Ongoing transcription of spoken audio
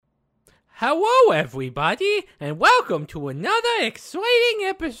Hello, everybody, and welcome to another exciting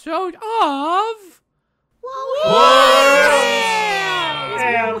episode of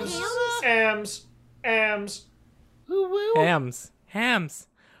Hams.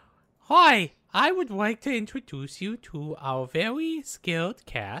 Hi, I would like to introduce you to our very skilled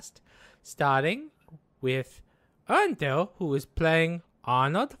cast, starting with Erndel, who is playing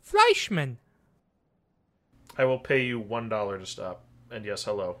Arnold Fleischman. I will pay you $1 to stop. And yes,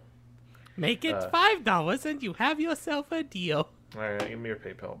 hello. Make it $5 and you have yourself a deal. Alright, give me your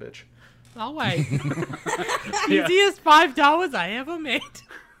PayPal, bitch. All right. Easiest $5 I ever made.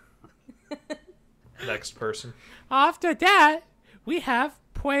 Next person. After that, we have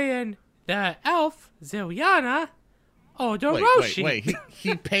playing the elf, Ziliana, Odoroshi. Wait,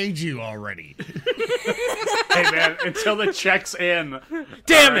 he paid you already. Hey, man, until the check's in.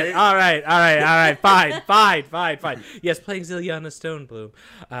 Damn it! All right. Fine. Yes, playing Ziliana Stonebloom,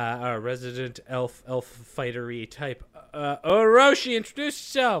 our resident elf fightery type. Oroshi, introduce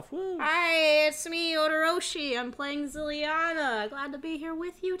yourself. Woo. Hi, it's me, Odoroshi. I'm playing Ziliana. Glad to be here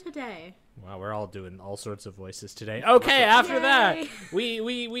with you today. Wow, we're all doing all sorts of voices today. Okay, after that,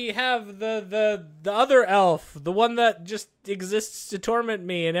 we have the other elf, the one that just exists to torment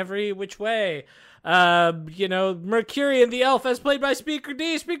me in every which way. Mercurian the elf, as played by Speaker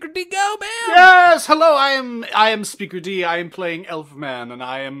D. Speaker D, go, man! Yes, hello, I am Speaker D. I am playing Elfman, and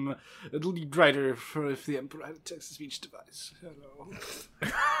I am the lead writer for If the Emperor Had a Text-to-Speech Device. Hello.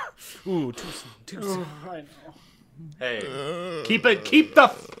 Ooh, too soon. I know. Hey, keep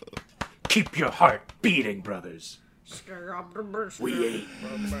your heart beating, brothers. We ain't.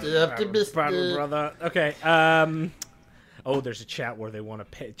 Brother. Okay, there's a chat where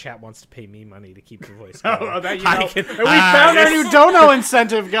chat wants to pay me money to keep the voice going. We found our new dono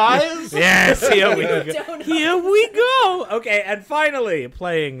incentive, guys. Yes, here we go. Okay, and finally,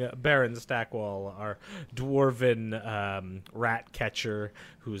 playing Baron Stackwall, our dwarven rat catcher,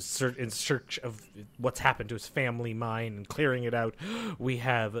 who's in search of what's happened to his family mine and clearing it out. We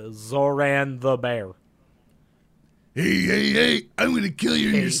have Zoran the Bear. Hey, I'm gonna kill you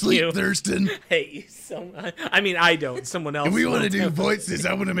in your sleep, Thurston. Hey, I don't. Someone else. If we want to do voices,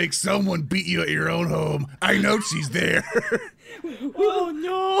 I want to make someone beat you at your own home. I know she's there. Oh,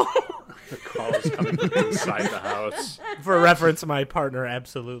 no. The call is coming from inside the house. For reference, my partner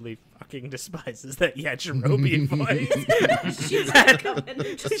absolutely fucking despises that Yajirobe voice.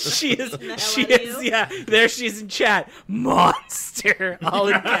 She is, yeah, there she is in chat. Monster. All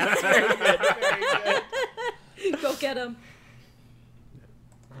in caps. Very good. Go get him.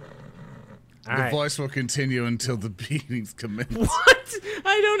 The voice will continue until the beatings commence. What?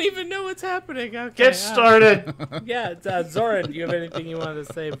 I don't even know what's happening. Okay, Get started. Yeah, Zoran, do you have anything you wanted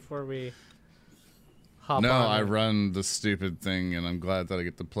to say before we hop on? No, I run the stupid thing, and I'm glad that I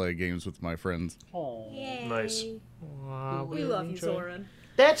get to play games with my friends. Yay. Nice. We love you, Zoran.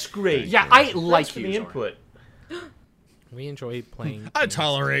 That's great. Yeah, I like Thanks for you, the Zoran. input. We enjoy playing. I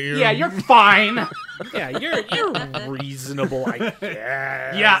tolerate you. Yeah, you're fine. Yeah, you're reasonable, I guess.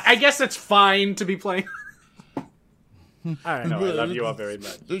 Yeah, I guess it's fine to be playing. All right. No, I love you all very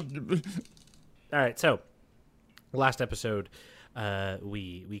much. All right, so last episode,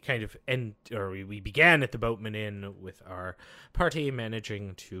 we began at the Boatman Inn with our party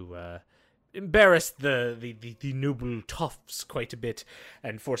managing to embarrass the noble toughs quite a bit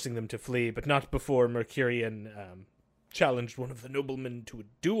and forcing them to flee, but not before Mercurian challenged one of the noblemen to a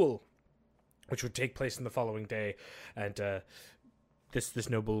duel, which would take place in the following day, and this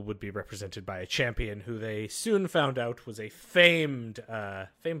noble would be represented by a champion who they soon found out was a famed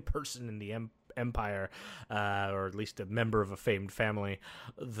person in the empire, or at least a member of a famed family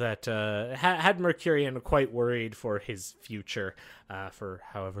that had Mercurian quite worried for his future, for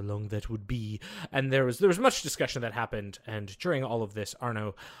however long that would be. And there was much discussion that happened, and during all of this,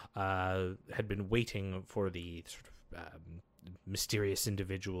 Arno had been waiting for the sort of mysterious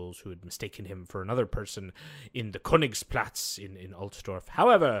individuals who had mistaken him for another person in the Königsplatz in Altdorf.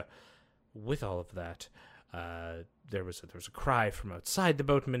 However, with all of that, there was a cry from outside the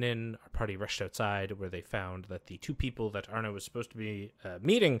Boatman Inn. Our party rushed outside, where they found that the two people that Arno was supposed to be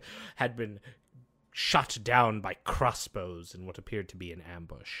meeting had been shot down by crossbows in what appeared to be an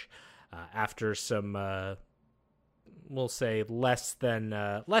ambush. After some, we'll say, less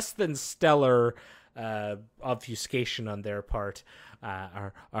than stellar obfuscation on their part,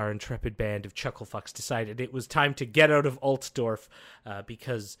 our intrepid band of chucklefucks decided it was time to get out of Altdorf,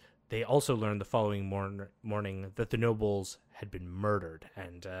 because they also learned the following morning that the nobles had been murdered,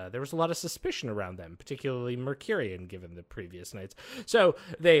 and there was a lot of suspicion around them, particularly Mercurian, given the previous nights. So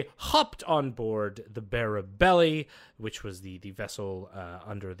they hopped on board the Barabelli, which was the vessel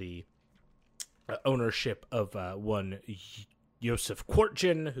under the ownership of one Joseph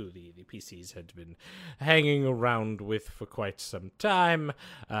Quartgen, who the PCs had been hanging around with for quite some time,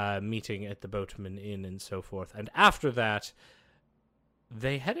 meeting at the Boatman Inn and so forth. And after that,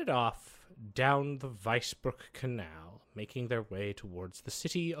 they headed off down the Weissbruck Canal, making their way towards the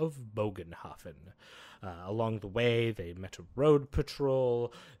city of Bogenhafen. Along the way, they met a road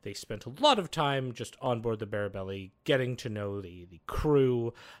patrol. They spent a lot of time just on board the Barabelli, getting to know the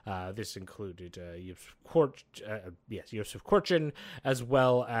crew. This included Joseph Korchin, as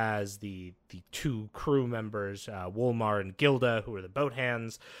well as the two crew members, Wolmar and Gilda, who were the boat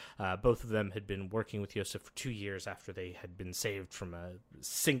hands. Both of them had been working with Joseph for 2 years after they had been saved from a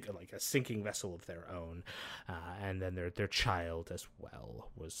sinking vessel of their own. And then their child as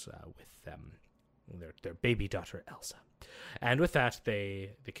well was with them. Their baby daughter Elsa. And with that, they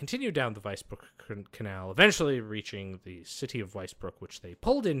continued down the Weissbruck Canal, eventually reaching the city of Weissbruck, which they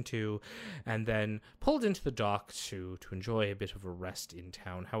pulled into, and then pulled into the dock to enjoy a bit of a rest in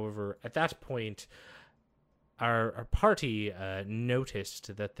town. However, at that point, our party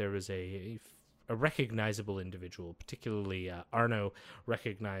noticed that there was a recognizable individual. Particularly Arno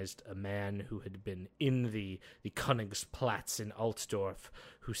recognized a man who had been in the Königsplatz in Altdorf,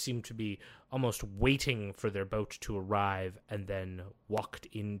 who seemed to be almost waiting for their boat to arrive, and then walked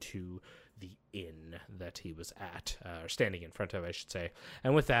into the inn that he was at, or standing in front of, I should say.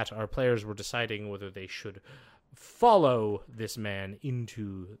 And with that, our players were deciding whether they should follow this man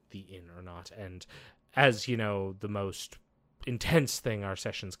into the inn or not. And as you know, the most intense thing our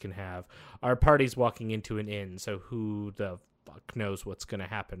sessions can have, our party's walking into an inn, so who the fuck knows what's going to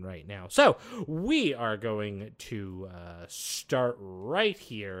happen right now. So we are going to start right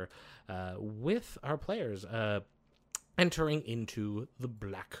here with our players entering into the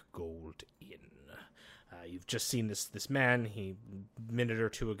Black Gold Inn. You've just seen this man. A minute or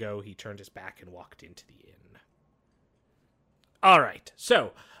two ago, he turned his back and walked into the inn. All right,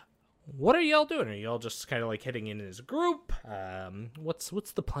 so what are y'all doing? Are y'all just kind of like heading in as a group? What's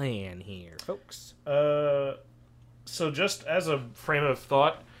the plan here, folks? So just as a frame of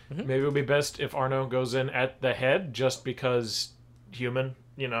thought, maybe it would be best if Arno goes in at the head, just because human,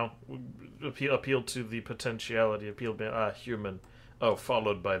 appeal to the potentiality, human. Oh,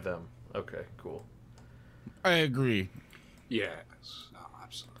 followed by them. Okay, cool. I agree. Yes, no,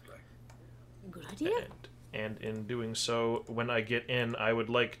 absolutely. Good idea. And in doing so, when I get in, I would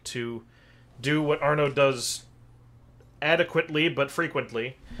like to do what Arno does adequately but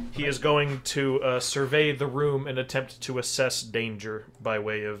frequently. He is going to survey the room and attempt to assess danger by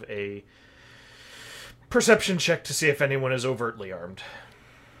way of a perception check to see if anyone is overtly armed.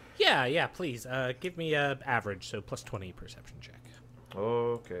 Yeah, please. Give me a average, so plus 20 perception check.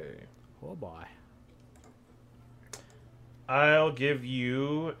 Okay. Oh, boy. I'll give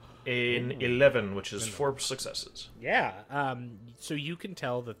you an 11, which is 4 successes. Yeah, so you can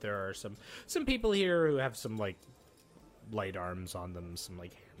tell that there are some people here who have some, like, light arms on them, some,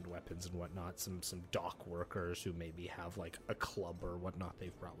 like, hand weapons and whatnot, some dock workers who maybe have, like, a club or whatnot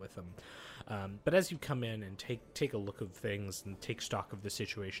they've brought with them. But as you come in and take a look of things and take stock of the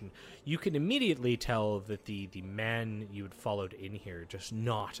situation, you can immediately tell that the man you had followed in here does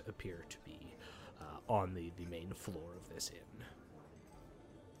not appear to be on the main floor of this inn.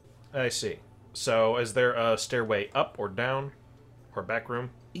 I see. So, is there a stairway up or down, or back room?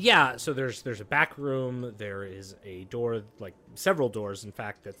 Yeah, so there's a back room. There is a door, like several doors, in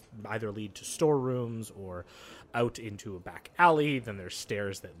fact, that either lead to storerooms or out into a back alley. Then there's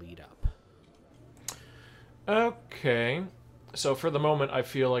stairs that lead up. Okay. So for the moment, I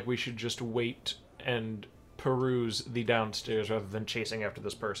feel like we should just wait and peruse the downstairs rather than chasing after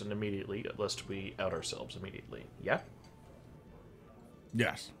this person immediately, lest we out ourselves immediately. Yeah?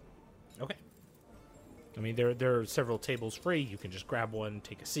 Yes. Okay. I mean, there are several tables free. You can just grab one,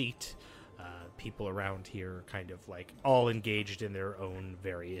 take a seat. People around here are kind of like all engaged in their own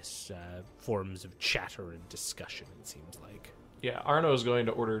various forms of chatter and discussion, it seems like. Yeah, Arno's going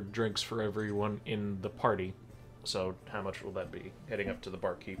to order drinks for everyone in the party. So how much will that be? Heading up to the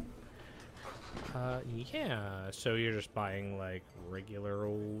barkeep. Yeah, so you're just buying, like, regular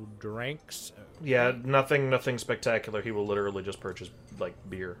old drinks? Yeah, nothing spectacular. He will literally just purchase, like,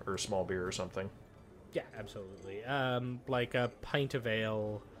 beer or small beer or something. Yeah, absolutely. Like, a pint of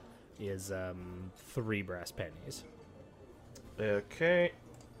ale is 3 brass pennies. Okay.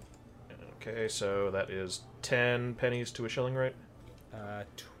 Okay, so that is 10 pennies to a shilling, right?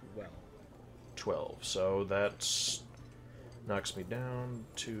 12. 12. So that's knocks me down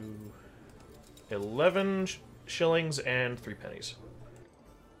to 11 shillings and 3 pennies.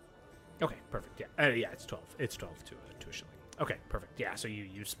 Okay, perfect. Yeah, yeah, it's 12. It's 12 to a shilling. Okay, perfect. Yeah, so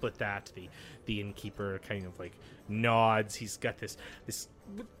you split that. The innkeeper kind of like nods. He's got this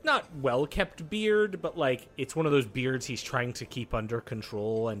not well kept beard, but like it's one of those beards he's trying to keep under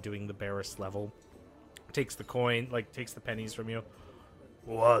control and doing the barest level. Takes the coin, like takes the pennies from you.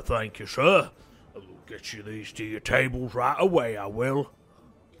 Why, thank you, sir. I'll get you these to your tables right away, I will.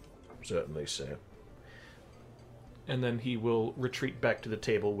 Certainly, sir. And then he will retreat back to the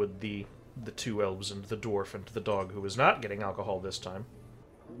table with the two elves and the dwarf and the dog, who is not getting alcohol this time.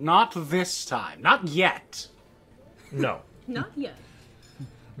 Not this time. Not yet. No. Not yet.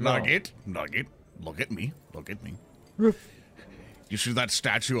 Nugget, look at me. You see that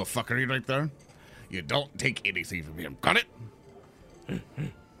statue of fuckery right there? You don't take anything from him. Got it?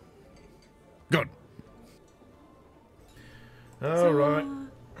 Good. All right. I'm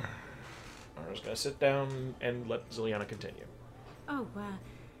just going to sit down and let Ziliana continue. Oh,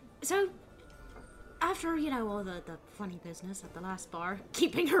 so, after, all the funny business at the last bar,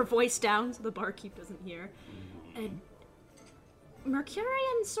 keeping her voice down so the barkeep doesn't hear,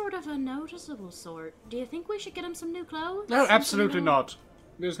 Mercurian's sort of a noticeable sort. Do you think we should get him some new clothes? No, absolutely not.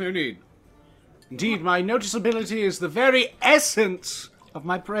 There's no need. Indeed, my noticeability is the very essence of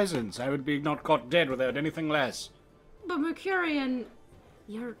my presence. I would be not caught dead without anything less. But Mercurian,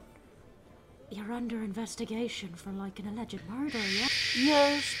 you're under investigation for, like, an alleged murder, yeah?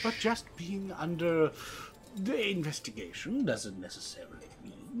 Yes, but just being under the investigation doesn't necessarily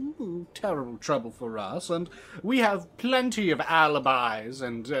mean terrible trouble for us, and we have plenty of alibis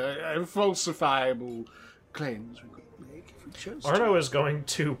and falsifiable claims we could make if we chose Arno to. is going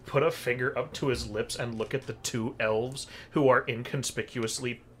to put a finger up to his lips and look at the two elves who are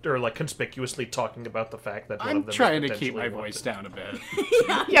conspicuously talking about the fact that one of I'm them trying is to keep my potentially voice down a bit.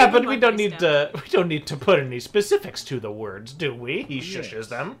 Yeah, but we don't need to put any specifics to the words, do we? He shushes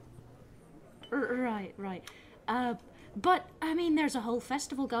them. Right. But, I mean, there's a whole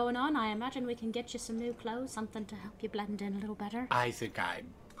festival going on. I imagine we can get you some new clothes, something to help you blend in a little better. I think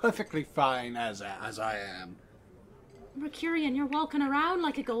I'm perfectly fine as I am. Mercurian, you're walking around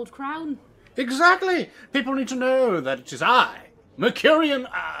like a gold crown. Exactly! People need to know that it is I, Mercurian,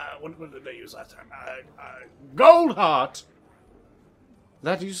 what did they use last time? Goldheart!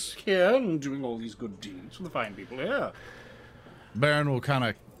 That is here and doing all these good deeds for the fine people here. Baron will kind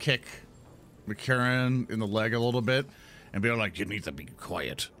of kick McCarran in the leg a little bit and be like, you need to be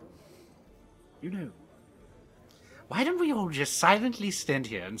quiet. Why don't we all just silently stand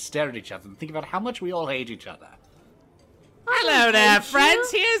here and stare at each other and think about how much we all hate each other? Hello there,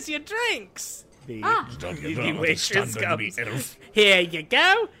 friends. Here's your drinks. The The waitress comes. Here you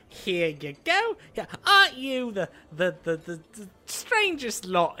go. Yeah, aren't you the strangest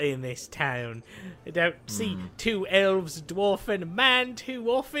lot in this town? I don't see two elves, a dwarf, and a man too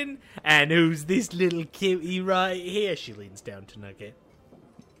often. And who's this little cutie right here? She leans down to Nugget.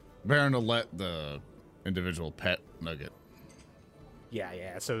 Baron will let the individual pet Nugget.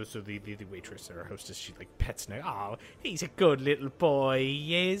 Yeah. So the waitress or hostess, she like pets Nugget. Oh, he's a good little boy,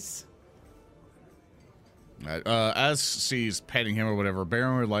 he is. As she's petting him or whatever,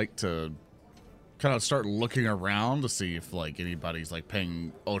 Baron would like to kind of start looking around to see if like anybody's like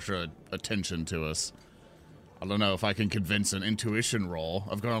paying ultra attention to us. I don't know if I can convince an intuition roll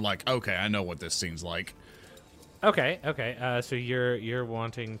of going like, okay, I know what this scene's like. Okay. So you're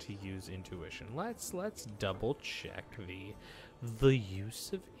wanting to use intuition. Let's double check the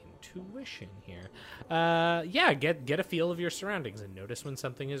use of intuition here. Yeah, get a feel of your surroundings and notice when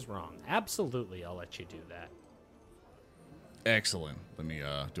something is wrong. Absolutely, I'll let you do that. Excellent. Let me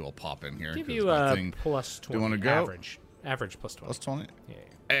do a pop in here. Give 'cause you my a thing- plus 20. Do you want to go? Average plus 20. Plus 20? Yeah.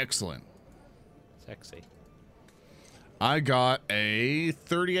 Excellent. Sexy. I got a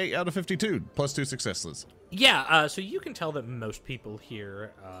 38 out of 52, plus 2 successes. Yeah, so you can tell that most people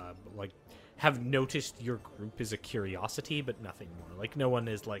here, like, have noticed your group is a curiosity, but nothing more. Like, no one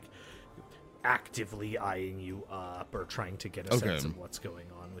is, like, actively eyeing you up or trying to get a sense of what's going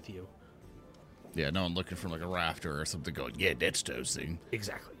on with you. Yeah, no one looking from, like, a rafter or something going, yeah, that's toasting.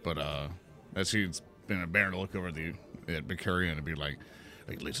 Exactly. But, as she's been a Baron to look over at Mercurian and be like,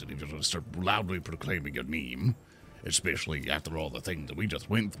 listen, if you're going to start loudly proclaiming your name, especially after all the things that we just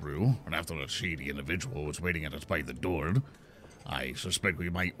went through, and after a shady individual was waiting at us by the door, I suspect we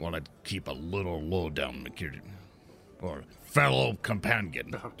might want to keep a little low down, Mercurian. Or fellow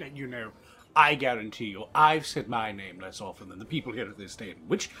companion. I guarantee you, I've said my name less often than the people here at this table,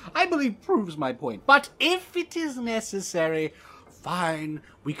 which I believe proves my point. But if it is necessary, fine,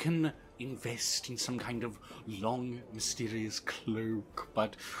 we can invest in some kind of long, mysterious cloak,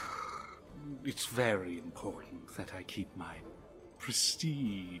 but it's very important that I keep my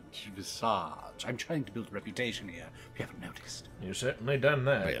prestige visage. I'm trying to build a reputation here. If you haven't noticed. You certainly done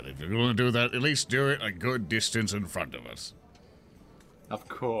that. Well, if you're going to do that, at least do it a good distance in front of us. Of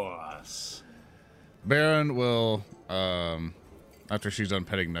course. Baron will, after she's done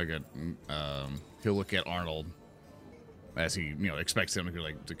petting Nugget, he'll look at Arnold as he, expects him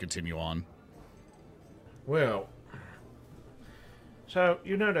to continue on. Well, so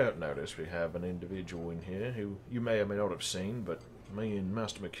you no doubt notice we have an individual in here who you may or may not have seen, but me and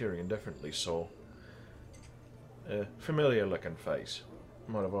Master Mercurian definitely saw. A familiar-looking face.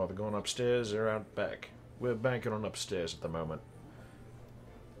 Might have either gone upstairs or out back. We're banking on upstairs at the moment.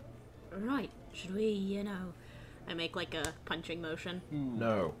 Right. Should we, I make like a punching motion.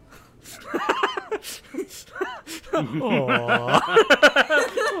 No.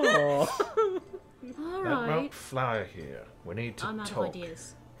 All That right. won't fly here. We need to I'm out talk. of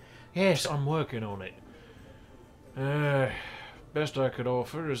ideas. Yes, I'm working on it. Best I could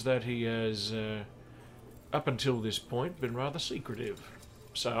offer is that he has, up until this point, been rather secretive.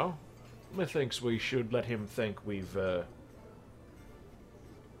 So, methinks we should let him think we've,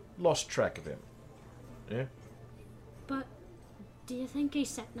 lost track of him. Yeah? But do you think he's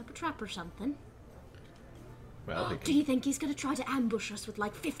setting up a trap or something? Well, he Do you think he's going to try to ambush us with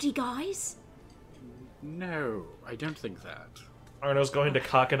like 50 guys? No, I don't think that. Arno's going to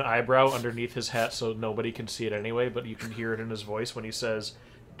cock an eyebrow underneath his hat so nobody can see it anyway, but you can hear it in his voice when he says,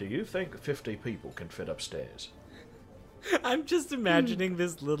 "Do you think 50 people can fit upstairs?" I'm just imagining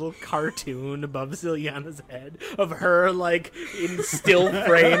this little cartoon above Zilyana's head of her, like, in still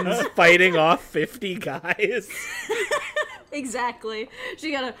frames fighting off 50 guys. Exactly.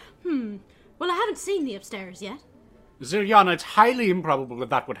 She got a, Well, I haven't seen the upstairs yet. Zilyana, it's highly improbable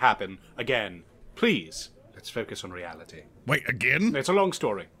that would happen again. Please, let's focus on reality. Wait, again? It's a long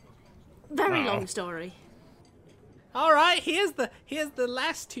story. Very long story. All right, here's the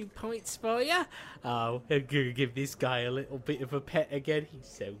last 2 points for you. Oh, I'm gonna give this guy a little bit of a pet again. He's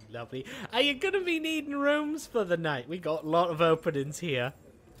so lovely. Are you gonna be needing rooms for the night? We got a lot of openings here.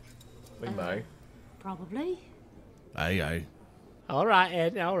 We may. Probably. Aye. All right,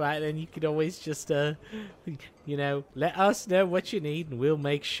 Ed. All right, then you could always just, let us know what you need, and we'll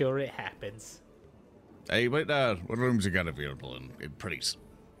make sure it happens. Hey, what rooms you got available in Priest?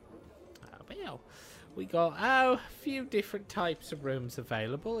 Well, we got a few different types of rooms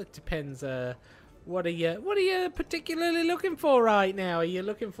available. It depends. What are you particularly looking for right now? Are you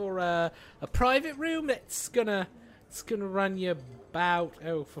looking for a private room that's gonna run you about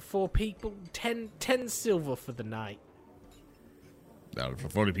for 4 people, 10 silver for the night? For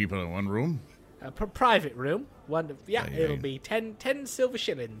 40 people in one room? A private room. Aye. It'll be 10 silver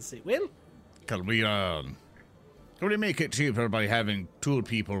shillings. It will. Can we make it cheaper by having 2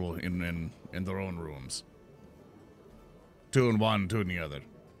 people in their own rooms? 2 in one, 2 in the other.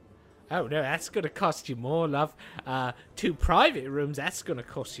 Oh no, that's gonna cost you more, love. 2 private rooms. That's gonna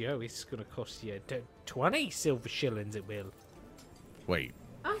cost you. It's gonna cost you 20 silver shillings. It will. Wait,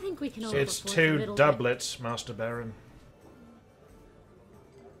 I think we can all It's afford a 2 little doublets, Master Baron.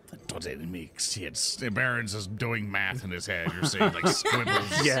 that doesn't make sense. The Baron's just doing math in his head. You're saying like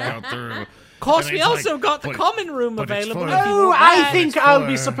scribbles out through. Of course, And we it's also like, got the but- common room but it's available. for- if you Oh, want I that. think it's I'll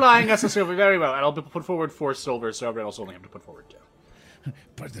be for- supplying us a silver very well, and I'll put forward 4 silver, so everyone else will only have to put forward 2.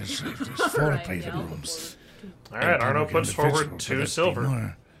 But there's 4 Right, private yeah, I'll put rooms. Alright, And Arno public puts forward individual, 2 but silver.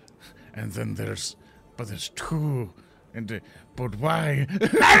 more. And then there's 2. But why?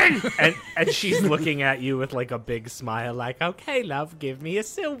 and she's looking at you with like a big smile, like, "Okay, love, give me a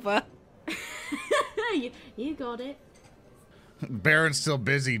silver." you got it. Baron's still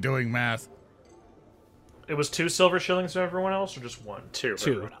busy doing math. It was 2 silver shillings for everyone else, or just 1? 2 for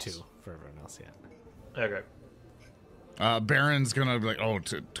Two everyone else. for everyone else. Yeah. Okay. Baron's gonna be like,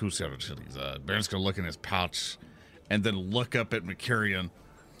 2 silver shillings. Baron's gonna look in his pouch and then look up at Mercurian.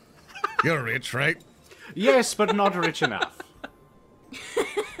 You're rich, right? Yes, but not rich enough.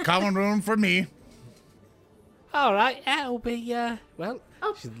 Common room for me. All right, that'll be well.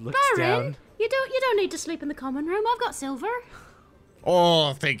 Oh, She looks Baron, down. you don't need to sleep in the common room. I've got silver.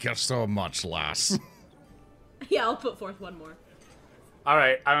 Oh, thank you so much, lass. Yeah, I'll put forth 1 more. All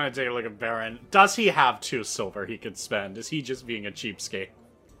right, I'm gonna take a look at Baron. Does he have 2 silver he could spend? Is he just being a cheapskate?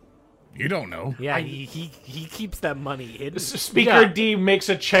 You don't know. Yeah, he keeps that money hidden. Speaker D makes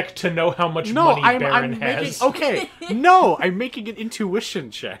a check to know how much No, money I'm Baron making. has. Okay, no, I'm making an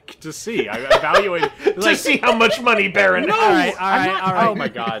intuition check to see. I'm evaluating To see how much money Baron has. All right, I'm not. Oh my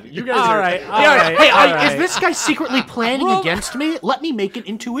god, you guys are. right, Hey, all right, hey, all right. is this guy secretly planning against me? Let me make an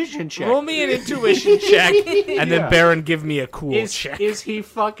intuition check. Roll me an intuition check, and then Baron give me a cool check. Is he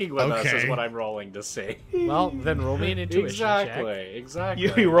fucking with us? Is Okay. what I'm rolling to see. Well, then roll me an intuition check.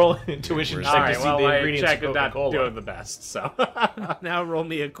 Exactly. You roll an intuition check All to right. see Well, the my ingredients check of is not Coca-Cola. doing the best. So. Now roll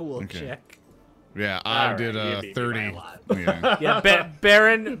me a cool Okay. check. Yeah, I All did right, you a beat me by 30. a lot. Yeah. Yeah,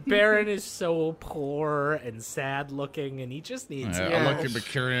 Baron is so poor and sad looking, and he just needs. I look at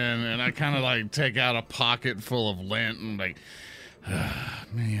Mercurian and I kind of like take out a pocket full of lint and like,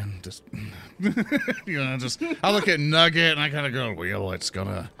 man, just just I look at Nugget and I kind of go, well, it's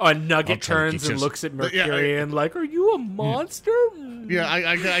gonna. Oh, and Nugget I'll try to turns get and you- looks at Yeah, Mercurian like, "Are you a monster?" Yeah,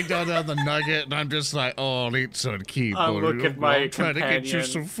 I go down the Nugget and I'm just like, oh, I'll eat some keep. I look at my I'm trying to get you companion.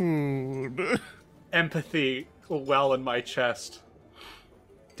 some food. Empathy well in my chest.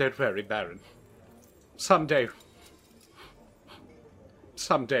 Don't worry, Baron. Someday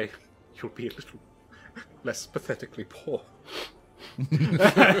you'll be a little less pathetically poor.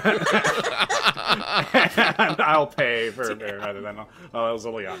 I'll pay for rather than I'll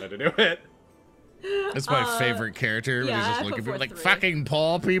Ziliana to do it. That's my favorite character. yeah, He's just I looking put at me like forth 3. fucking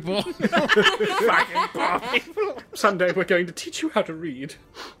poor people. Someday we're going to teach you how to read.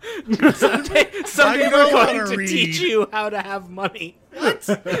 Someday I we're know how going to to read. teach you how to have money. I've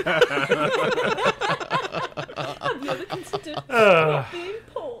never considered being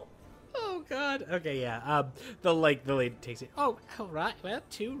poor. Oh God. Okay, yeah. The lady takes it. Oh, all right. Well,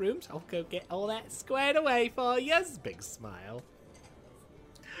 2 rooms. I'll go get all that squared away for you. Big smile.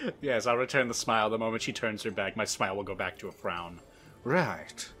 Yes, I'll return the smile. The moment she turns her back, my smile will go back to a frown.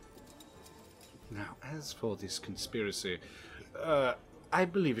 Right. Now, as for this conspiracy, I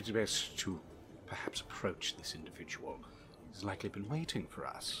believe it's best to perhaps approach this individual. He's likely been waiting for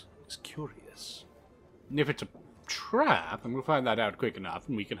us. He's curious. And if it's a trap, and we'll find that out quick enough,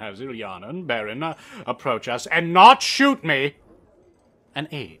 and we can have Ziliana and Baron approach us and not shoot me, and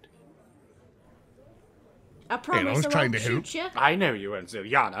aid. I promise was I trying won't to shoot you. I know you and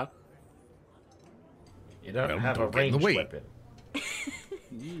Ziliana. You don't Well, have a don't get in the ranged way. weapon.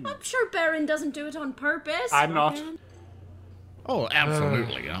 I'm sure Baron doesn't do it on purpose. I'm not. Baron. Oh,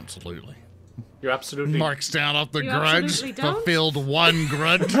 absolutely, absolutely. You absolutely... Marks down off the You grudge. absolutely don't? Fulfilled 1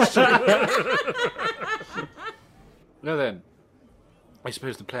 grudge. Now then, I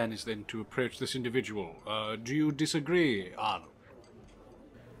suppose the plan is then to approach this individual. Do you disagree, Arnold?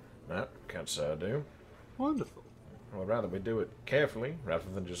 No, can't say I do. Wonderful. I'd rather we do it carefully rather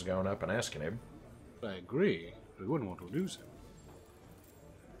than just going up and asking him. I agree. We wouldn't want to lose him.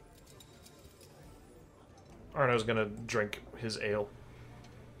 Arno's gonna drink his ale.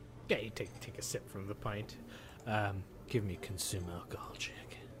 Yeah, you take a sip from the pint. Give me consume alcohol check.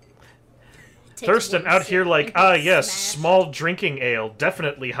 Takes Thurston one out sip here like, and yes, smash. small drinking ale,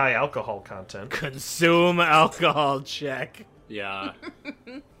 definitely high alcohol content. Consume alcohol check. Yeah.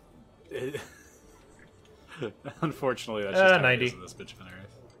 Unfortunately, that's just how it 90. is in this bitch of an area.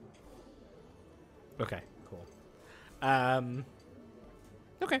 Okay, cool.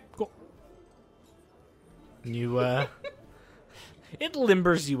 Okay, cool. You it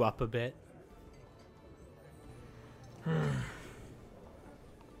limbers you up a bit.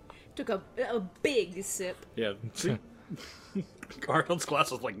 Took a big sip. Yeah. See? Arnold's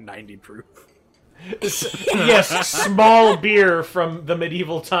glass is like 90 proof. Yes, small beer from the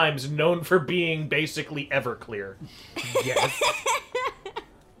medieval times, known for being basically Everclear. Yes.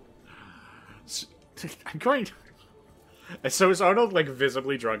 I'm going to... So is Arnold, like,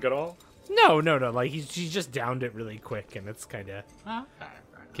 visibly drunk at all? No. Like he's just downed it really quick, and it's kind of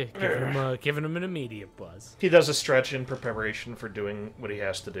giving him an immediate buzz. He does a stretch in preparation for doing what he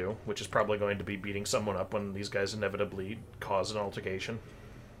has to do, which is probably going to be beating someone up when these guys inevitably cause an altercation.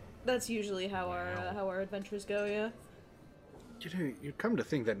 That's usually how our adventures go, yeah. You know, you come to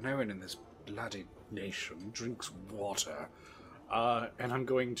think that no one in this bloody nation drinks water. And I'm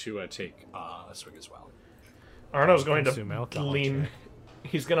going to take a swig as well. Arno's going Consume to alcohol lean... check.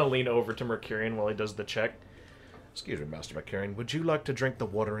 He's going to lean over to Mercurian while he does the check. Excuse me, Master Mercurian, would you like to drink the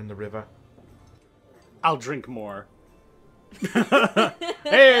water in the river? I'll drink more.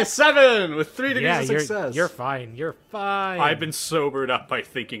 Hey, 7 with 3 degrees Yeah, of success. you're fine. You're fine. I've been sobered up by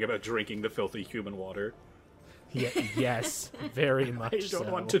thinking about drinking the filthy human water. Yes, very much. I don't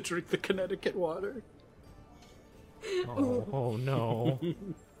so. want to drink the Connecticut water. Oh no.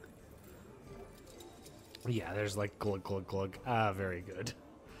 Yeah, there's like glug glug glug. Ah, very good.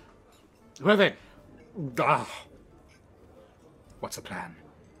 Well then, what's the plan?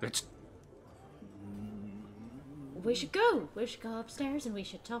 Let's... We should go. We should go upstairs and we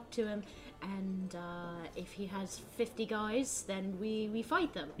should talk to him. And if he has 50 guys, then we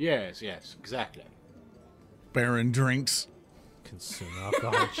fight them. Yes, exactly. Baron drinks. Consume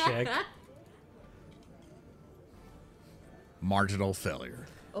alcohol check. Marginal failure.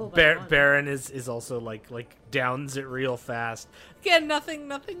 Oh, by one. Baron is also like downs it real fast. Again,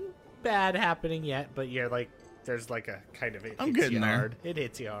 nothing bad happening yet, but you're like, there's like a kind of, it I'm hits getting you there. hard. It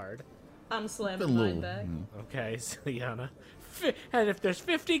hits you hard. I'm A slamming little. mine back. Okay, so Yana. And if there's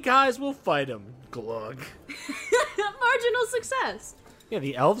 50 guys, we'll fight them. Glug. Marginal success. Yeah,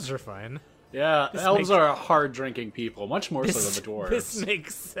 the elves are fine. Yeah, This elves makes- are hard-drinking people, much more so than the dwarves. This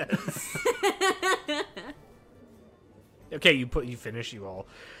makes sense. Okay, you finish. You all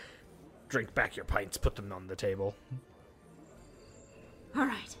drink back your pints, put them on the table. All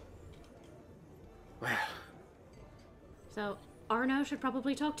right. So Arno should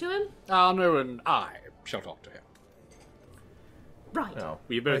probably talk to him. Arno and I shall talk to him. Right. No,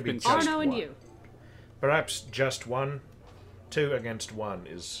 We've both maybe been just Arno and one. you. Perhaps just one. 2 against 1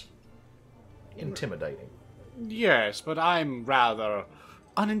 is intimidating. Yes, but I'm rather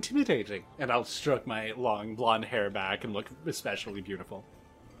unintimidating. And I'll stroke my long blonde hair back and look especially beautiful.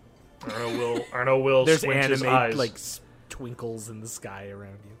 Arno will There's squint his anime eyes. like twinkles in the sky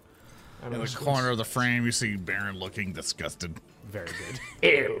around you. In the corner of the frame, you see Baron looking disgusted. Very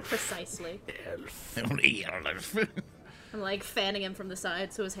good. Precisely. Elf. I'm like fanning him from the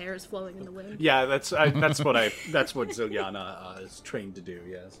side so his hair is flowing in the wind. Yeah, that's what Ziliana is trained to do.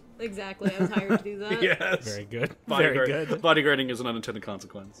 Yes. Exactly. I was hired to do that. Yes. Very good. Very good. Bodyguarding is an unintended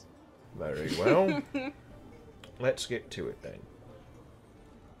consequence. Very well. Let's get to it then.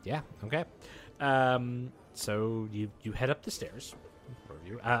 Yeah. Okay. So you head up the stairs.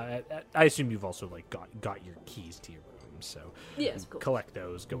 I assume you've also like got your keys to your room. So Yes, cool. collect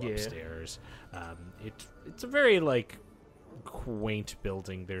those. Go Yeah. upstairs. It's a very like quaint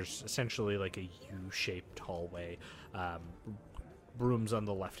building. There's essentially like a U-shaped hallway. Rooms on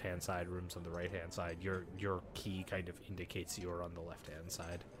the left-hand side, rooms on the right-hand side. Your key kind of indicates you're on the left-hand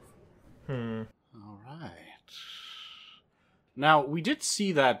side. All right. Now, we did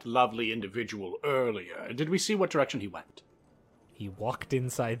see that lovely individual earlier. Did we see what direction he went? He walked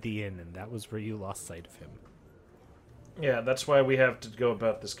inside the inn, and that was where you lost sight of him. Yeah, that's why we have to go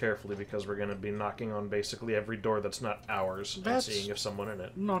about this carefully, because we're going to be knocking on basically every door that's not ours That's- and seeing if someone in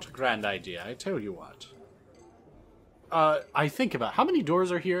it. Not a grand idea, I tell you what. I think about how many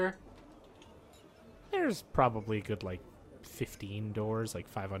doors are here? There's probably a good, like, 15 doors, like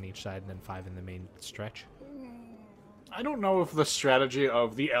 5 on each side and then 5 in the main stretch. I don't know if the strategy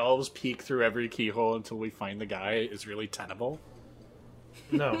of the elves peek through every keyhole until we find the guy is really tenable.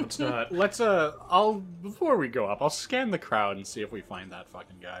 No, it's not. Let's, before we go up, I'll scan the crowd and see if we find that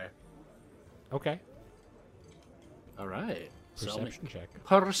fucking guy. Okay. Alright. Perception check.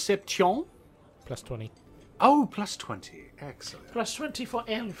 Perception? Plus 20. Oh, plus 20. Excellent. Plus 20 for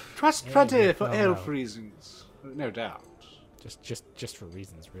elf. Plus Yeah, 20 yeah, for no, elf no. reasons. No doubt. Just for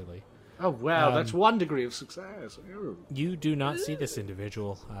reasons, really. Oh, wow, that's 1 degree of success. Oh. You do not see this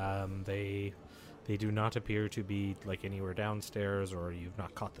individual. They do not appear to be, like, anywhere downstairs, or you've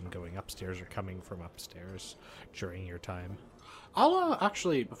not caught them going upstairs or coming from upstairs during your time. I'll,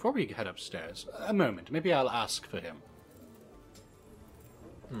 actually, before we head upstairs, a moment. Maybe I'll ask for him.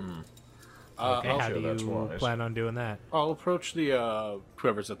 Okay, how sure do that's you wise. plan on doing that? I'll approach the,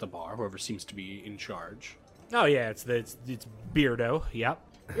 whoever's at the bar, whoever seems to be in charge. Oh, yeah, it's Beardo. Yep.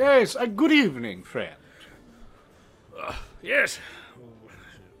 Yes, good evening, friend. Yes.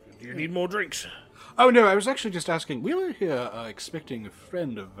 Do you need more drinks? Oh, no, I was actually just asking. We were here expecting a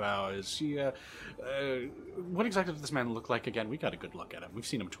friend of ours. He, what exactly does this man look like again? We got a good look at him. We've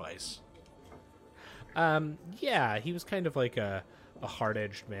seen him twice. Yeah, he was kind of like a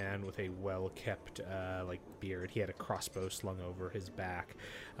hard-edged man with a well-kept, like, beard. He had a crossbow slung over his back.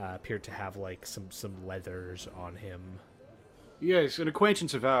 Appeared to have, like, some leathers on him. Yes, an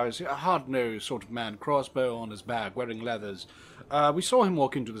acquaintance of ours, a hard-nosed sort of man, crossbow on his back, wearing leathers. We saw him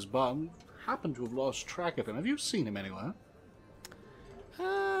walk into this bar and happened to have lost track of him. Have you seen him anywhere?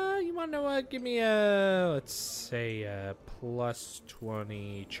 You want to give me a, let's say, a plus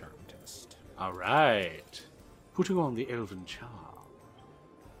 20 charm test. All right. Putting on the elven charm.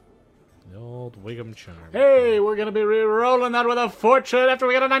 The old Wiggum charm. Hey, we're going to be re-rolling that with a fortune after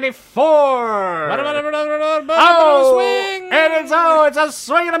we get a 94! Oh, swing! And it's a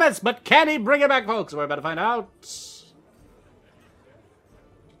swing and a miss, but can he bring it back, folks? We're about to find out.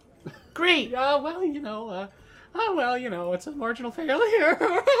 Great! Well, it's a marginal failure.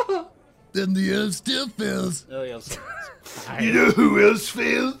 Then the earth still fails. Oh, yes. You know who else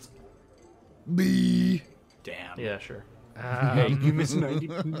fails? Me. Damn. Yeah, sure. Hey, you miss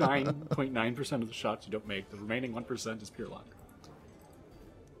 99.9% of the shots you don't make. The remaining 1% is pure luck.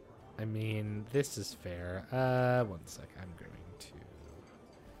 I mean, this is fair. One sec. I'm going to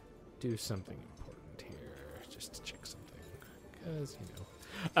do something important here, just to check something. Because, you know.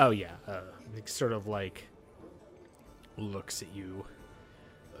 Oh, yeah. It sort of, like, looks at you.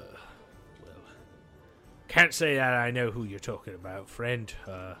 Well, can't say that I know who you're talking about, friend.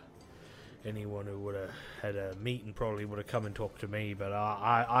 Anyone who would have had a meeting probably would have come and talked to me, but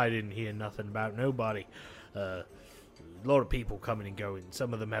I didn't hear nothing about nobody. A lot of people coming and going.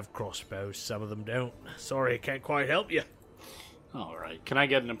 Some of them have crossbows, some of them don't. Sorry, I can't quite help you. All right. Can I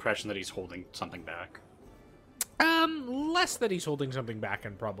get an impression that he's holding something back? Less that he's holding something back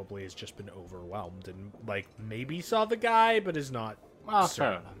and probably has just been overwhelmed and, like, maybe saw the guy, but is not Well,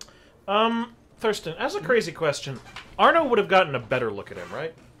 certain. fair enough. Thurston, as a crazy question, Arno would have gotten a better look at him,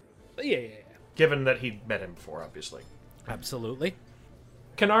 right? Yeah. Given that he'd met him before, obviously. Absolutely.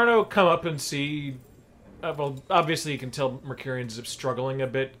 Can Arno come up and see... well, obviously you can tell Mercurian's struggling a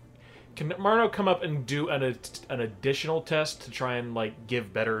bit. Can Arno come up and do an additional test to try and, like,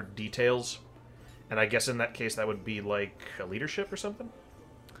 give better details? And I guess in that case that would be, like, a leadership or something?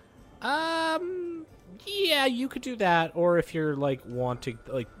 Yeah, you could do that, or if you're, like, wanting,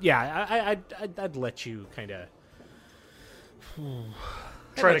 like, yeah, I'd let you kind of...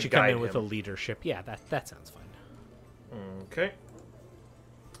 Try let to you come guide in with a him. leadership. Yeah, that sounds fine. Okay.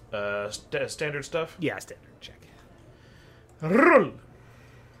 Standard stuff? Yeah, standard check. Roll!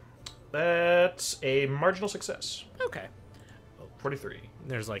 That's a marginal success. Okay. 43.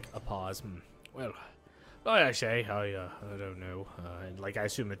 There's like a pause. Well, like I say, I don't know. And like I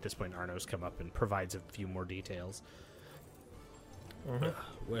assume at this point Arno's come up and provides a few more details.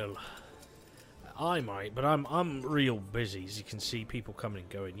 Well, I might, but I'm real busy. As you can see, people coming and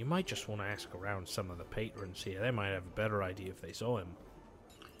going. You might just want to ask around some of the patrons here. They might have a better idea if they saw him.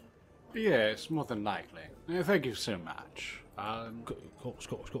 Yes, more than likely. Thank you so much. Of course.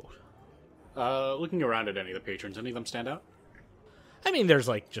 Looking around at any of the patrons, any of them stand out? I mean, there's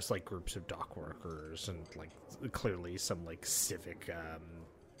like just like groups of dock workers and like clearly some like civic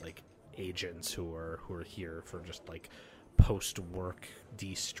like agents who are here for just like post-work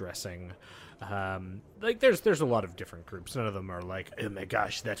de-stressing. Like there's a lot of different groups. None of them are like, oh my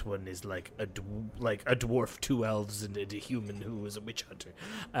gosh, that one is like a dwarf, 2 elves, and a human who is a witch hunter.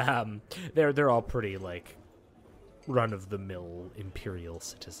 They're all pretty like run-of-the-mill imperial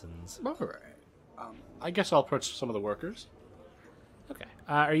citizens. All right. I guess I'll approach some of the workers. Okay.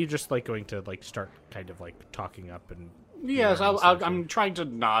 Are you just like going to like start kind of like talking up and? Yes, I'm trying to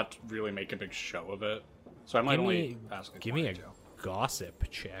not really make a big show of it, so I might only ask. Give me a gossip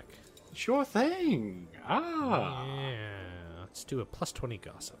check. Sure thing. Ah. Yeah. Let's do a +20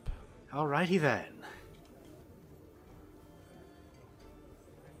 gossip. Alrighty then.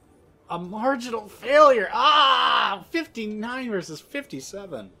 A marginal failure. 59 versus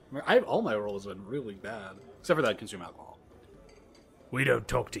 57. All my rolls have been really bad, except for that consume alcohol. We don't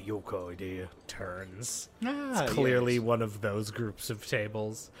talk to your kind here. Turns. It's clearly one of those groups of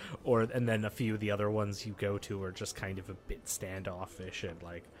tables, and then a few of the other ones you go to are just kind of a bit standoffish and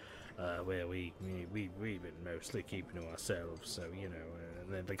like, well, we've been mostly keeping to ourselves, so you know.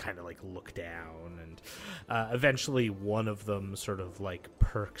 And then they kind of like look down, and eventually one of them sort of like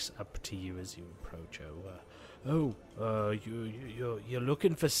perks up to you as you approach. You're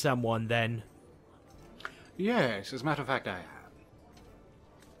looking for someone then? Yes, as a matter of fact, I am.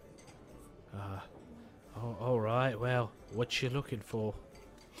 All right. Well, what you looking for?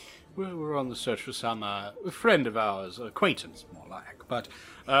 Well, we're on the search for some friend of ours, acquaintance more like, but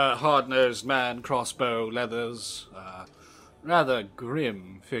hard-nosed man, crossbow, leathers, rather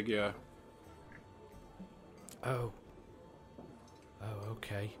grim figure. Oh,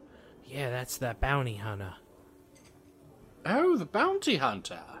 okay. Yeah, that's that bounty hunter. Oh, the bounty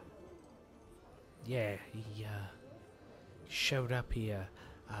hunter. Yeah, he showed up here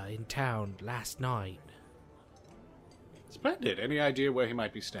in town last night. Splendid. Any idea where he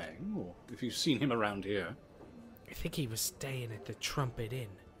might be staying, or if you've seen him around here? I think he was staying at the Trumpet Inn.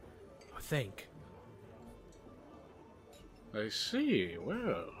 I think. I see.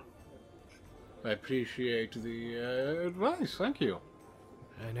 Well, I appreciate the advice. Thank you.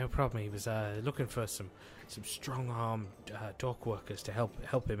 No problem. He was looking for some strong-armed dock workers to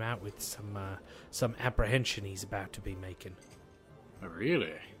help him out with some apprehension he's about to be making.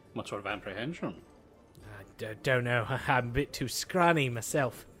 Really? What sort of apprehension? I don't know. I'm a bit too scrawny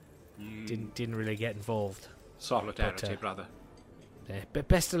myself. Didn't really get involved. Solidarity, brother. But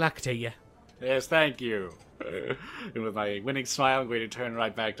best of luck to you. Yes, thank you. And with my winning smile, I'm going to turn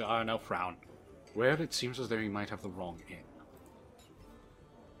right back to Arno, frown. Well, it seems as though he might have the wrong inn.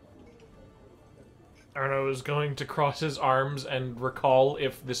 Arno is going to cross his arms and recall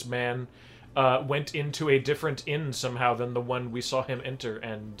if this man went into a different inn somehow than the one we saw him enter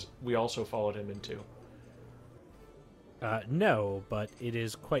and we also followed him into. No, but it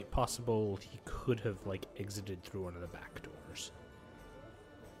is quite possible he could have, exited through one of the back doors.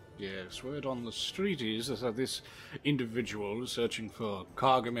 Yes, word on the street is that this individual is searching for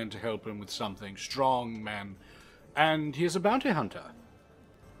cargomen to help him with something, strong man, and he is a bounty hunter.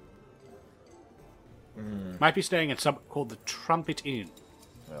 Might be staying at something called the Trumpet Inn,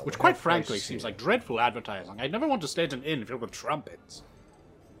 which quite frankly seems like dreadful advertising. I'd never want to stay at an inn filled with trumpets.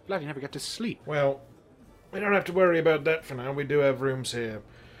 Glad you never get to sleep. Well, we don't have to worry about that for now. We do have rooms here.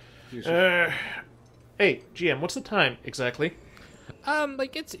 Hey, GM, what's the time exactly?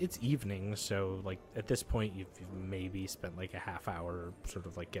 It's evening, so at this point you've maybe spent a half hour sort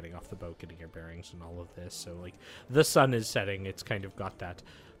of getting off the boat, getting your bearings and all of this. So the sun is setting. It's kind of got that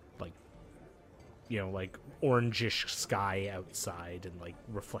orangish sky outside and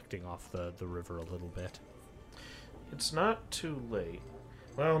reflecting off the river a little bit. It's not too late.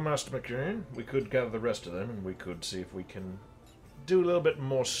 Well, Master McKern, we could gather the rest of them and we could see if we can do a little bit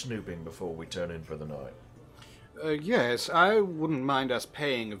more snooping before we turn in for the night. Yes, I wouldn't mind us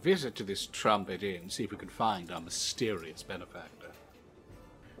paying a visit to this Trumpet Inn, see if we could find our mysterious benefactor.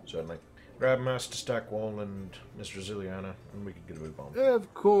 Certainly. Grab Master Stackwall and Mistress Iliana, and we can get a move on.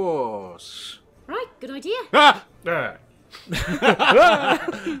 Of course. Right, good idea. Ah!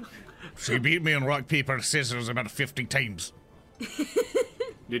 She beat me in rock, paper, scissors about 50 times.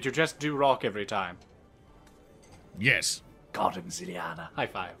 Did you just do rock every time? Yes. Got him, Ziliana. High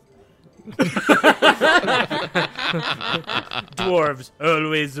five. Dwarves,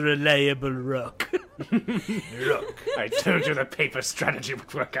 always reliable rock. Look, I told you the paper strategy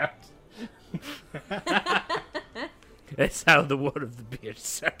would work out. That's how the War of the Beard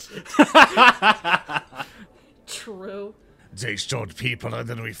started. True. They showed people and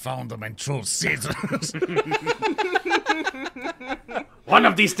then we found them and threw scissors. One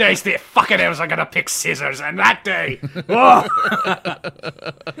of these days, the fucking elves are gonna pick scissors, and that day, oh!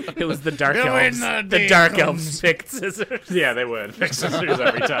 It was the dark Yeah, when elves. the The day dark comes. elves picked scissors. Yeah, they would pick scissors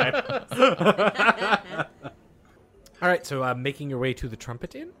every time. All right, so making your way to the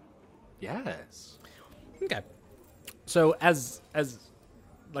Trumpet Inn. Yes. Okay. So as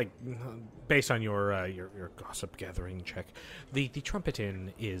based on your gossip gathering check, the Trumpet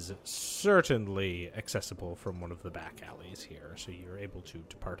Inn is certainly accessible from one of the back alleys here. So you're able to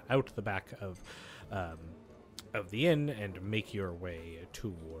depart out the back of the inn and make your way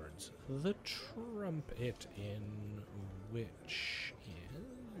towards the Trumpet Inn, which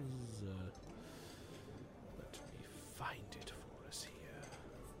is let me find it for us here.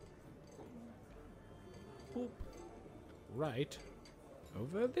 Boop. Right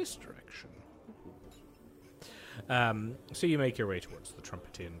over this direction. So you make your way towards the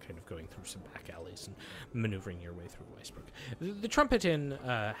Trumpet Inn, kind of going through some back alleys and maneuvering your way through Weisbrook. The Trumpet Inn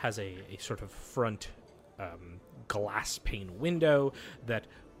has a sort of front glass pane window that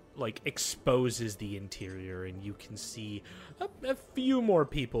exposes the interior, and you can see a few more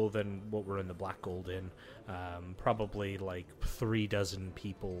people than what were in the Black Gold Inn. Probably 36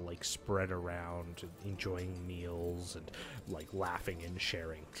 people spread around, enjoying meals and laughing and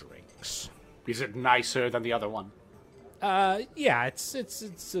sharing drinks. Is it nicer than the other one? Yeah, it's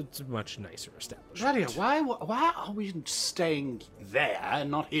a much nicer establishment. Radia, why are we staying there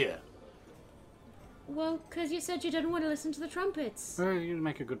and not here? Well, because you said you didn't want to listen to the trumpets. You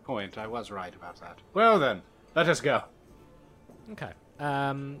make a good point. I was right about that. Well then, let us go. Okay.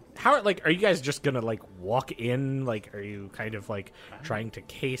 How are you guys just gonna walk in? Are you kind of trying to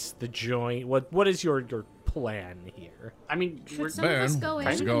case the joint? What is your plan here? I mean, Should some of us go in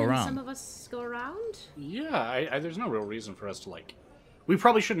let's go and around. some of us go around? yeah, there's no real reason for us to We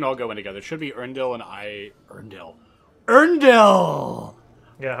probably shouldn't all go in together. It should be Erndil and I. Erndil!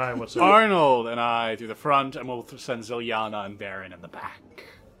 Yeah, hi, what's up? Arnold and I through the front, and we'll send Ziliana and Baron in the back.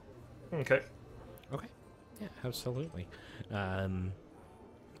 Okay. Okay. Yeah, absolutely. Okay.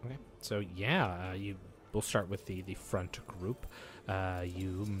 So we'll start with the front group.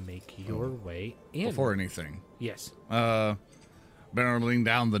 You make your way in. Before anything, Yes. barreling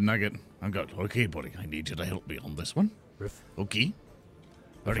down the nugget. I got, okay, buddy, I need you to help me on this one. Riff. Okay?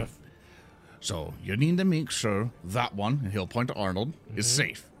 Buddy. So, you need to make sure that one, and he'll point to Arnold, is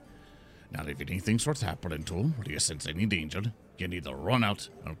safe. Now, if anything starts happening to him, or you sense any danger, you need to run out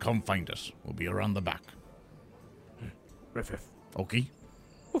and come find us. We'll be around the back. Riff. Okay?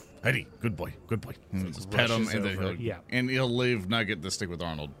 Eddie, good boy. Just pet him, rushes and then over. he'll live, not get to stick with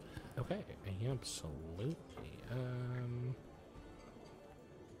Arnold. Okay, absolutely.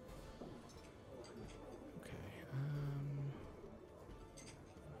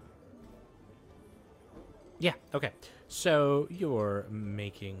 Yeah, okay. So you're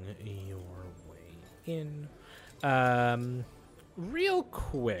making your way in. Real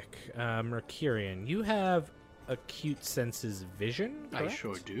quick, Mercurian, you have acute senses vision, correct? I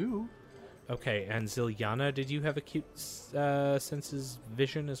sure do. Okay, and Zilyana, did you have acute senses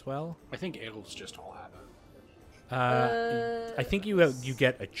vision as well? I think elves just all have it. I think you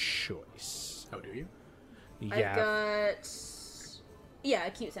get a choice. Oh, do you? Yeah. I've got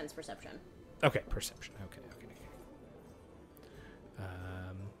acute sense perception. Okay, perception. Okay.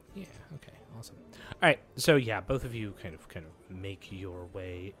 Yeah. Okay. Awesome. All right. So yeah, both of you kind of make your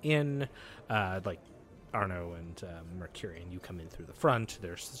way in. Like Arno and Mercurian, you come in through the front.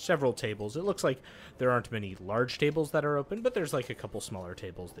 There's several tables. It looks like there aren't many large tables that are open, but there's like a couple smaller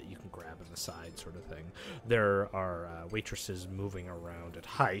tables that you can grab on the side, sort of thing. There are waitresses moving around at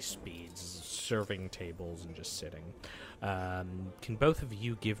high speeds, serving tables and just sitting. Can both of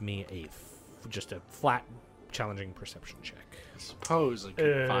you give me just a flat, challenging perception check? I suppose I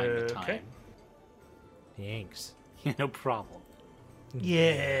can find the time. Okay. Thanks. No problem.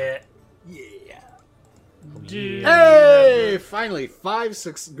 Yeah. Hey! Finally, 5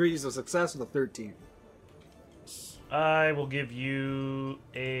 degrees of success with a 13. I will give you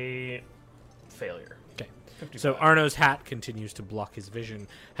a failure. Okay. 55. So Arno's hat continues to block his vision.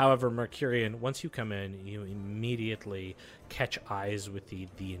 However, Mercurian, once you come in, you immediately catch eyes with the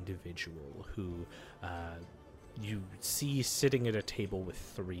individual who you see sitting at a table with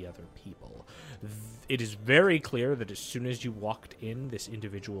 3 other people. It is very clear that as soon as you walked in, this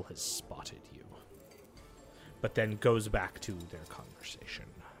individual has spotted you, but then goes back to their conversation.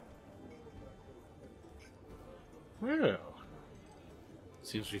 Well,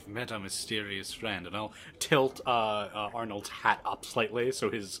 seems we've met our mysterious friend, and I'll tilt Arnold's hat up slightly so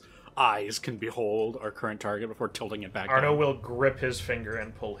his eyes can behold our current target before tilting it back Arno down. will grip his finger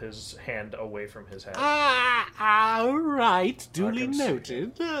and pull his hand away from his hat. All right. Duly can see.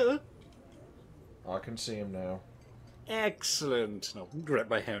 noted. I can see him now. Excellent. And I'll grab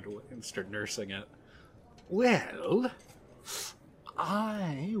my hand away and start nursing it. Well,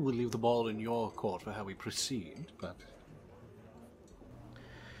 I will leave the ball in your court for how we proceed, but...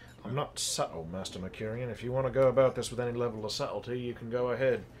 I'm not subtle, Master Mercurian. If you want to go about this with any level of subtlety, you can go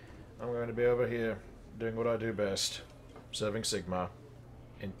ahead. I'm going to be over here, doing what I do best. Serving Sigma.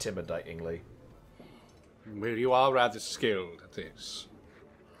 Intimidatingly. Well, you are rather skilled at this.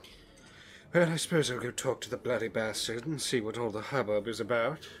 Well, I suppose I'll go talk to the bloody bastard and see what all the hubbub is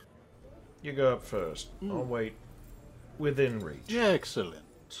about. You go up first. I'll wait within reach.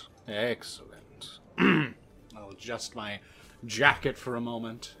 Excellent. Excellent. I'll adjust my jacket for a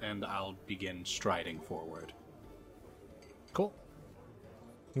moment, and I'll begin striding forward. Cool.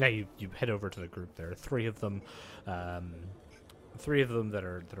 Now you head over to the group. There are 3 of them. 3 of them that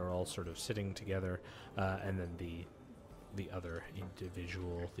are all sort of sitting together, and then the other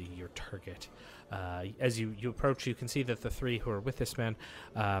individual, your target. As you approach, you can see that the 3 who are with this man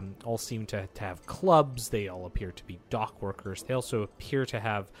all seem to have clubs. They all appear to be dock workers. They also appear to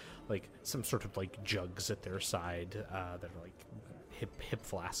have like some sort of like jugs at their side that are like hip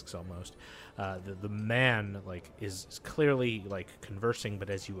flasks almost. The man like is clearly like conversing, but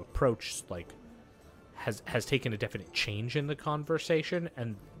as you approach, like has taken a definite change in the conversation,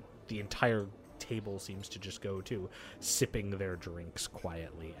 and the entire table seems to just go to sipping their drinks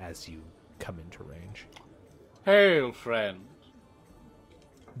quietly as you come into range. Hail, friend.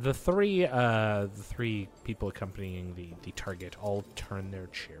 The three people accompanying the target all turn their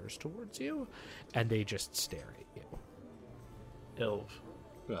chairs towards you, and they just stare at you. Ilv.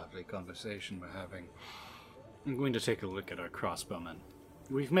 Lovely conversation we're having. I'm going to take a look at our crossbowmen.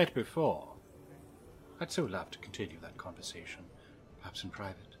 We've met before. I'd so love to continue that conversation, perhaps in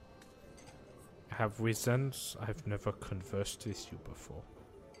private. Have we, Zens? I've never conversed with you before.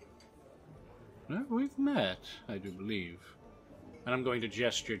 No, we've met, I do believe. And I'm going to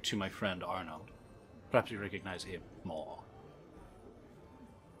gesture to my friend Arnold. Perhaps you recognize him more.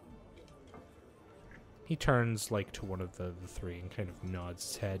 He turns like to one of the 3 and kind of nods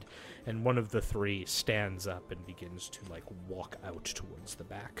his head, and one of the 3 stands up and begins to like walk out towards the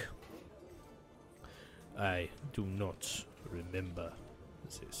back. I do not remember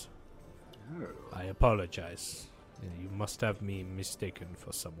this. Oh. I apologize. You must have me mistaken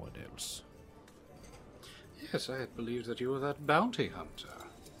for someone else. Yes, I had believed that you were that bounty hunter.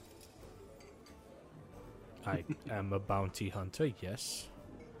 I am a bounty hunter, yes.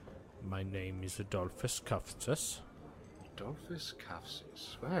 My name is Adolphus Cuftus. Adolphus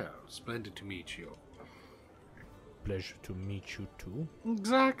Cafsis. Well, splendid to meet you. Pleasure to meet you too.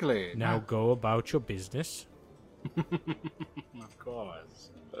 Exactly. Now go about your business. Of course.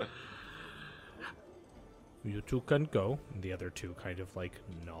 You two can go. And the other two kind of like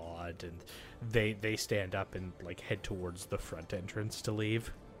nod, and they stand up and like head towards the front entrance to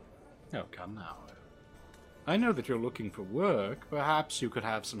leave. Oh, come now. I know that you're looking for work. Perhaps you could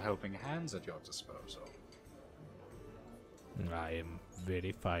have some helping hands at your disposal. I am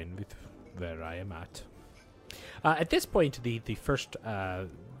very fine with where I am at. At this point, the first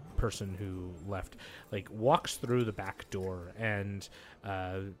person who left like walks through the back door, and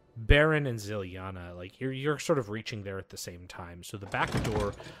Baron and Ziliana, like you're sort of reaching there at the same time. So the back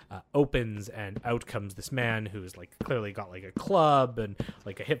door opens, and out comes this man who's like clearly got like a club and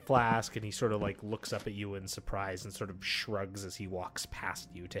like a hip flask, and he sort of like looks up at you in surprise and sort of shrugs as he walks past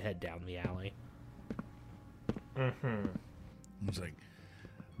you to head down the alley. Mm-hmm. It's like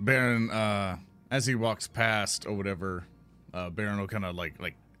Baron, as he walks past or whatever, Baron will kind of like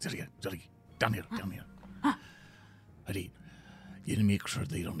Zilly, down here. Ready? You make sure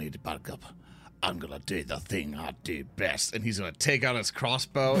they don't need to back up. I'm gonna do the thing I do best, and he's gonna take out his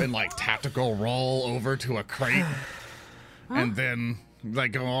crossbow and like tactical roll over to a crate, and then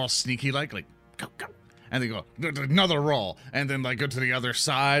like go all sneaky like go, and then go another roll, and then like go to the other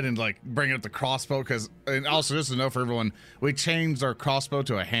side and like bring out the crossbow. And also just to know for everyone, we changed our crossbow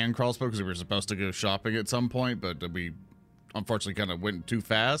to a hand crossbow because we were supposed to go shopping at some point, but we unfortunately kind of went too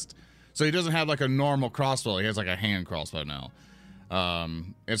fast. So he doesn't have like a normal crossbow; he has like a hand crossbow now.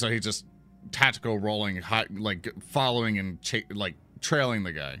 And so he's just tactical rolling, like following and like trailing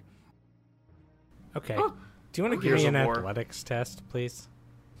the guy. Okay. Do you want to give me an athletics test, please?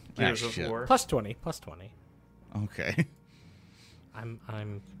 Gears of War. Plus 20. Okay. I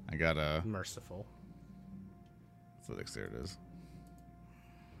got a merciful. athletics. There it is.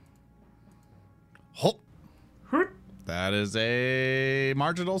 Hop. That is a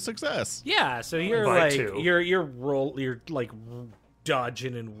marginal success. Yeah, so you're By like two. you're like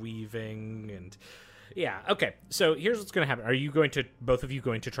dodging and weaving, and yeah. Okay, so here's what's gonna happen. Are you both of you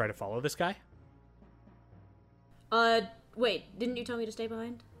going to try to follow this guy? Wait, didn't you tell me to stay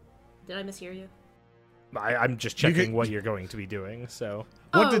behind? Did I mishear you? I'm just checking what you're going to be doing. So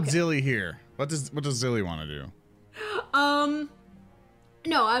What did Zilly hear? What does Zilly want to do?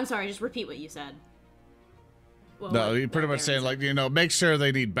 No, I'm sorry. Just repeat what you said. Well, No, what- he pretty what much saying Baron like, make sure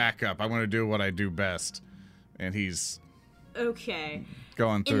they need backup. I want to do what I do best, and he's said. Okay.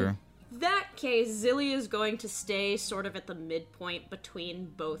 going through. In that case, Zilly is going to stay sort of at the midpoint between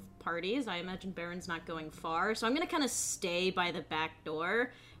both parties. I imagine Baron's not going far, so I'm going to kind of stay by the back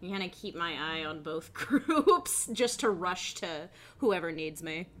door and kind of keep my eye on both groups just to rush to whoever needs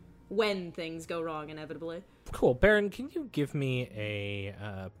me when things go wrong inevitably. cool, Baron. Can you give me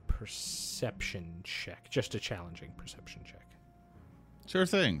a perception check? Just a challenging perception check. Sure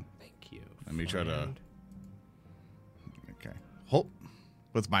thing. Thank you. Let me try to. friend. Okay. Hope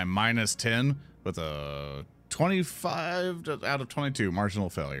with my minus 10 with a 25 out of 22 marginal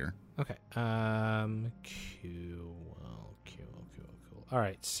failure. Okay. Cool. All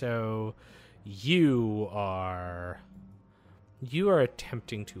right. So you are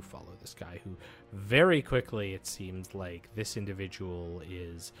attempting to follow this guy who very quickly, it seems like this individual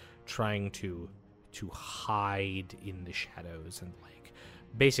is trying to hide in the shadows and like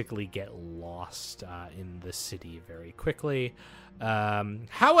basically get lost in the city very quickly.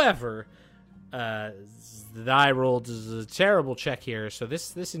 However, I rolled a terrible check here, so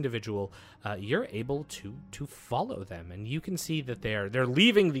this individual, you're able to follow them, and you can see that they're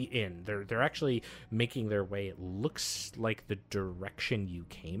leaving the inn. They're actually making their way. It looks like the direction you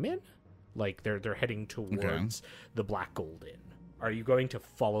came in, like they're heading towards the Black Gold Inn. Are you going to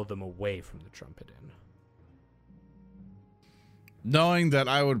follow them away from the Trumpet Inn? Knowing that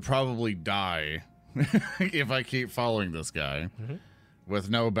I would probably die if I keep following this guy with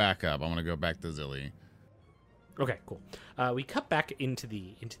no backup, I'm gonna go back to Zilly. Okay, cool. We cut back into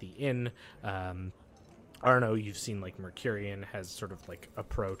the inn. Arno, you've seen like Mercurian has sort of like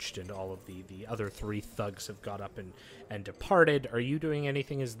approached, and all of the other three thugs have got up and departed. Are you doing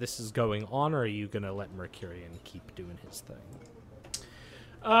anything as this is going on, or are you gonna let Mercurian keep doing his thing?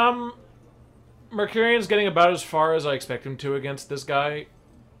 Mercurian's getting about as far as I expect him to against this guy.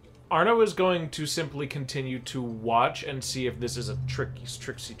 Arno is going to simply continue to watch and see if this is a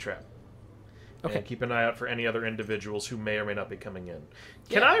tricksy trap. Okay. And keep an eye out for any other individuals who may or may not be coming in.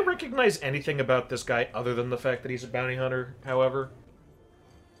 Can I recognize anything about this guy other than the fact that he's a bounty hunter, however?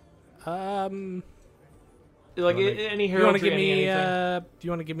 Like any hero. Do you anything.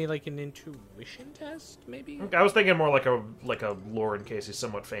 want to give me like an intuition test, maybe? I was thinking more like a lore in case he's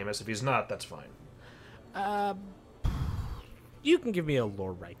somewhat famous. If he's not, that's fine. You can give me a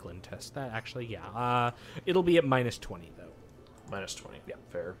lore Reichland test. That actually, yeah. It'll be at -20 though. -20. Yeah,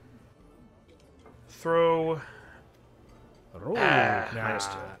 fair. Throw. Oh,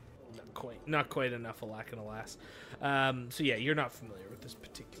 -2. Not quite enough, alack and alas. So yeah, you're not familiar with this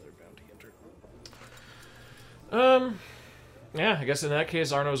particular bounty hunter. Yeah, I guess in that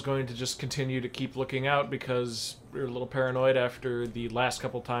case, Arno's going to just continue to keep looking out because we're a little paranoid after the last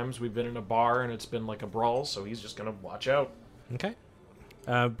couple times we've been in a bar and it's been like a brawl, so he's just gonna watch out. Okay.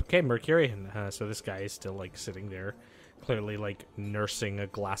 Okay, Mercurian. So this guy is still like sitting there, clearly like nursing a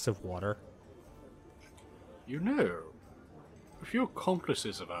glass of water. You know, a few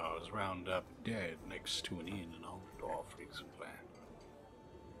accomplices of ours wound up dead next to an inn in Altdorf recently.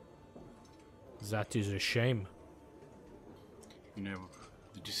 That is a shame. You know,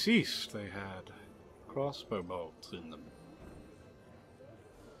 the deceased, they had crossbow bolts in them.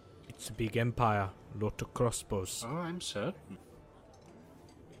 It's a big empire, lot of crossbows. Oh, I'm certain.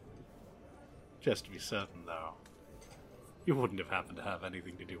 Just to be certain, though, you wouldn't have happened to have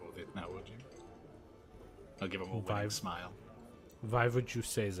anything to do with it, now would you? I'll give him a winning smile. Why would you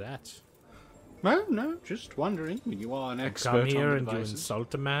say that? Well, no, just wondering. When you are an expert Come here on and you devices.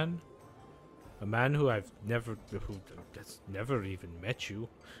 insult a man who who has never even met you,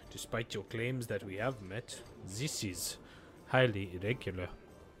 despite your claims that we have met. This is highly irregular.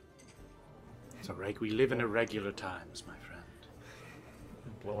 It's alright, we live in irregular times, my friend.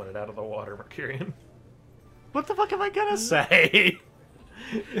 Blowing it out of the water, Mercurian. What the fuck am I gonna say?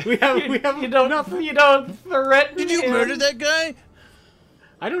 we have You don't threaten. Did you him. murder that guy?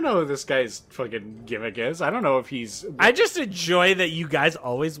 I don't know what this guy's fucking gimmick is. I don't know if he's... I just enjoy that you guys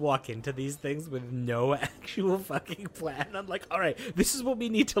always walk into these things with no actual fucking plan. I'm like, all right, this is what we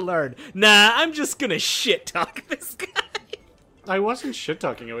need to learn. Nah, I'm just gonna shit talk this guy. I wasn't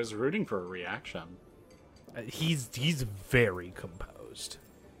shit-talking, I was rooting for a reaction. He's very composed.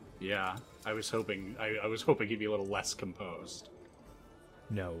 Yeah, I was hoping he'd be a little less composed.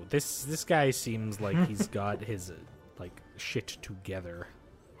 No, this guy seems like he's got his like shit together.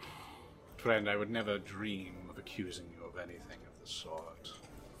 Friend, I would never dream of accusing you of anything of the sort.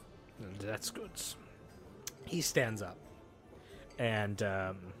 And that's good. He stands up and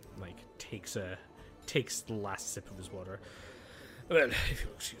like takes the last sip of his water. Well, if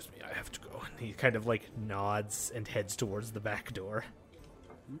you'll excuse me, I have to go. And he kind of like nods and heads towards the back door.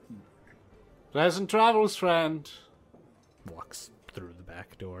 Pleasant travels, friend. Walks through the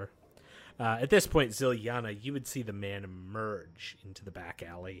back door. At this point, Ziliana, you would see the man emerge into the back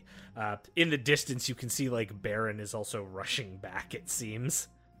alley. In the distance, you can see like Baron is also rushing back, it seems.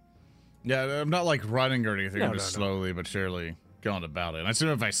 Yeah, I'm not like running or anything. I'm just No. slowly but surely going about it. And as soon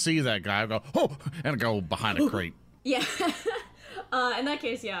as I see that guy, I go, oh, and I go behind a crate. Yeah. In that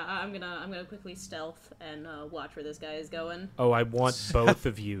case, yeah, I'm gonna quickly stealth and watch where this guy is going. Oh, I want both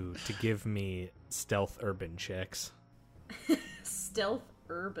of you to give me stealth urban checks. Stealth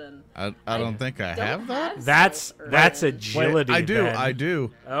urban. I don't think I have that. That's stealth urban. agility. Wait, I do. Ben. I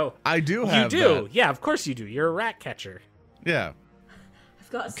do. Oh, I do you have do? that. Yeah, of course you do. You're a rat catcher. Yeah. I've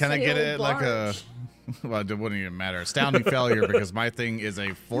got a Can I get sail it like a... barge. Well, it wouldn't even matter. Astounding failure because my thing is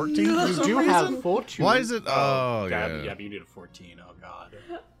a 14 for You some do reason? have fortune. Why is it... Oh, yeah. yeah. Yeah, but you need a 14. Oh, God.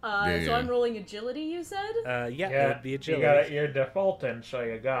 Yeah, So yeah. I'm rolling agility, you said? Yeah, it would be agility. You're defaulting, so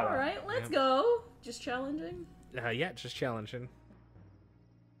you got it. Alright, let's go. Just challenging. Yeah, just challenging.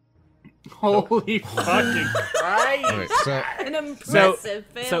 Holy fucking Christ. Wait, so... An impressive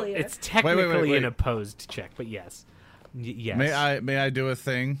failure. So it's technically wait. an opposed check, but yes. Yes. May I do a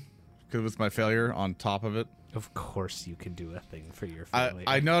thing with my failure on top of it? Of course you can do a thing for your failure.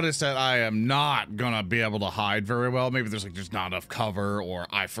 I noticed that I am not gonna be able to hide very well. Maybe there's like just not enough cover, or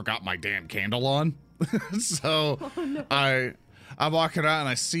I forgot my damn candle on. So I'm walking out and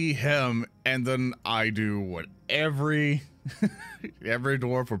I see him, and then I do what every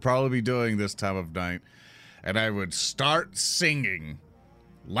dwarf would probably be doing this time of night, and I would start singing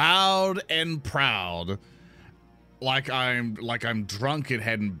loud and proud, like I'm drunk and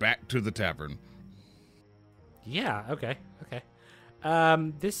heading back to the tavern. Yeah, okay.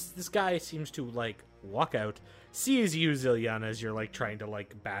 This guy seems to like walk out, sees you, Ziliana, as you're like trying to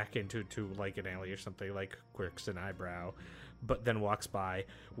like back into like an alley or something, like quirks an eyebrow, but then walks by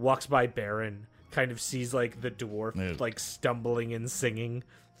Baron, kind of sees like the dwarf like stumbling and singing.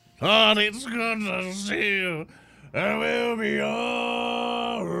 Oh, it's good to see you. I will be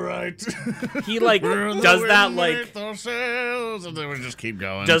all right. right. He like does that like ourselves, and then we just keep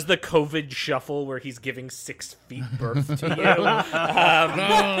going. does the COVID shuffle where he's giving 6 feet birth to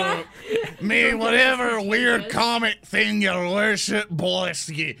you. Me, whatever weird comic thing you worship, bless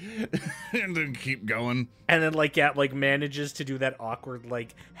you. And then keep going. And then like manages to do that awkward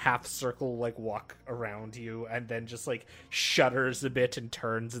like half circle like walk around you, and then just like shudders a bit and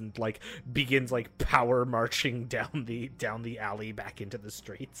turns and like begins like power marching down the alley back into the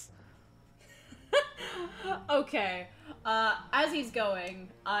streets. Okay. As he's going,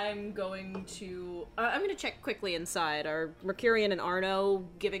 I'm going to check quickly inside. Are Mercurian and Arno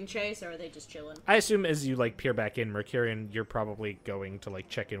giving chase, or are they just chilling? I assume as you like peer back in, Mercurian, you're probably going to like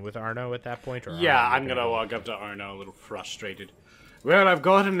check in with Arno at that point, or Yeah, Arno, I'm gonna walk up to Arno a little frustrated. Well, I've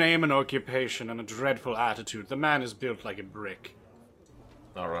got a name, an occupation, and a dreadful attitude. The man is built like a brick.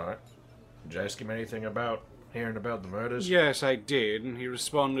 All right. Did you ask him anything about hearing about the murders? Yes, I did, and he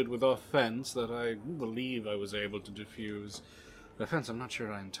responded with offense that I believe I was able to defuse. Offense I'm not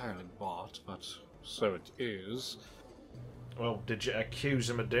sure I entirely bought, but so it is. Well, did you accuse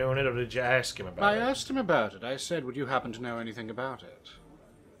him of doing it, or did you ask him about I it? asked him about it. I said, would you happen to know anything about it?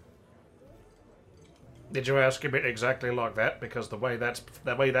 Did you ask him it exactly like that? Because the way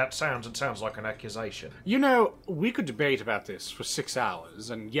that sounds, it sounds like an accusation. You know, we could debate about this for 6 hours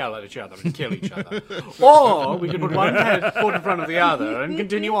and yell at each other and kill each other. Or we could put one foot in front of the other and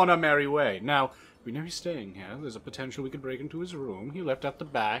continue on our merry way. Now, we know he's staying here. There's a potential we could break into his room. He left out the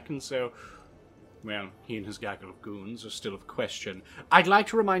back, and so, well, he and his gaggle of goons are still of question. I'd like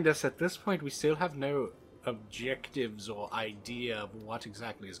to remind us at this point we still have no objectives or idea of what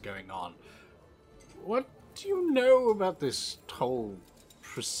exactly is going on. What do you know about this whole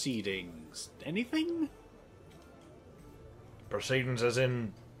proceedings? Anything? Proceedings as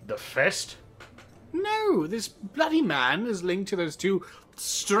in the fest? No, this bloody man is linked to those two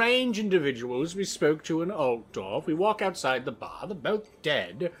strange individuals we spoke to in Altdorf. We walk outside the bar, they're both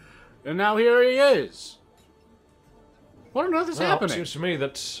dead, and now here he is. What on earth is Well, happening? it seems to me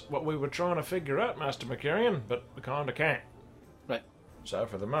that's what we were trying to figure out, Master Mercurian, but we kinda can't. Right. So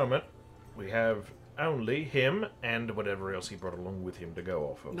for the moment, we have only him and whatever else he brought along with him to go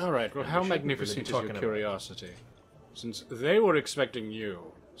off of. All right, well, And how we shouldn't magnificent really is be your talking about- curiosity? Since they were expecting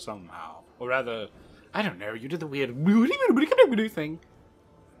you, somehow. Or rather, I don't know, you did the weird thing.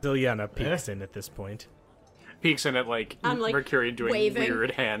 Ziliana peeks in at this point. Peeks in at, like, I'm, like, Mercury doing waving.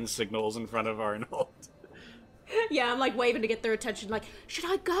 weird hand signals in front of Arnold. Yeah, I'm like waving to get their attention. Like, should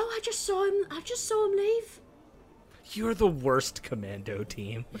I go? I just saw him leave. You're the worst commando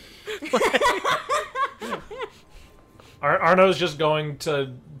team. Arno's just going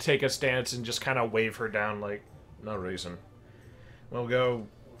to take a stance and just kind of wave her down, like, no reason. We'll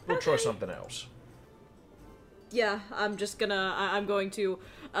try something else. Yeah, I'm going to,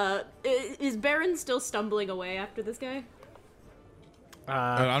 is Baron still stumbling away after this guy?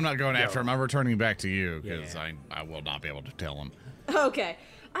 I'm not going after him. I'm returning back to you, because I will not be able to tell him. Okay.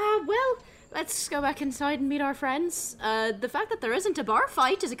 Well, let's go back inside and meet our friends. The fact that there isn't a bar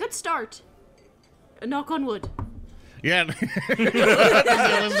fight is a good start. A knock on wood. Yeah.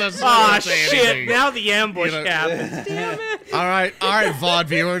 Aw, shit! Now the ambush happens. Damn it! All right, VOD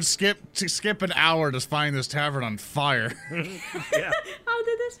viewers, skip an hour to find this tavern on fire. How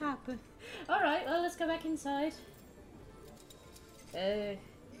did this happen? Alright, well, let's go back inside. Did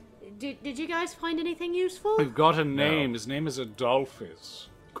you guys find anything useful? We've got a name. His name is Adolphus.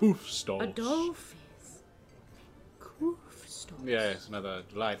 Koofstos. Adolphus. Koofstos. Yes, another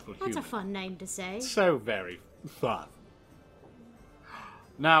delightful That's human. a fun name to say. So very fun.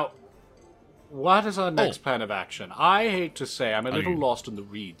 Now, what is our next plan of action? I hate to say I'm a little lost in the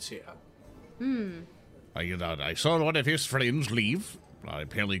reeds here. I saw one of his friends leave,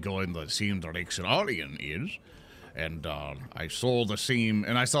 apparently going the same direction Arian is, and I saw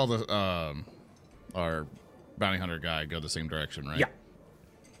our bounty hunter guy go the same direction, right? Yeah.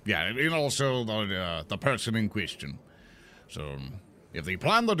 Yeah, and also the person in question. So, if they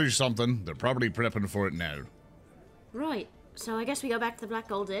plan to do something, they're probably prepping for it now. Right. So I guess we go back to the Black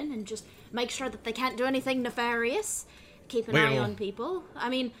Gold Inn and just make sure that they can't do anything nefarious. Keep an eye on people. I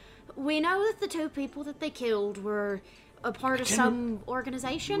mean, we know that the two people that they killed were a part of some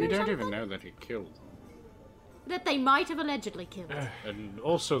organization We or don't something even know that he killed them. that they might have allegedly killed. And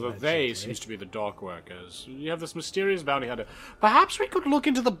also the they seems to be the dock workers. You have this mysterious bounty hunter. Perhaps we could look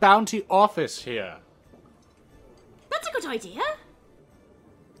into the bounty office here. That's a good idea.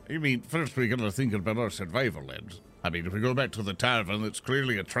 You mean, first we gotta think about our survival, lads. I mean, if we go back to the tavern, it's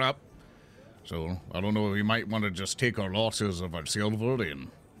clearly a trap. So, I don't know, we might want to just take our losses of our silver and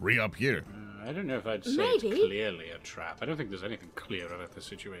re-up here. I don't know if I'd say Maybe. it's clearly a trap. I don't think there's anything clear about the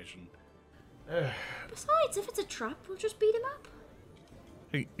situation. Besides, if it's a trap, we'll just beat him up.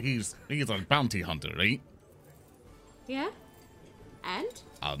 He's a bounty hunter, right? Yeah? And?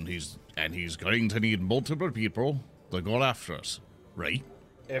 He's going to need multiple people to go after us, right?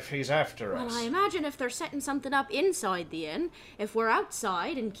 If he's after Well, us. I imagine if they're setting something up inside the inn, if we're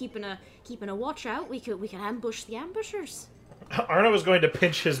outside and keeping a watch out, we could ambush the ambushers. Arno is going to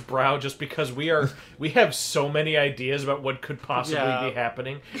pinch his brow just because we have so many ideas about what could possibly be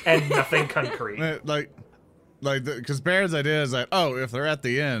happening and nothing concrete. Because Baron's idea is that, if they're at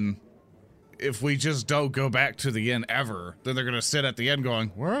the inn, if we just don't go back to the inn ever, then they're going to sit at the inn going,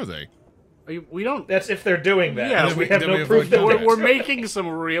 where are they? We don't... That's if they're doing that. Yeah, because we have no proof that we're making some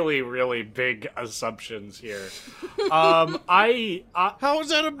really, really big assumptions here. How is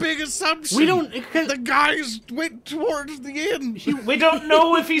that a big assumption? We don't... The guys went towards the inn. we don't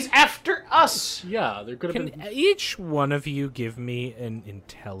know if he's after us. Yeah, there could have Can been... each one of you give me an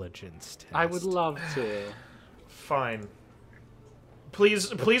intelligence test? I would love to. Fine.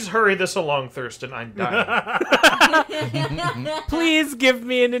 Please hurry this along, Thurston. I'm dying. Please give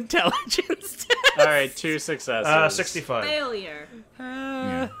me an intelligence test. All right, 2 successes. 65. Failure.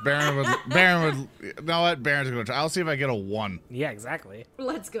 Yeah, Baron would. You know what? Baron's going to try. I'll see if I get a 1. Yeah, exactly.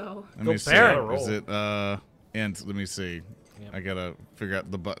 Let's go. Let me see. Baron. Is it, int? Let me see. I gotta figure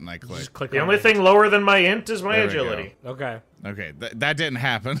out the button I clicked. Just click The on only it. thing lower than my int is my There we agility. Okay. Okay, that didn't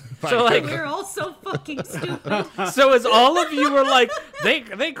happen. So like, We're all so fucking stupid. so as all of you were like,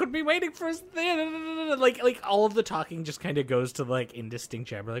 they could be waiting for us. Like all of the talking just kind of goes to like indistinct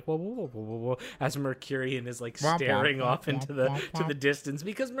jabber, like whoa, as Mercurian is like staring off into the distance,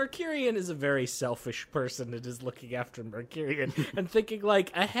 because Mercurian is a very selfish person and is looking after Mercurian and thinking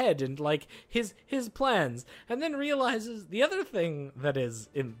like ahead and like his plans, and then realizes the other thing that is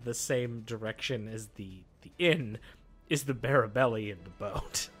in the same direction as the inn is the Barabelli in the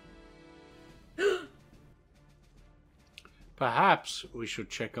boat. Perhaps we should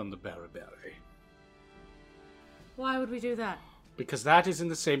check on the Barabelli. Why would we do that? Because that is in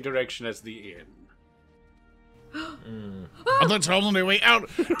the same direction as the inn. And let's only way out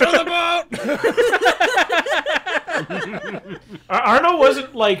to the boat. Arno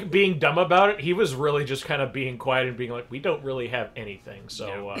wasn't like being dumb about it. He was really just kind of being quiet and being like, "We don't really have anything."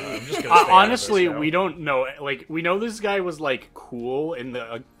 So I'm just gonna stay honestly, out of this now. we don't know. Like, we know this guy was like cool in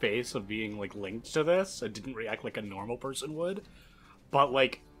the face of being like linked to this and didn't react like a normal person would. But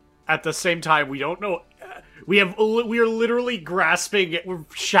like, at the same time, we don't know. We are literally grasping. We're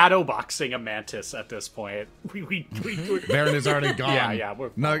shadowboxing a mantis at this point. Baron is already gone. Yeah.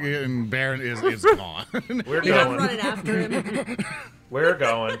 And Baron is gone. We're Yeah, I'm going. running after him. We're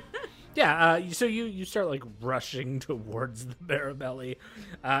going. Yeah, so you start like rushing towards the Barabelli.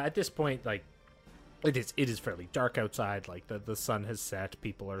 At this point, like it is fairly dark outside. Like the sun has set.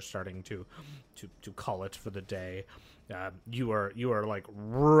 People are starting to call it for the day. You are like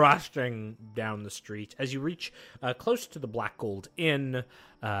rushing down the street as you reach close to the Black Gold Inn.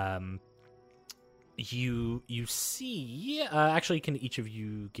 You see. Actually, can each of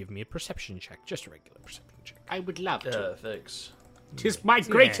you give me a perception check? Just a regular perception check. I would love to. Thanks. 'Tis my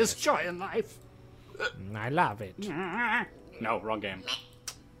greatest joy in life. I love it. No, wrong game.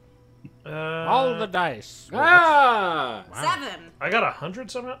 All the dice. Ah! 7. I got 100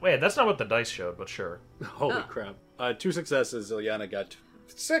 somehow. Wait, that's not what the dice showed, but sure. Holy crap. 2 successes, Ilyana got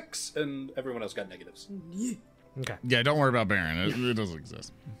 6, and everyone else got negatives. Okay. Yeah, don't worry about Baron. It doesn't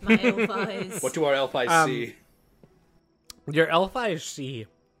exist. My elf eyes. What do our elf eyes see? Your elf eyes see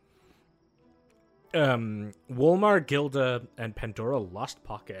Wolmar, Gilda, and Pandora Lost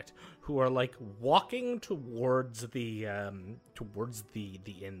Pocket, who are like walking towards the inn,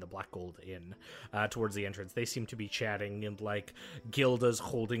 the Black Gold Inn, towards the entrance. They seem to be chatting, and like Gilda's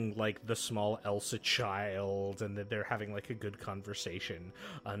holding like the small Elsa child, and that they're having like a good conversation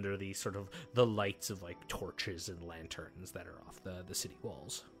under the sort of the lights of like torches and lanterns that are off the city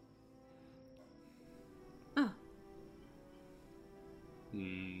walls.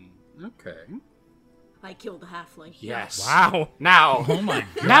 Okay. I killed the halfling. Yes. Wow. Now, Oh my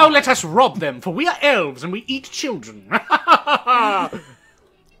god. now let us rob them, for we are elves and we eat children.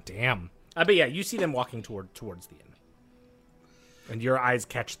 Damn. But yeah, you see them walking towards the inn. And your eyes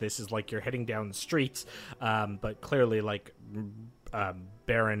catch this as like you're heading down the streets, but clearly like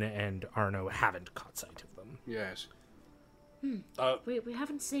Baron and Arno haven't caught sight of them. Yes. We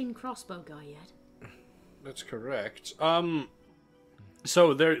haven't seen Crossbow Guy yet. That's correct.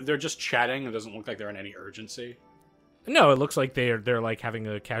 So they're just chatting. It doesn't look like they're in any urgency. No, it looks like they're like having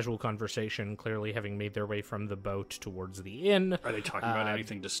a casual conversation, clearly having made their way from the boat towards the inn. Are they talking about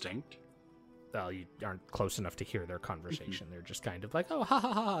anything distinct? well, you aren't close enough to hear their conversation. They're just kind of like, oh, ha,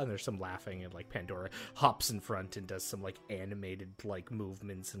 ha, ha, and there's some laughing, and, like, Pandora hops in front and does some, like, animated, like,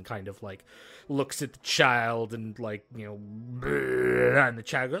 movements and kind of, like, looks at the child and, like, you know, and the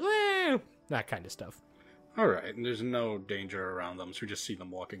child goes, eh, that kind of stuff. All right, and there's no danger around them, so we just see them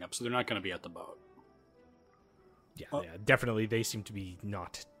walking up, so they're not going to be at the boat. Yeah, definitely, they seem to be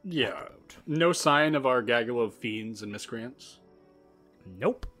not at the boat. No sign of our gaggle of fiends and miscreants?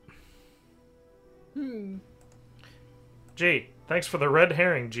 Nope. Gee, thanks for the red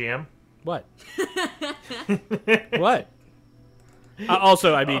herring, GM. What? What?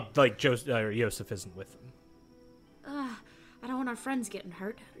 Also, I mean, like, Joseph isn't with them. I don't want our friends getting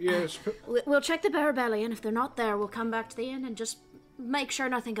hurt. Yes. We'll check the Barabelli, and if they're not there, we'll come back to the inn and just make sure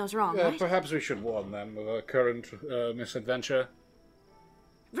nothing goes wrong, right? Perhaps we should warn them of our current misadventure.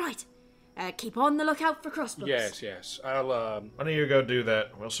 Right. Keep on the lookout for crossbows. Yes. I'll, Why don't you go do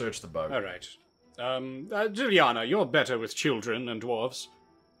that? We'll search the bug. All right. Juliana, you're better with children and dwarves.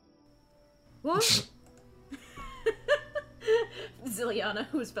 What? Ziliana,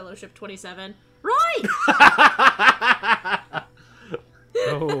 who's Fellowship 27. Right!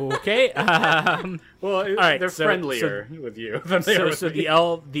 Okay. Well, all right, they're friendlier with you than they are with me.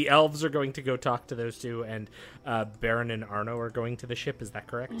 The elves are going to go talk to those two, and Baron and Arno are going to the ship. Is that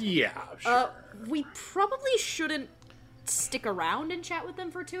correct? Yeah, sure. We probably shouldn't stick around and chat with them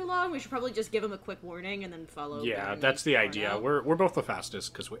for too long. We should probably just give them a quick warning and then follow. Yeah, Baron that's the and idea. Arno. We're both the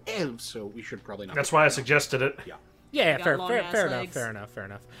fastest because we're elves, so we should probably not. That's why I suggested it. Yeah. Yeah, got fair long-ass legs.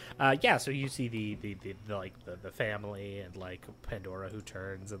 enough. Yeah, so you see the family and, like, Pandora who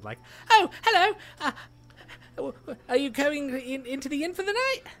turns and, like, oh, hello. Are you going into the inn for the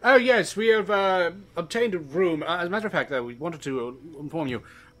night? Oh yes, we have obtained a room. As a matter of fact, we wanted to inform you.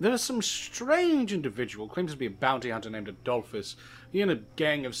 There is some strange individual, claims to be a bounty hunter named Adolphus. He and a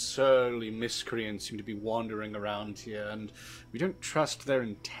gang of surly miscreants seem to be wandering around here, and we don't trust their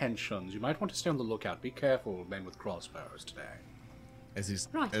intentions. You might want to stay on the lookout. Be careful, men with crossbows today.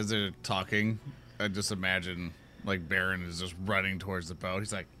 As they're talking, I just imagine, like, Baron is just running towards the boat.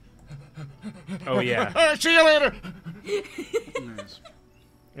 He's like, Oh yeah. see you later! Nice.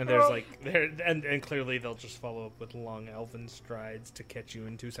 And there's like and clearly they'll just follow up with long elven strides to catch you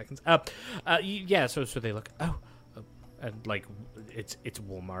in 2 seconds. Yeah. So they look. And like it's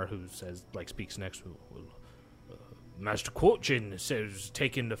Wolmar who says, like, speaks next. Master Quarchin says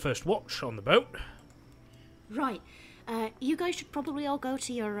taking the first watch on the boat. Right. You guys should probably all go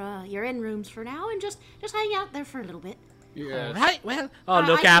to your inn rooms for now and just hang out there for a little bit. Yes. All right, well, I'll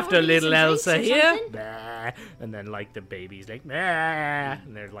look I after probably need little some Elsa drinks or here. something. Bah. And then, like, the baby's like, bah.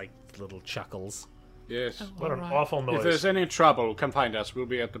 And they're like little chuckles. Yes. What an awful noise. If there's any trouble, come find us. We'll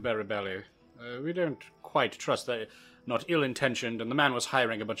be at the Barabelli. We don't quite trust that. Not ill-intentioned, and the man was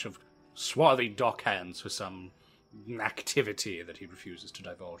hiring a bunch of swarthy dockhands for some activity that he refuses to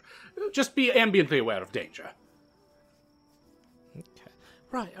divulge. Just be ambiently aware of danger. Okay.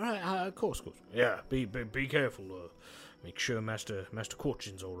 Right, of course. Yeah, be careful. Make sure Master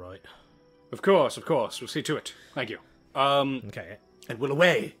Quarchin's all right. Of course. We'll see to it. Thank you. Okay. And we'll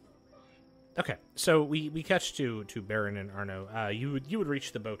away. Okay, so we catch to Baron and Arno. You would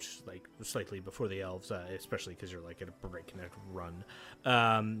reach the boat like slightly before the elves, especially because you're like at a breakneck run.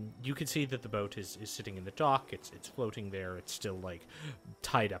 You can see that the boat is sitting in the dock. It's floating there. It's still like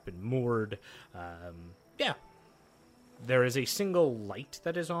tied up and moored. Yeah. There is a single light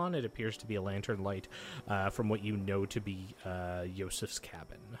that is on. It appears to be a lantern light from what you know to be Yosef's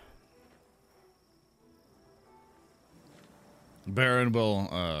cabin. Baron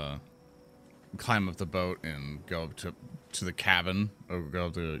will climb up the boat and go up to the cabin, or go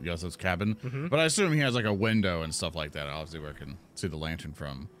up to Yosef's cabin. Mm-hmm. But I assume he has like a window and stuff like that, obviously, where I can see the lantern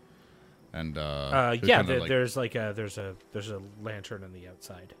from. And yeah, there's a lantern on the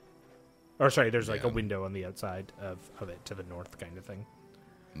outside. Or sorry, there's like a window on the outside of it to the north, kind of thing.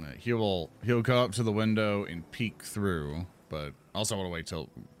 He'll go up to the window and peek through, but also want to wait till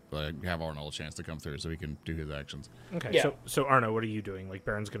have Arno a chance to come through so he can do his actions. Okay, Yeah. so Arno, what are you doing? Like,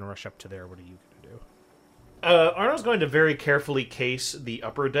 Baron's going to rush up to there. What are you going to do? Arno's going to very carefully case the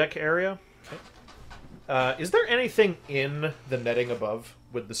upper deck area. Okay. Is there anything in the netting above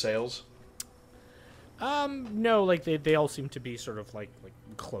with the sails? No, like they all seem to be sort of like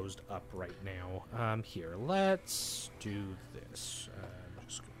closed up right now. Here, let's do this. I'm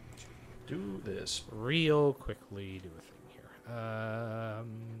just going to Do this. real quickly do a thing here.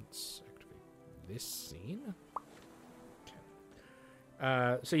 Let's activate this scene.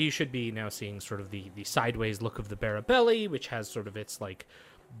 Okay. So you should be now seeing sort of the sideways look of the Barabelli, which has sort of its like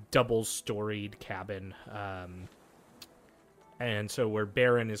double-storied cabin. And so where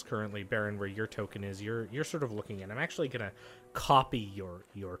Baron is currently, Baron, where your token is, you're sort of looking at. I'm actually going to copy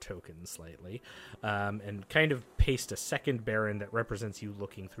your token slightly and kind of paste a second Baron that represents you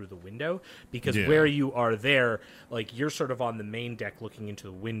looking through the window, because where you are there, like, you're sort of on the main deck looking into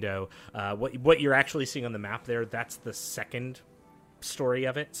the window. What you're actually seeing on the map there, that's the second story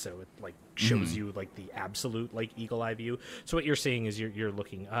of it, so it like shows you like the absolute like eagle eye view. So what you're seeing is you're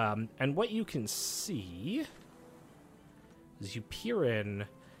looking and what you can see as you peer in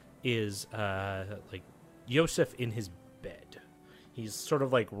is like Yosef in his bed. He's sort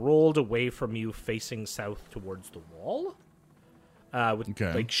of like rolled away from you, facing south towards the wall, with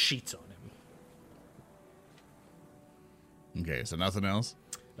like sheets on him. Okay, so nothing else?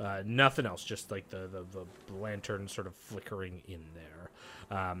 Nothing else, just like the lantern sort of flickering in there.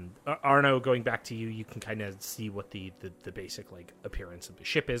 Arno, going back to you, you can kind of see what the basic like appearance of the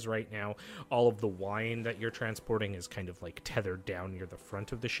ship is right now. All of the wine that you're transporting is kind of like tethered down near the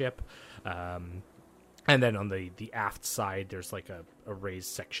front of the ship. And then on the aft side, there's like a raised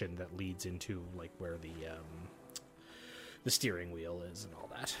section that leads into like where the steering wheel is and all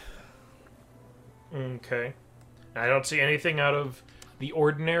that. Okay. I don't see anything out of the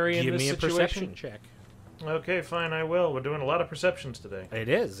ordinary in this situation. Give me a perception check. Okay, fine, I will. We're doing a lot of perceptions today. It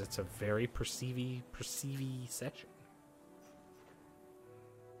is. It's a very perceivy session.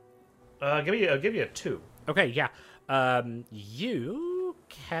 I'll give you a 2. Okay, yeah. You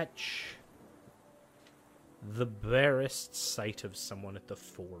catch the barest sight of someone at the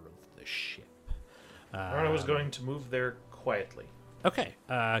fore of the ship. Arno was going to move there quietly. Okay.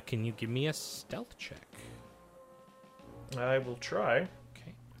 Can you give me a stealth check? I will try.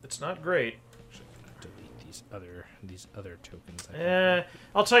 Okay. It's not great. Actually, I'm gonna delete these other tokens.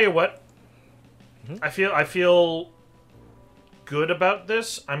 I'll tell you what. Mm-hmm. I feel good about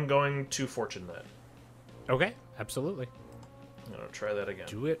this. I'm going to fortune that. Okay, absolutely. I'm gonna try that again.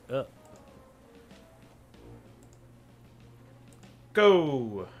 Do it up.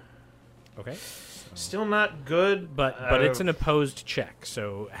 Go. Okay. Still not good, but it's an opposed check.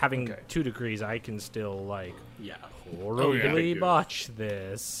 So having 2 degrees, I can still like horribly botch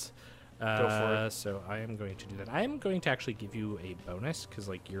this. Go for it. So I am going to do that. I am going to actually give you a bonus because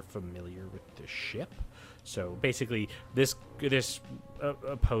like you're familiar with the ship. So basically, this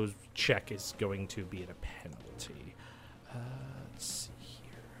opposed check is going to be at a penalty. Let's see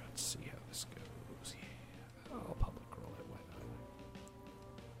here. Let's see how this goes. Yeah. I'll public roll it. Why not?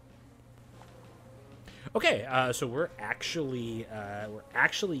 Okay, so we're actually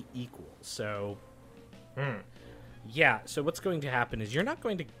equal. So, yeah. So what's going to happen is you're not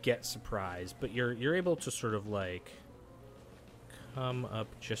going to get surprised, but you're able to sort of like come up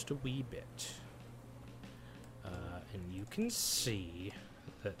just a wee bit, and you can see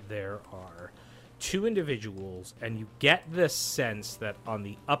that there are 2 individuals, and you get the sense that on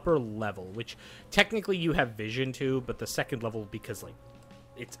the upper level, which technically you have vision to, but the second level, because like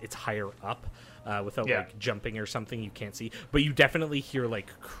it's higher up, without like jumping or something, you can't see, but you definitely hear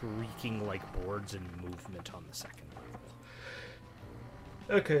like creaking like boards and movement on the second level.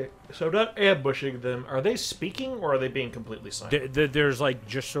 Okay, so not ambushing them. Are they speaking, or are they being completely silent? There's like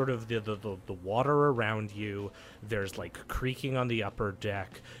just sort of the water around you. There's like creaking on the upper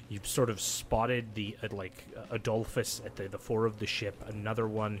deck. You've sort of spotted the Adolphus at the fore of the ship. Another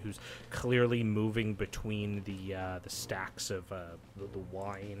one who's clearly moving between the stacks of the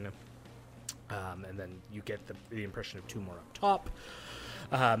wine. And then you get the impression of 2 more up top.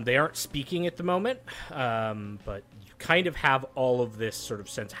 They aren't speaking at the moment, but you kind of have all of this sort of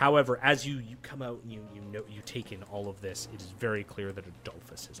sense. However, as you come out and you take in all of this, it is very clear that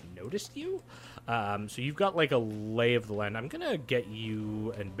Adolphus has noticed you. So you've got like a lay of the land. I'm going to get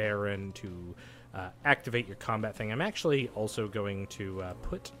you and Baron to activate your combat thing. I'm actually also going to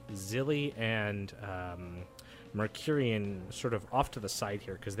put Zilly and Mercurian sort of off to the side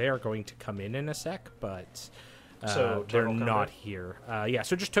here, because they are going to come in a sec, but so they're not here. Yeah,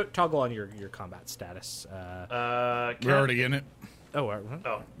 so just toggle on your combat status. We're already in it.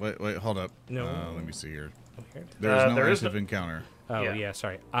 Oh. Wait, hold up. No. Let me see here. Okay. There's there no is active encounter. Oh, yeah,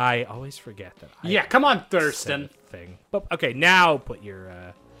 sorry. I always forget that. Yeah, come on, Thurston. Thing. But, okay, now put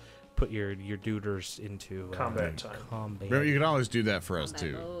your duders into combat time. Combat. Remember, you can always do that for us,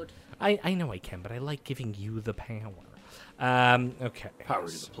 Combat too. mode. I know I can, but I like giving you the power. Okay. Power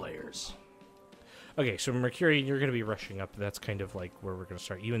to the players. Okay, so Mercury, you're going to be rushing up. That's kind of like where we're going to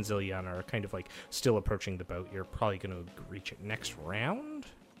start. You and Zillian are kind of like still approaching the boat. You're probably going to reach it next round.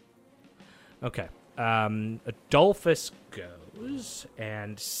 Okay. Adolphus goes,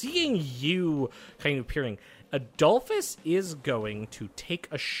 and seeing you kind of appearing, Adolphus is going to take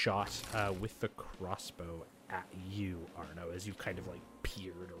a shot with the crossbow at you, Arno, as you kind of like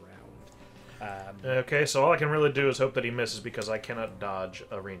peered around. Okay, so all I can really do is hope that he misses because I cannot dodge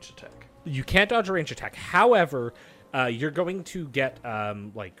a ranged attack. You can't dodge a range attack. However, you're going to get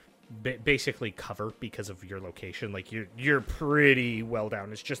basically cover because of your location. Like you're pretty well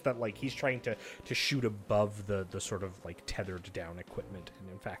down. It's just that like he's trying to shoot above the sort of like tethered down equipment,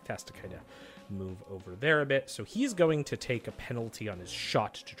 and in fact has to kind of move over there a bit. So he's going to take a penalty on his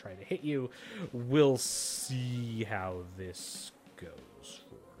shot to try to hit you. We'll see how this goes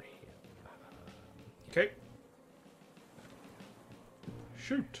for him. Okay.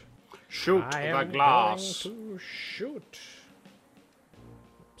 Shoot. Shoot I the am glass. going to shoot.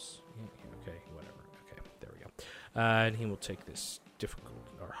 Oops. Okay, whatever. Okay, there we go. And he will take this difficult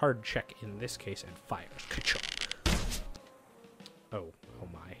or hard check in this case and fires. Ka-chunk. Oh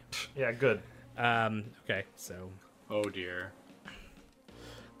my. Yeah, good. Okay, so. Oh dear.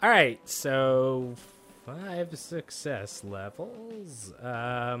 All right, so 5 success levels.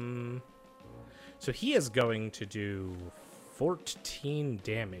 So he is going to do 14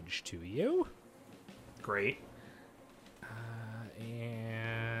 damage to you. Great.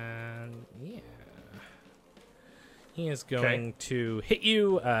 And yeah. He is going to hit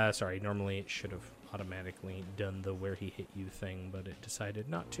you. Sorry, normally it should have automatically done the where he hit you thing, but it decided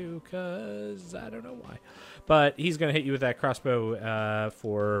not to because I don't know why. But he's going to hit you with that crossbow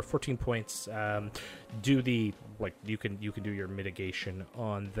for 14 points. Do the like you can do your mitigation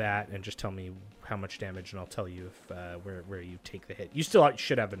on that and just tell me how much damage, and I'll tell you if where you take the hit. You still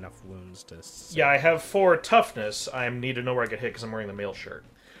should have enough wounds to. Yeah, I have 4 toughness. I need to know where I get hit because I'm wearing the mail shirt.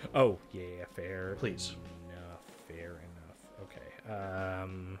 Oh yeah, fair. Please. Enough, fair enough. Okay. So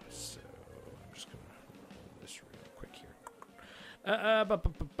I'm just gonna roll this real quick here.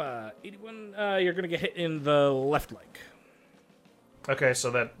 81. You're gonna get hit in the left leg. Okay,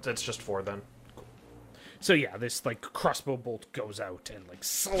 so that's just 4 then. So yeah, this like crossbow bolt goes out and like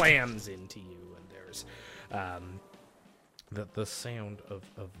slams into you, and there's the sound of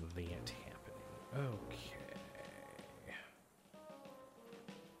that happening. Okay.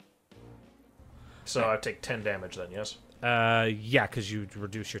 So I take 10 damage then, yes? Yeah, because you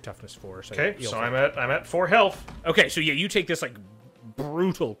reduce your toughness 4. So Okay, you'll so take- I'm at 4 health. Okay, so yeah, you take this like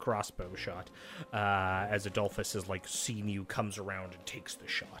brutal crossbow shot as Adolphus is like seeing you, comes around and takes the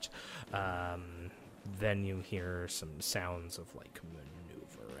shot. Then you hear some sounds of like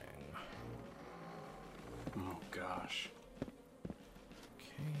maneuvering. Oh gosh.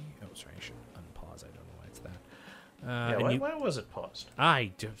 Okay. Oh, sorry, I should unpause. I don't know why it's that. Yeah, and why was it paused?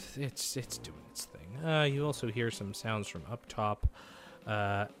 It's doing its thing. You also hear some sounds from up top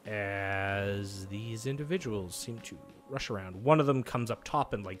as these individuals seem to rush around. One of them comes up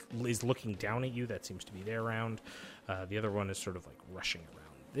top and like is looking down at you. That seems to be their round. The other one is sort of like rushing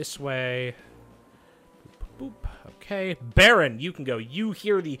around this way. Boop, boop. Okay, Baron, you can go. You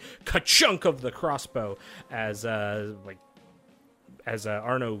hear the ka-chunk of the crossbow as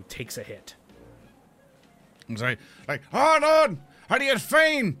Arno takes a hit. I'm sorry. Like, hold on! How do you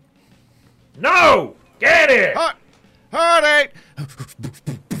feign? No! Get it! Hold it!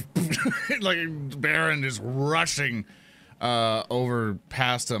 Like, Baron is rushing over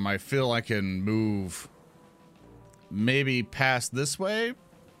past him. I feel I can move maybe past this way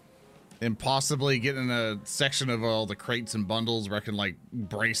and possibly get in a section of all the crates and bundles where I can, like,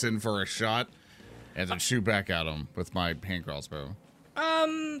 brace in for a shot and then shoot back at him with my hand crossbow.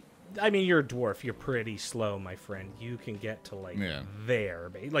 I mean, you're a dwarf. You're pretty slow, my friend. You can get to, like,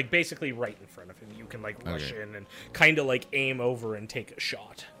 there. Like, basically right in front of him. You can, like, rush in and kind of, like, aim over and take a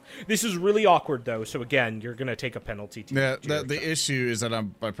shot. This is really awkward, though, so, again, you're going to take a penalty. The issue is that I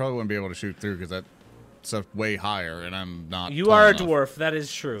probably wouldn't be able to shoot through because that stuff way higher, and I'm not. You tall are enough. a dwarf. That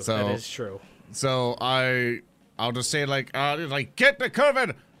is true. That is true. So I'll just say, like get the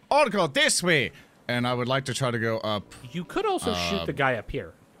covered article this way, and I would like to try to go up. You could also shoot the guy up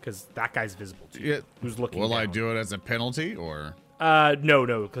here, because that guy's visible to you. Who's looking Will down. I do it as a penalty, or?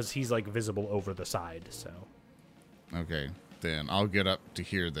 No, because he's, like, visible over the side, so. Okay, then I'll get up to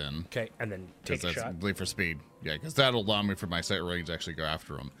here then. Okay, and then take a that's shot. bleed for speed. Yeah, because that'll allow me for my sight range to actually go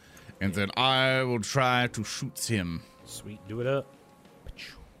after him. And then I will try to shoot him. Sweet, do it up.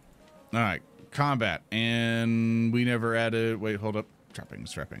 All right, combat. And we never added... Wait, hold up.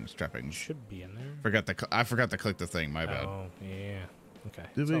 Trappings. Should be in there. I forgot to click the thing. My bad. Oh, yeah. Okay.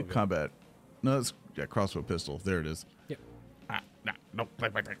 Did it's we all good. combat? No, it's crossbow pistol. There it is. Yep. No.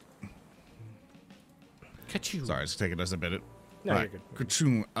 Catch you. Sorry, it's taking us a minute. No, Right. you're good.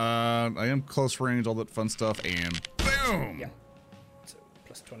 Ka-choom. I am close range, all that fun stuff, and boom! Yeah. So,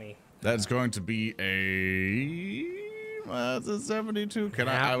 plus 20. That's going to be a It's a 72. Can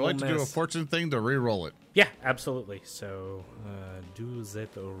That I would like will to do a miss. fortune thing to re-roll it. Yeah, absolutely. So, do that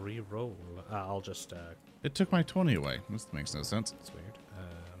re-roll. I'll just, It took my 20 away. This makes no sense. it's weird.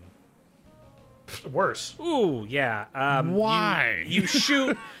 Worse. Ooh, yeah. Why? You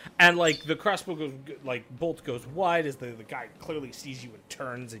shoot, and like the crossbow goes, like bolt goes wide as the guy clearly sees you and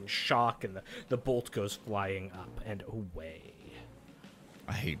turns in shock, and the bolt goes flying up and away.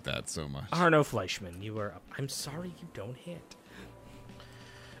 I hate that so much. Arno Fleischman, you are up. I'm sorry you don't hit.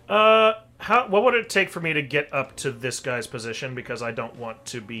 What would it take for me to get up to this guy's position? Because I don't want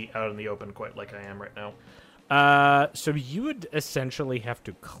to be out in the open quite like I am right now. So you would essentially have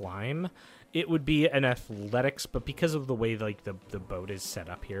to climb. It would be an athletics, but because of the way like the boat is set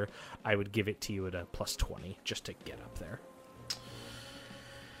up here, I would give it to you at a +20 just to get up there.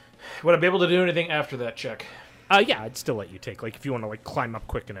 Would I be able to do anything after that check? Yeah, I'd still let you take, like, if you want to like climb up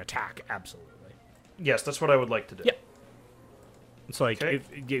quick and attack, absolutely. Yes, that's what I would like to do. Yep. So like,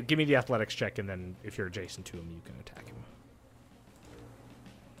 Okay. give me the athletics check, and then if you're adjacent to him, you can attack him.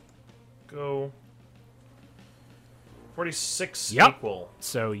 Go. 46 Yep. equal.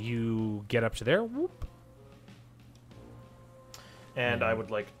 So you get up to there. Whoop. And I would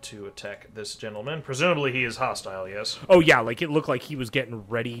like to attack this gentleman. Presumably he is hostile, yes? Oh yeah, like it looked like he was getting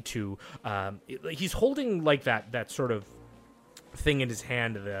ready to. He's holding like that sort of thing in his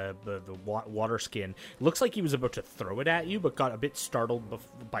hand, the water skin. It looks like he was about to throw it at you, but got a bit startled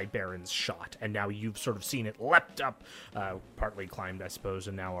by Baron's shot, and now you've sort of seen it leapt up, partly climbed, I suppose,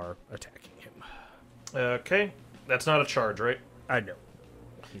 and now are attacking him. Okay. That's not a charge, right? No.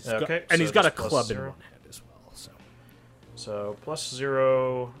 Okay, And so he's got a just plus club in 0. one hand as well. So So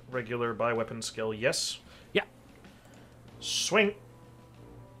 +0 regular by weapon skill, yes. yeah. Swing.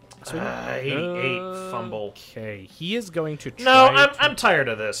 88 fumble. Okay, he is going to try. No, I'm tired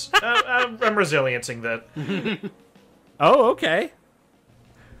of this. I'm resiliencing that. Oh, okay.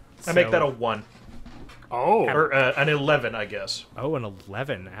 I make that a 1. Oh, Or an 11, I guess. Oh, an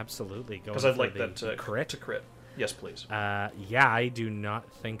 11, absolutely. Because I'd like the that to crit. to crit. Yes, please. Yeah, I do not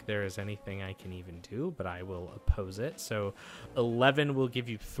think there is anything I can even do, but I will oppose it. So 11 will give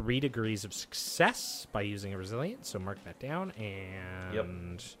you 3 degrees of success by using a resilience, so mark that down.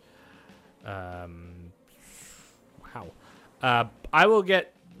 And wow. I will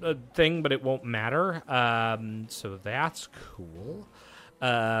get a thing, but it won't matter. So that's cool.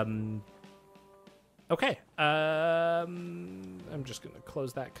 Okay. I'm just going to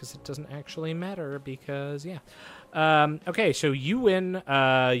close that because it doesn't actually matter because, yeah. Okay, so you win.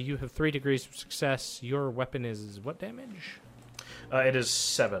 You have 3 degrees of success. Your weapon is what damage? It is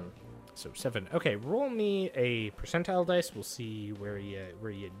 7. So 7. Okay, roll me a percentile dice. We'll see where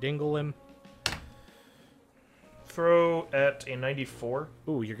you dingle him. Throw at a 94.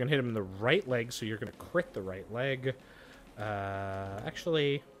 Ooh, you're going to hit him in the right leg, so you're going to crit the right leg.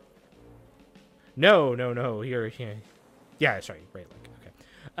 Actually... No. Yeah, sorry, right leg. Okay.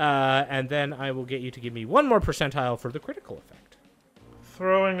 And then I will get you to give me 1 more percentile for the critical effect.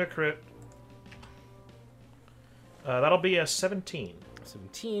 Throwing a crit. That'll be a 17.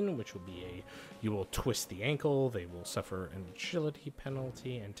 17, which will be you will twist the ankle, they will suffer an agility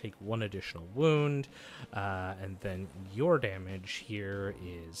penalty and take 1 additional wound. And then your damage here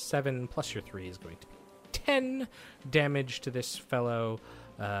is 7, plus your 3 is going to be 10 damage to this fellow.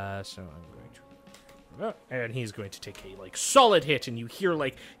 So I'm going to... And he's going to take a solid hit, and you hear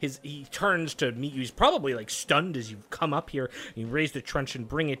he turns to meet you. He's probably stunned as you've come up here. You raise the truncheon,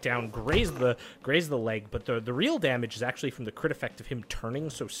 bring it down, graze the leg, but the real damage is actually from the crit effect of him turning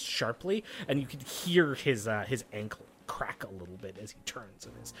so sharply, and you can hear his ankle crack a little bit as he turns,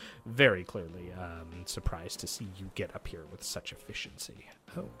 and is very clearly surprised to see you get up here with such efficiency.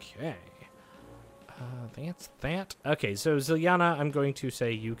 Okay. That's that. Okay, so Zilyana, I'm going to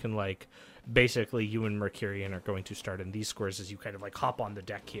say you can basically you and Mercurian are going to start in these squares as you kind of hop on the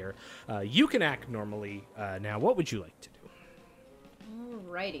deck here. You can act normally now. What would you like to do?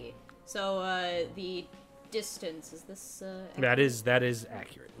 Alrighty. So the distance is this? That is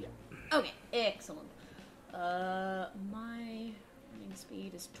accurate. Yeah. Okay, excellent. My running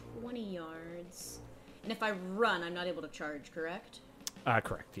speed is 20 yards, and if I run, I'm not able to charge. Correct?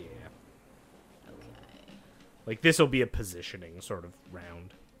 Correct. Yeah. Okay. This will be a positioning sort of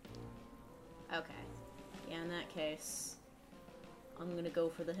round. Okay. Yeah, in that case, I'm gonna go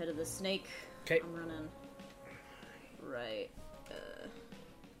for the head of the snake. Okay. I'm running right.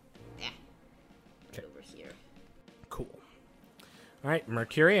 Okay. Over here. Cool. All right,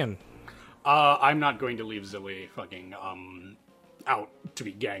 Mercurian. I'm not going to leave Zilly fucking out to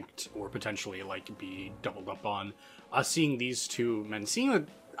be ganked or potentially be doubled up on. Seeing these two men, seeing that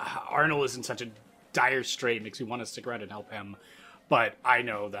Arnold is in such a dire strait makes me want to stick around and help him. But I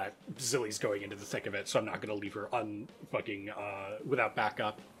know that Zilly's going into the thick of it, so I'm not going to leave her without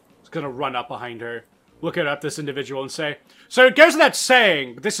backup. I'm going to run up behind her, look at this individual, and say, "So it goes without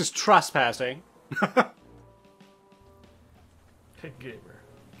saying, this is trespassing." Gamer.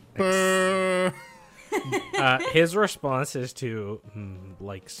 His response is to,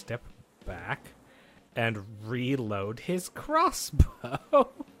 step back and reload his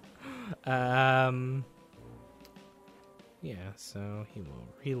crossbow. Yeah, so he will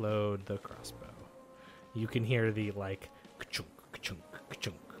reload the crossbow. You can hear the, ka-chunk, ka-chunk,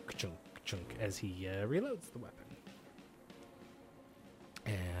 ka-chunk, ka-chunk, ka-chunk as he reloads the weapon.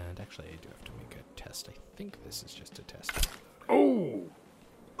 And actually, I do have to make a test. I think this is just a test. Oh!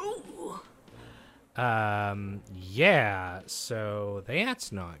 Yeah, so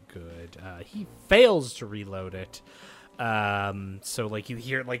that's not good. He fails to reload it. So, you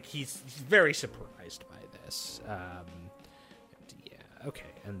hear, he's very surprised by this. Yeah, okay.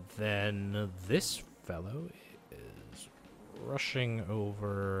 And then this fellow is rushing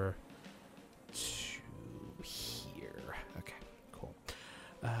over to here. Okay, cool.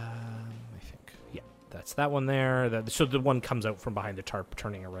 I think, yeah, that's that one there. So the one comes out from behind the tarp,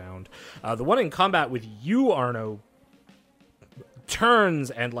 turning around. The one in combat with you, Arno,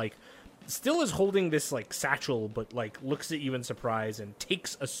 turns and, still is holding this, satchel, but, looks at you in surprise and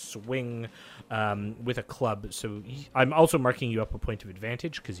takes a swing with a club. So I'm also marking you up a point of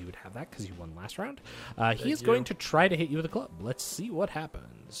advantage, because you would have that, because you won last round. He is going to try to hit you with a club. Let's see what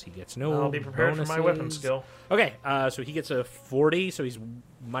happens. He gets no I'll be prepared bonuses. for my weapon skill. Okay, so he gets a 40, so he's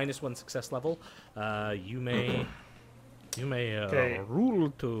 -1 success level. You may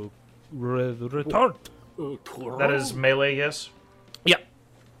rule to retard. That is melee, yes? Yep.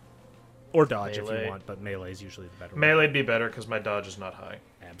 Or dodge if Melee. you want, but melee is usually the better one. Melee'd be better, because my dodge is not high.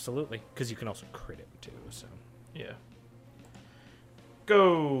 Absolutely, because you can also crit him too. So. Yeah.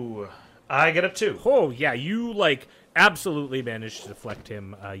 Go! I get a 2. Oh yeah, you absolutely managed to deflect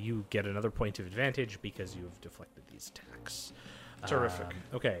him. You get another point of advantage because you have deflected these attacks. Terrific.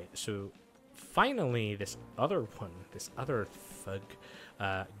 Okay, so finally, this other thug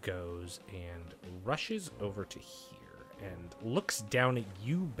goes and rushes over to here and looks down at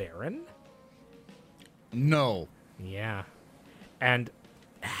you, Baron. No. Yeah. And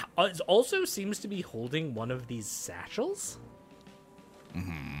it also seems to be holding one of these satchels.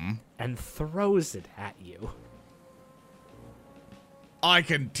 Mm-hmm. And throws it at you. I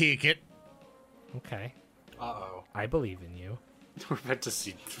can take it. Okay. Uh-oh. I believe in you. We're about to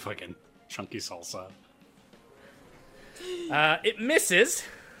see fucking chunky salsa. It misses,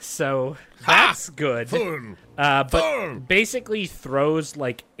 so that's good. Fool. But basically throws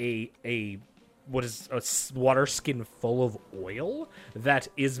a water skin full of oil that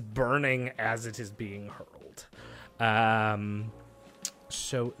is burning as it is being hurled.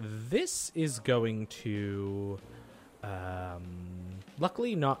 So this is going to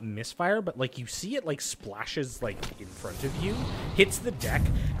luckily not misfire, but you see it splashes in front of you, hits the deck,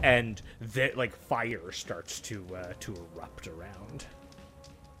 and the fire starts to erupt around.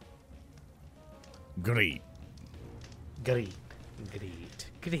 Great. Great.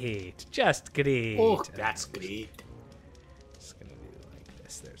 Just great. Oh, that's great. Just gonna do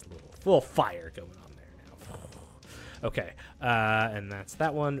this. There's a little fire going on there now. Okay, and that's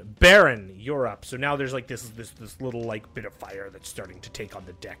that one. Baron, you're up. So now there's this little bit of fire that's starting to take on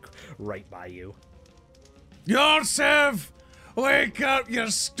the deck right by you. Yosef! Wake up,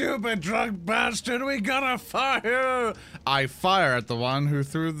 you stupid drunk bastard! We got a fire! I fire at the one who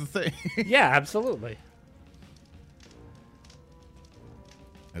threw the thing. Yeah, absolutely.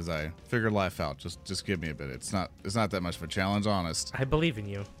 As I figure life out, just give me a bit. It's not that much of a challenge, honest. I believe in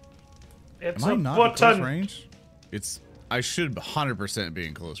you. It's Am I a not in close button! range? I should 100% be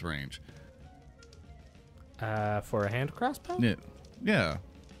in close range. For a hand crossbow? Yeah.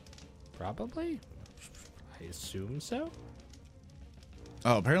 Probably. I assume so.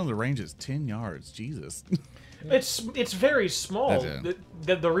 Oh, apparently the range is 10 yards. Jesus. It's very small.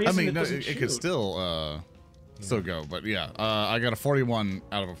 That's The reason I mean, it no, doesn't it could still go, but yeah. I got a 41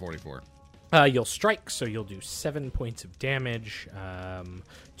 out of a 44. You'll strike, so you'll do 7 points of damage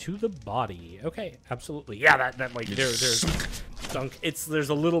to the body. Okay, absolutely. Yeah, there's dunk. There's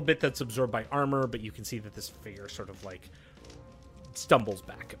a little bit that's absorbed by armor, but you can see that this figure sort of stumbles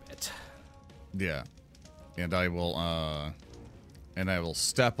back a bit. Yeah, and I will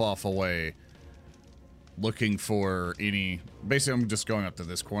step off away, looking for any. Basically, I'm just going up to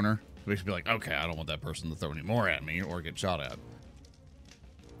this corner. Basically, be like, okay, I don't want that person to throw any more at me or get shot at.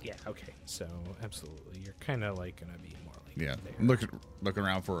 Yeah. Okay. So absolutely, you're kind of gonna be more Yeah, there. look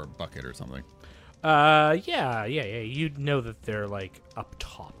around for a bucket or something. Yeah. You'd know that they're like up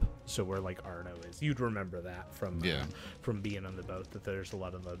top, so where like Arno is. You'd remember that from from being on the boat. That there's a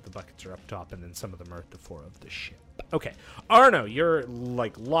lot of the buckets are up top, and then some of them are at the fore of the ship. Okay, Arno, you're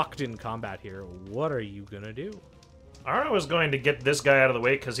like locked in combat here. What are you gonna do? Arno is going to get this guy out of the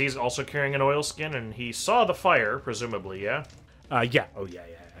way because he's also carrying an oilskin, and he saw the fire, presumably. Yeah. Yeah. Oh yeah.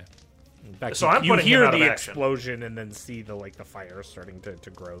 In fact, So I'm you putting hear him out the of action. explosion and then see the fire starting to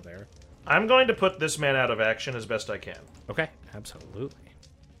grow there. I'm going to put this man out of action as best I can. Okay, absolutely.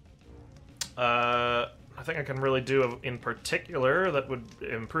 Nothing I can really do in particular that would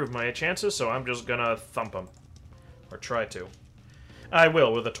improve my chances, so I'm just gonna thump him. Or try to. I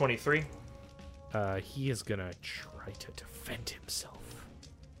will, with a 23. He is gonna try to defend himself.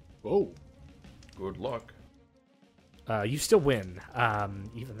 Whoa. Good luck. You still win,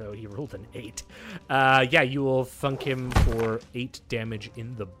 even though he rolled an 8. Yeah, you will thunk him for 8 damage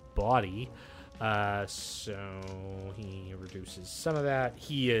in the body. So he reduces some of that.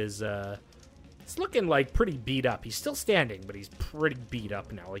 He is, it's looking like pretty beat up. He's still standing, but he's pretty beat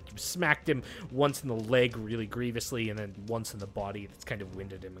up now. Like, you smacked him once in the leg really grievously, and then once in the body that's kind of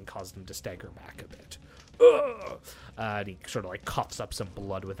winded him and caused him to stagger back a bit. And he sort of, like, coughs up some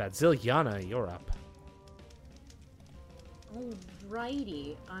blood with that. Ziliana, you're up.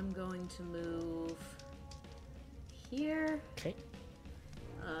 Alrighty, I'm going to move here. Okay.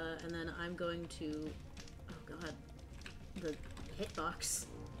 And then I'm going to... Oh, God. The hitbox.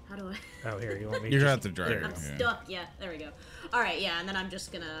 How do I... Oh, here, you want me You're to... gonna have to drag her. I'm stuck. Yeah, there we go. Alright, yeah, and then I'm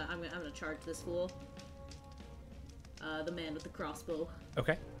just gonna... I'm gonna charge this fool. The man with the crossbow.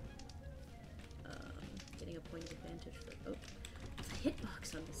 Okay. Getting a point of advantage for... Oh. There's a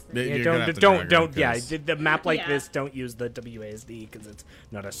hitbox on this thing. Yeah, Yeah, you're gonna have to drag her don't. Yeah, because- the map like Yeah. this, don't use the WASD because it's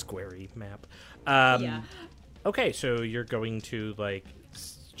not a squarey map. Yeah. Okay, so you're going to like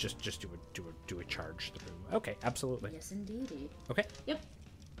just do a charge through. Okay, absolutely. Yes, indeedy. Okay. Yep.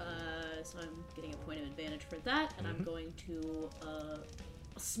 So I'm getting a point of advantage for that, and I'm going to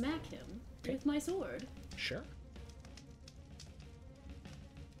smack him with my sword. Sure.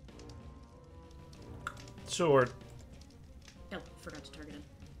 Sword. Oh, forgot to target him.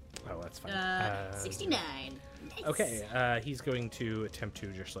 Oh, that's fine. 69. Nice. Okay, he's going to attempt to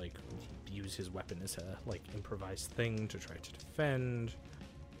just like use his weapon as a like improvised thing to try to defend.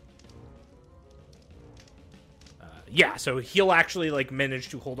 Yeah, so he'll actually like manage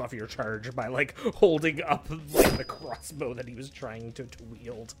to hold off your charge by like holding up like the crossbow that he was trying to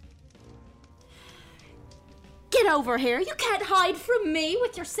wield. Get over here! You can't hide from me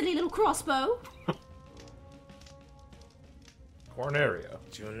with your silly little crossbow. Corneria.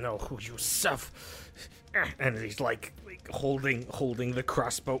 Do you know who you serve? And he's like holding the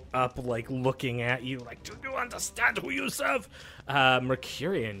crossbow up, like looking at you, like, do you understand who you serve?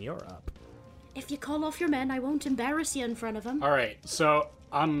 Mercurian, you're up. If you call off your men, I won't embarrass you in front of them. All right, so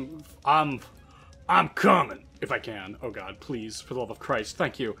I'm coming if I can. Oh God, please, for the love of Christ,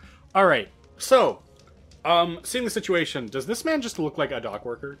 thank you. All right, so, seeing the situation, does this man just look like a dock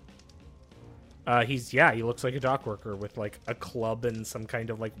worker? He looks like a dock worker with like a club and some kind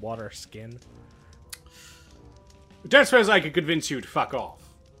of like water skin. Don't suppose I could convince you to fuck off,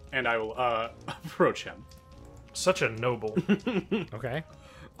 and I will approach him. Such a noble. Okay.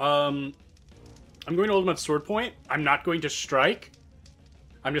 I'm going to hold him at sword point. I'm not going to strike.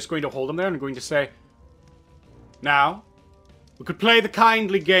 I'm just going to hold him there and I'm going to say, now, we could play the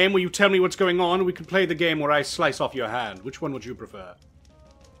kindly game where you tell me what's going on, or we could play the game where I slice off your hand. Which one would you prefer?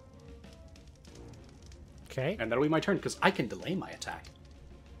 Okay. And that'll be my turn, because I can delay my attack.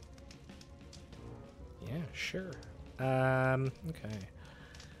 Yeah, sure. Okay.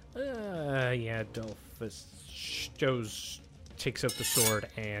 Yeah, Dolphus takes out the sword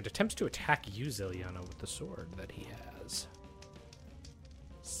and attempts to attack you, Ziliana, with the sword that he has.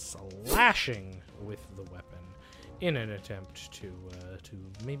 Slashing with the weapon in an attempt to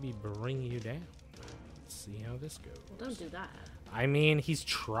maybe bring you down. Let's see how this goes. Well, don't do that. I mean, he's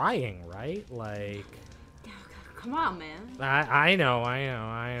trying, right? Like... Come on, man. I know.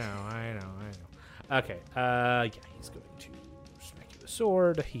 Okay, yeah, he's going to smack you with a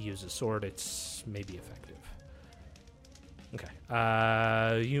sword. He uses sword, it's maybe effective.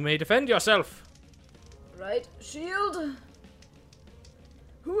 Okay, you may defend yourself. Right, shield.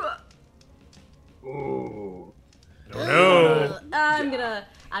 Hooah. Ooh. No. I'm gonna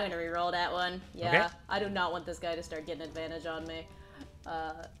reroll that one. Yeah, Okay. I do not want this guy to start getting advantage on me.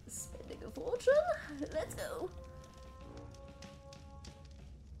 Spending a fortune. Let's go.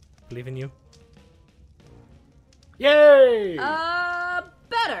 Believe in you. Yay!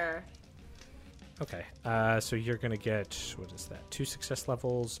 Better. Okay. So you're gonna get, what is that? 2 success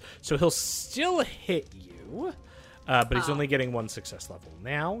levels. So he'll still hit you, but he's only getting 1 success level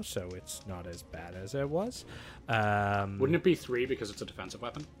now, so it's not as bad as it was. Wouldn't it be 3 because it's a defensive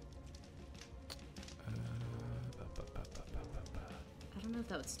weapon? I don't know if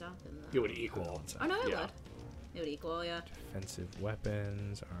that would stop him, though. It would equal. Oh, no, it Yeah. would. It would equal, yeah. Defensive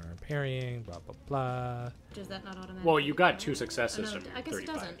weapons are parrying, blah, blah, blah. Does that not automatically... Well, you got 2 successes Oh, no, from I guess it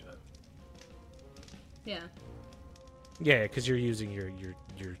 35. doesn't. Yeah. Yeah, because you're using your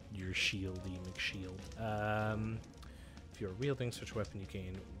shieldy McShield. If you're wielding such a weapon, you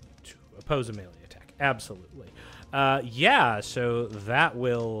gain to oppose a melee attack. Absolutely. Yeah. So that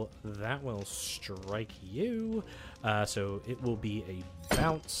will strike you. So it will be a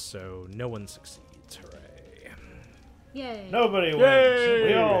bounce. So no one succeeds. Hooray! Yay. Nobody wins. Yay!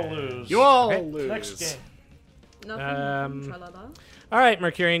 We all lose. You all Okay. lose. Next game. Nothing. Tra-la-la. All right,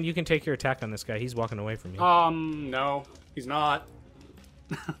 Mercurian, you can take your attack on this guy. He's walking away from you. No, he's not.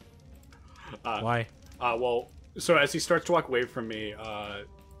 Why? Well, so as he starts to walk away from me,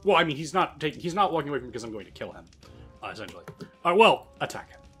 well, I mean, he's not walking away from me because I'm going to kill him, essentially. Well, attack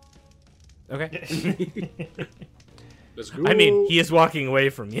him. Okay. Let's go. I mean, he is walking away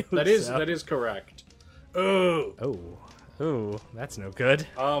from you. That is so- that is correct. Oh, Oh, that's no good.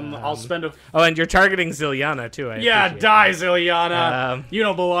 I'll spend a. Oh, and you're targeting Ziliana too. Yeah, appreciate die, Ziliana. Um, You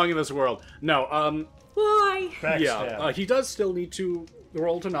don't belong in this world. No. Why? Backstab. Yeah. He does still need to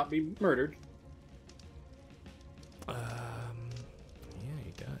roll to not be murdered. Yeah,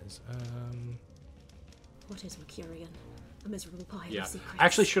 he does. What is Mercurian? A miserable pile Yeah. of secrets. I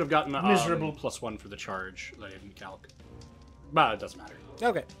actually should have gotten Miserable. +1 for the charge that I didn't calc. But it doesn't matter.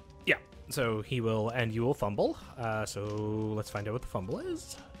 Okay. Yeah. So he will, and you will fumble. So let's find out what the fumble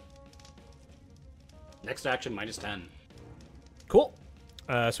is. Next action -10. Cool.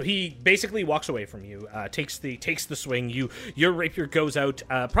 So he basically walks away from you, takes the swing. Your rapier goes out,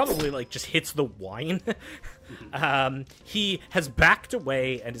 probably like just hits the wine. He has backed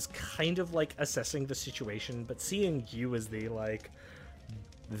away and is kind of like assessing the situation, but seeing you as the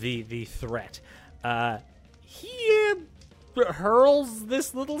threat, he hurls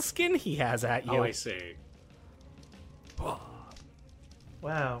this little skin he has at you. Oh, I see.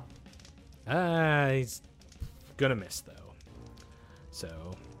 Wow. He's gonna miss though.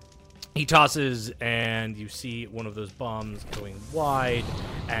 So he tosses, and you see one of those bombs going wide,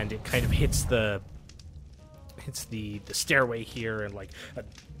 and it kind of hits the stairway here, and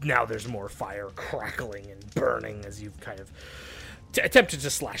now there's more fire crackling and burning as you've kind of attempted to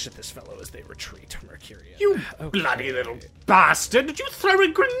slash at this fellow as they retreat. Mercurian, You bloody little bastard! Did you throw a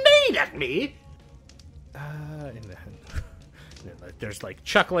grenade at me? there's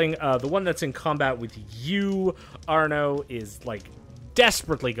chuckling. The one that's in combat with you, Arno, is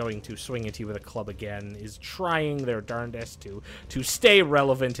desperately going to swing at you with a club again, is trying their darndest to stay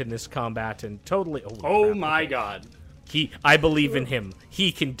relevant in this combat, and totally... Oh crap, my okay. god. I believe in him.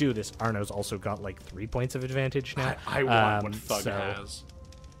 He can do this. Arno's also got 3 points of advantage now. I want what Thug so- has.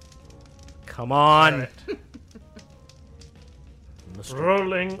 Come on.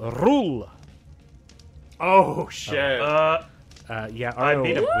 Rolling. Rule. Oh, shit. Yeah, I Arno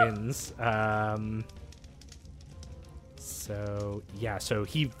beat him. wins. So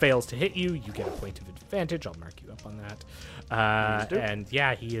he fails to hit you. You get a point of advantage. I'll mark you up on that. And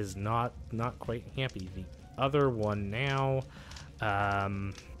yeah, he is not quite happy. The other one now.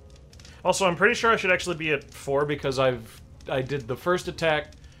 Also, I'm pretty sure I should actually be at 4 because I did the first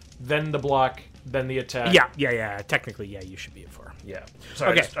attack, then the block, then the attack. Yeah. Technically, yeah, you should be at 4. Yeah.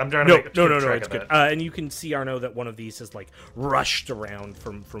 Sorry, Okay. I'm trying to keep No, track it's of good. that. And you can see, Arno, that one of these has rushed around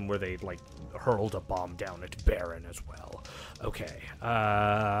from where they hurled a bomb down at Baron as well. Okay.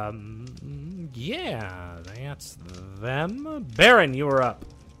 Yeah, that's them. Baron, you are up.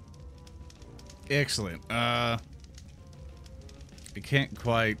 Excellent. I can't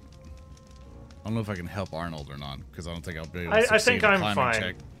quite. I don't know if I can help Arnold or not because I don't think I'll be able to I succeed think a I'm climbing fine.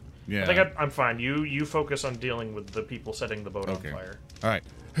 check. Yeah. I think I'm fine. You focus on dealing with the people setting the boat Okay. on fire. All right.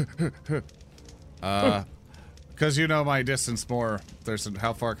 Because you know my distance more.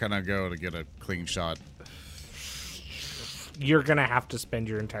 How far can I go to get a clean shot? You're gonna have to spend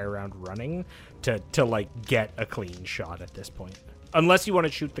your entire round running to get a clean shot at this point, unless you want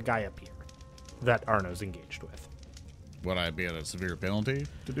to shoot the guy up here that Arno's engaged with. Would I be at a severe penalty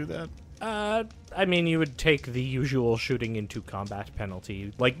to do that? I mean, you would take the usual shooting into combat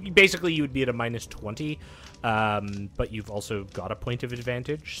penalty. Basically, you would be at a -20, but you've also got a point of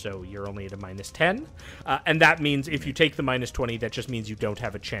advantage, so you're only at a -10. And that means if you take the -20, that just means you don't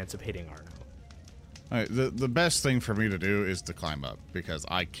have a chance of hitting Arno. All right, the best thing for me to do is to climb up, because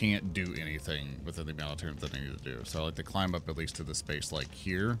I can't do anything within the amount of turns that I need to do. So I like to climb up at least to the space like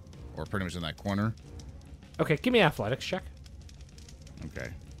here, or pretty much in that corner. Okay, give me an athletics check. Okay.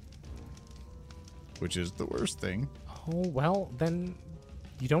 Which is the worst thing. Oh, well, then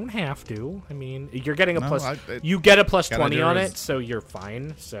you don't have to. I mean, you're getting a No, plus... I you get a plus gotta 20 do on is- it, so you're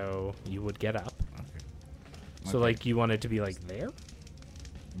fine. So you would get up. Okay. So, Okay. like, you want it to be, like, there?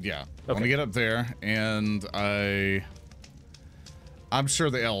 Yeah. I Okay. want to get up there, and I'm sure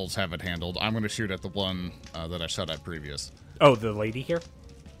the elves have it handled. I'm going to shoot at the one that I shot at previous. Oh, the lady here?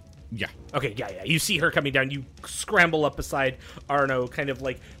 Yeah. Okay, yeah. You see her coming down. You scramble up beside Arno, kind of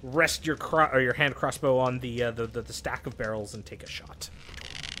like rest your your hand crossbow on the stack of barrels and take a shot.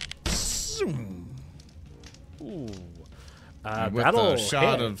 Ooh. With That'll a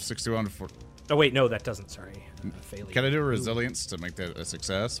shot hit. of 61 for... Oh wait, no, that doesn't. Sorry, failure. Can I do a resilience to make that a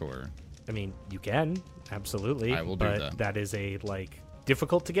success, or... I mean, you can absolutely. I will do but that. That is a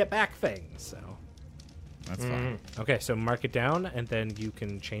difficult to get back thing. So That's fine. okay, so mark it down, and then you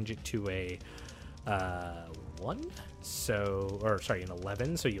can change it to a 1. So, or sorry, an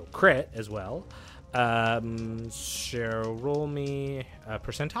 11. So you'll crit as well. So roll me a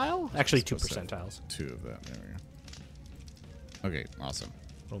percentile. Actually, 2 percentiles. 2 of that. There we go. Okay, awesome.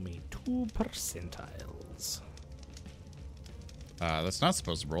 Roll me 2 percentiles. That's not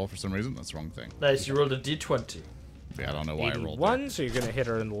supposed to roll for some reason. That's the wrong thing. Nice, you rolled a d20. Yeah, I don't know why I rolled 81. So you're gonna hit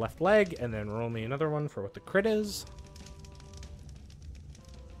her in the left leg, and then roll me another one for what the crit is.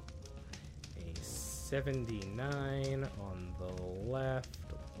 A 79 on the left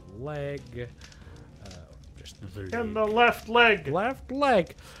leg. Just the In the left leg. left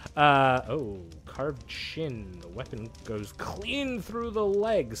leg. Oh, carved chin. The weapon goes clean through the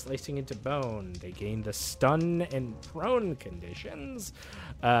leg, slicing into bone. They gain the stun and prone conditions.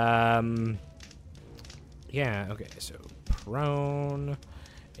 Yeah, okay, so prone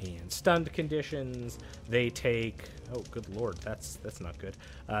and stunned conditions. They take, oh good lord, that's not good.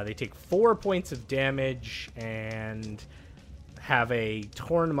 They take 4 points of damage and have a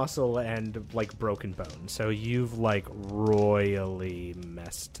torn muscle and broken bone. So you've royally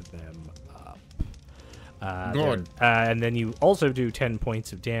messed them up. Good. And then you also do 10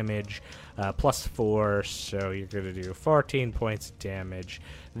 points of damage, plus 4, so you're going to do 14 points of damage.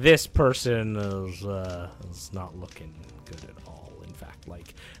 This person is not looking good at all. In fact,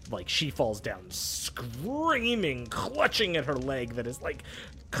 she falls down screaming, clutching at her leg that has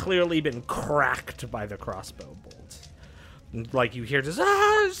clearly been cracked by the crossbow bolt. You hear just,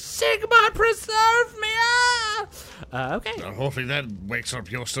 Sigma, preserve me! Okay. Hopefully that wakes up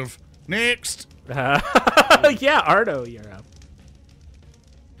Yosef. Next! Yeah, Arno, you're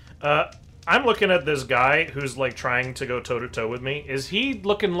up. I'm looking at this guy who's trying to go toe to toe with me. Is he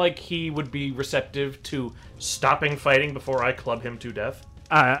looking like he would be receptive to stopping fighting before I club him to death?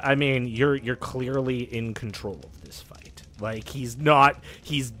 I mean, you're clearly in control of this fight. He's not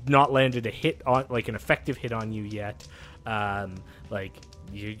landed a hit on an effective hit on you yet.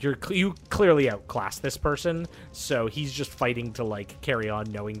 You clearly outclass this person, so he's just fighting to carry on,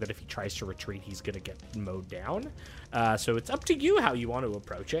 knowing that if he tries to retreat, he's gonna get mowed down. So it's up to you how you want to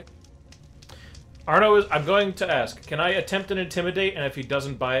approach it. Arno, I'm going to ask, can I attempt an intimidate, and if he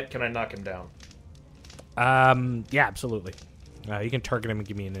doesn't buy it, can I knock him down? Yeah, absolutely. You can target him and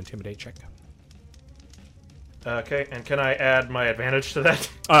give me an intimidate check. Okay, and can I add my advantage to that?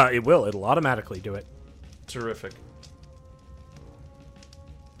 It will. It'll automatically do it. Terrific.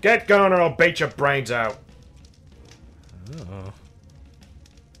 Get going or I'll bait your brains out. Oh.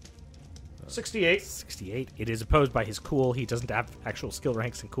 68. 68. It is opposed by his cool. He doesn't have actual skill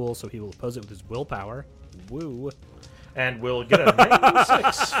ranks in cool, so he will oppose it with his willpower. Woo. And we'll get a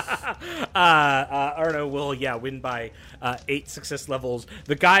 96. Arno will, win by 8 success levels.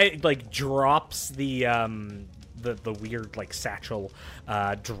 The guy, drops the weird, satchel,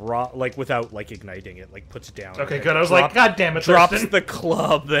 without, igniting it, puts it down. Okay, good. I was God damn it, Drops Thurston. the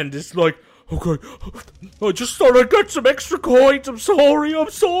club, then just, okay, I just thought I'd get some extra coins. I'm sorry.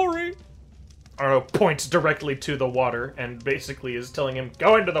 Arno points directly to the water and basically is telling him,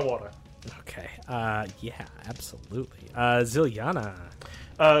 go into the water. Okay, yeah, absolutely. Ziliana.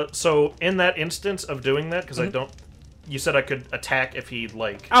 So in that instance of doing that, because I don't... You said I could attack if he,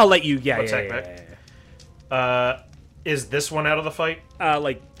 I'll let you, attack back. Is this one out of the fight?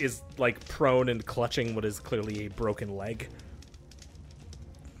 Is prone and clutching what is clearly a broken leg.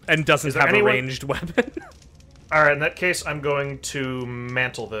 And doesn't have a ranged weapon. Alright, in that case, I'm going to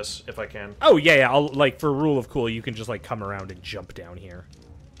mantle this, if I can. Oh, yeah, I'll, for rule of cool, you can just, come around and jump down here.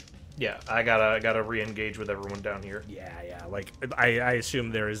 Yeah, I gotta re-engage with everyone down here. Yeah. Like, I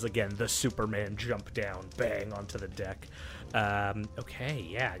assume there is, again, the Superman jump down, bang, onto the deck. Okay,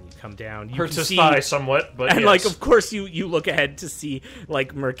 yeah, and you come down. You Hurts can his see, thigh somewhat, but and, yes. like, of course, you look ahead to see,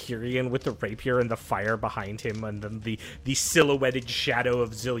 like, Mercurian with the rapier and the fire behind him, and then the silhouetted shadow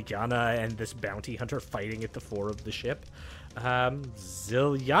of Ziliana and this bounty hunter fighting at the fore of the ship.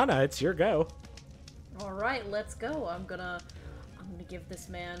 Ziliana, it's your go. All right, let's go. I'm gonna give this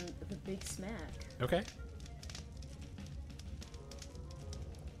man the big smack. Okay.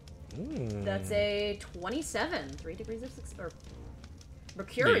 That's a 27. 3 degrees of or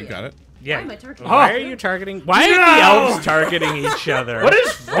Mercurian. Yeah, you got it. Yeah. Why am I targeting? Why are you targeting? Why are the elves targeting each other? What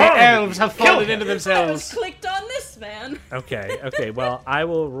is The wrong? elves have fallen into I themselves. was clicked on this man. Okay. Well, I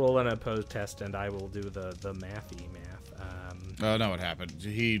will roll an opposed test, and I will do the mathy math. Oh, no, what happened?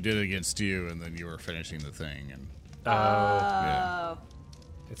 He did it against you, and then you were finishing the thing, and Oh.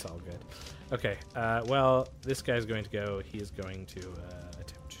 It's all good. Okay. Well, this guy's going to go. He is going to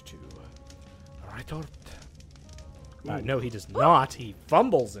attempt to. No, he does not. He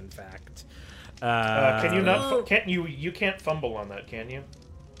fumbles. In fact. Can you not? Can't you? You can't fumble on that, can you?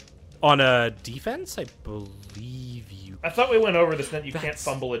 On a defense? I believe you. I thought we went over this. That you can't That's-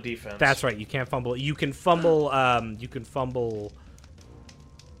 fumble a defense. That's right. You can't fumble. You can fumble. You can fumble.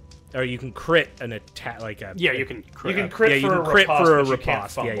 Or you can crit an attack, like a. Yeah, you can You crit. can crit Yeah, you for can a crit riposte, for a but you can't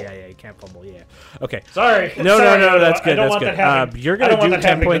riposte. fumble. Yeah. You can't fumble. Yeah. Okay. Sorry. No, I that's good. don't That's want good. that happening. You're I gonna don't want do that 10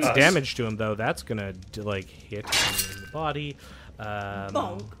 happening points to of us. damage to him, though. That's gonna like hit him in the body.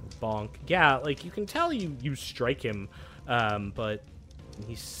 Bonk. Yeah, like you can tell you strike him, but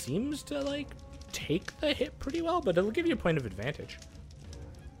he seems to like take the hit pretty well. But it'll give you a point of advantage.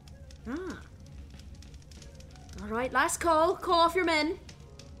 Ah. All right, last call. Call off your men.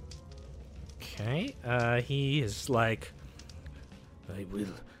 Okay. He is like, I will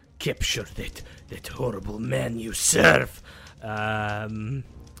capture that horrible man you serve.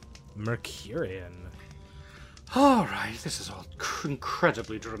 Mercurian. All right, this is all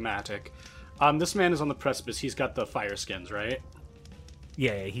incredibly dramatic. This man is on the precipice. He's got the fire skins, right?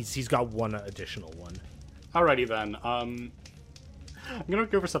 Yeah, he's got one additional one. Alrighty then. I'm gonna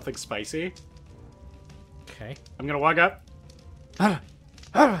go for something spicy. Okay. I'm gonna walk up, and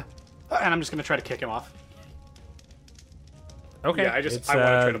I'm just gonna try to kick him off. Okay. Yeah, I It's, wanna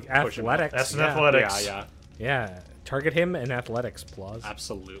try to push him. athletics. That's an yeah. athletics. Yeah. Yeah. Target him in athletics, Plaus.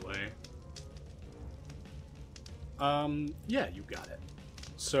 Absolutely. Yeah, you got it.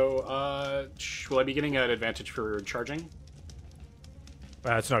 So, will I be getting an advantage for charging?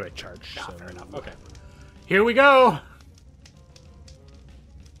 It's not a charge. Ah, so fair enough. Okay. Here we go!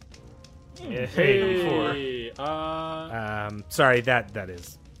 Hey, Sorry, that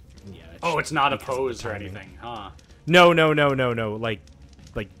is. Yeah. Oh, it's not because of the opposed or timing. anything, huh? No. Like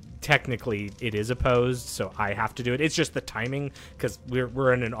technically it is opposed, so I have to do it. It's just the timing because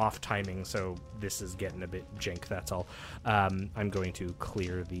we're in an off timing, so this is getting a bit jank. That's all. I'm going to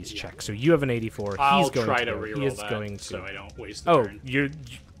clear these checks. So you have an 84. I'll He's going try to go. reroll He is that going to. so I don't waste the Oh, turn. you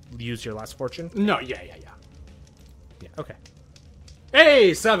use your last fortune? No, yeah. Yeah. Okay.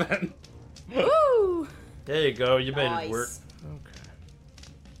 Hey, 7! Woo! There you go. You made Nice. it work. Okay.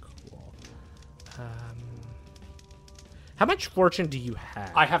 Cool. How much fortune do you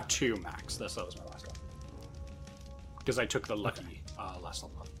have? I have 2 max. That was my last one. Because I took the lucky last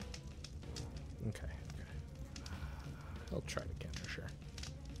level. Okay. He'll try it again for sure.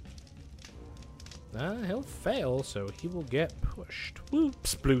 He'll fail, so he will get pushed. Whoop,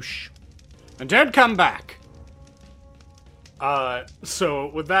 sploosh. And don't come back! So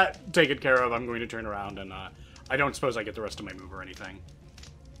with that taken care of, I'm going to turn around and, I don't suppose I get the rest of my move or anything.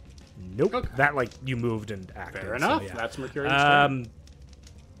 Nope. Okay. That, like, you moved and acted. Fair so, enough. yeah. That's Mercurian's turn.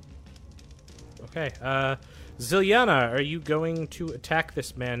 Okay. Ziliana, are you going to attack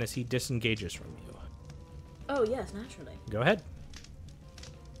this man as he disengages from you? Oh yes, naturally. Go ahead.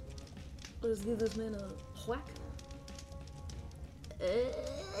 Let's give this man a whack.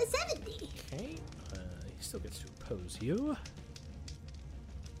 70. Okay. He still gets to oppose you.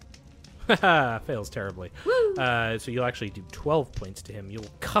 Haha, fails terribly. Woo! So you'll actually do 12 points to him. You'll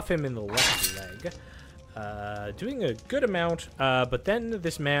cuff him in the left leg, doing a good amount, but then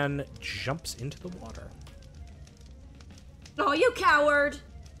this man jumps into the water. Oh, you coward!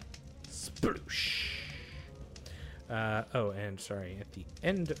 Sploosh. And sorry, at the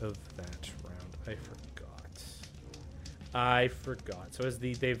end of that round, I forgot. So as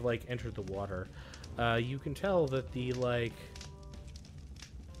they've like entered the water, you can tell that the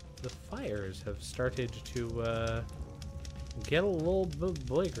fires have started to get a little bit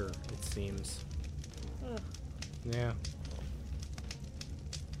bigger, it seems. Yeah.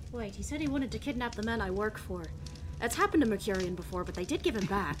 Wait, he said he wanted to kidnap the men I work for. That's happened to Mercurian before, but they did give him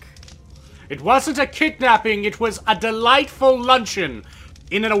back. It wasn't a kidnapping, it was a delightful luncheon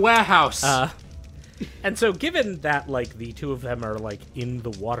in a warehouse. And so given that, like, the two of them are, like, in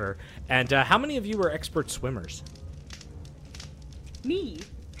the water, and how many of you are expert swimmers? Me?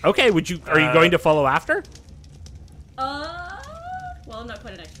 Okay, are you going to follow after? Well, I'm not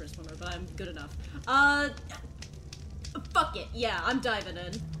quite an expert swimmer, but I'm good enough. Fuck it. Yeah, I'm diving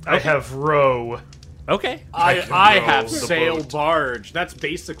in. I have row. Okay. I row have the sail boat. barge. That's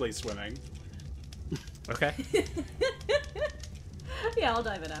basically swimming. Okay. Yeah, I'll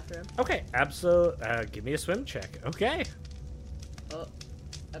dive in after him. Okay, give me a swim check. Okay. Oh,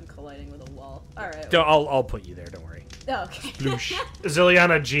 I'm colliding with a wall. Alright. I'll put you there, don't worry. Okay.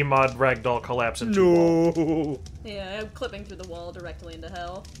 Ziliana Gmod Ragdoll collapse into wall. No. Yeah, I'm clipping through the wall directly into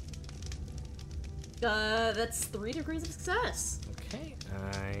hell. That's 3 degrees of success. Okay,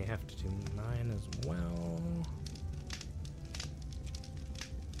 I have to do mine as well.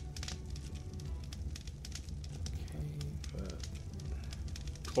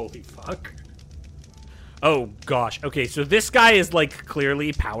 Holy fuck. Oh gosh. Okay, so this guy is like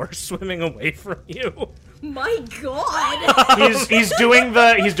clearly power swimming away from you. My god! He's doing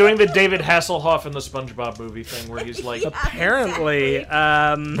the David Hasselhoff in the SpongeBob movie thing where he's like, Apparently,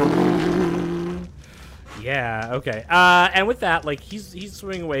 yeah, okay. And with that, like, he's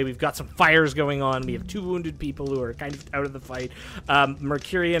swimming away. We've got some fires going on. We have 2 wounded people who are kind of out of the fight.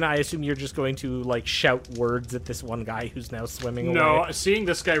 Mercurian, I assume you're just going to, like, shout words at this one guy who's now swimming away. No, seeing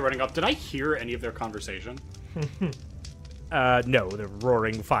this guy running up, did I hear any of their conversation? No, they're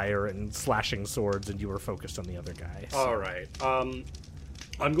roaring fire and slashing swords, and you were focused on the other guy. So. All right.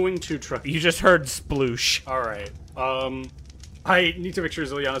 I'm going to try. You just heard sploosh. All right. I need to make sure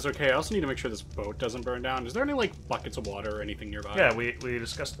Ziliana's okay. I also need to make sure this boat doesn't burn down. Is there any, like, buckets of water or anything nearby? yeah, we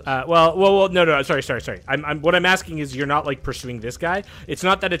discussed this. Well, no, sorry. What I'm asking is you're not, like, pursuing this guy. It's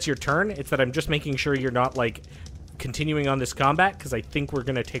not that it's your turn. It's that I'm just making sure you're not, like, continuing on this combat, because I think we're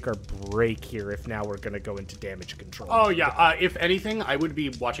going to take our break here if now we're going to go into damage control. Oh, yeah. If anything, I would be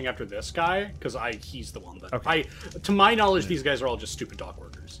watching after this guy, because he's the one that... Okay. To my knowledge, these guys are all just stupid dock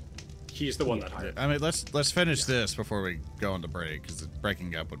workers. He's the one that hired. I mean, let's finish this before we go into break, because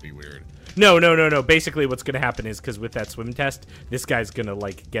breaking up would be weird. No. Basically, what's going to happen is, because with that swim test, this guy's going to,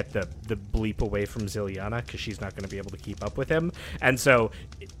 like, get the bleep away from Ziliana, because she's not going to be able to keep up with him. And so,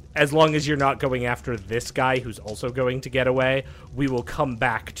 as long as you're not going after this guy who's also going to get away, we will come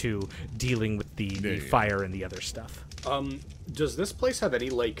back to dealing with the fire and the other stuff. Does this place have any,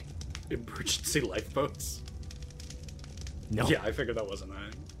 like, emergency lifeboats? No. Yeah, I figured that wasn't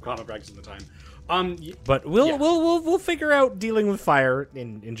a common practice at the time. But we'll figure out dealing with fire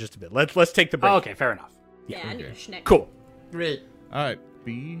in just a bit. Let's take the break. Oh, okay, fair enough. Yeah, I need a schnick. Cool. Great. All right,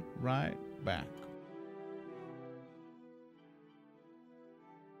 be right back.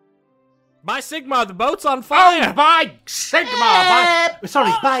 By Sigma, the boat's on fire! Oh, by Sigma!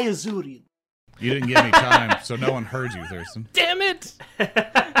 By Azurian. You didn't give me time, so no one heard you, Thurston. Damn it!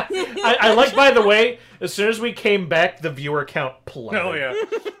 I like, by the way, as soon as we came back, the viewer count plummeted. Oh, yeah.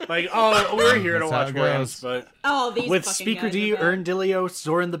 Like, we're here to That's how watch it WarHams, goes. but... Oh, these with fucking Speaker guys D, are bad. Erndilio,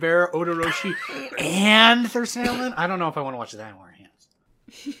 Zoran the Bear, Odoroshi, and Thurston Allen? I don't know if I want to watch that in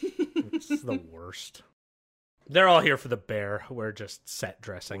WarHams. It's the worst. They're all here for the bear. We're just set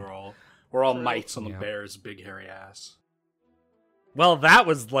dressing. We're all mites on the bear's big hairy ass. Well, that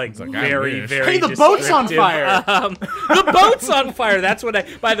was like like very, I wish. very. Hey, the boat's on descriptive. fire! The boat's on fire. That's what I.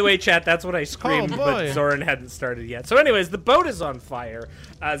 By the way, chat. That's what I screamed, Oh, but boy. Zoran hadn't started yet. So, anyways, the boat is on fire.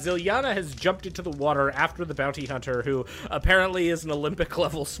 Ziliana has jumped into the water after the bounty hunter, who apparently is an Olympic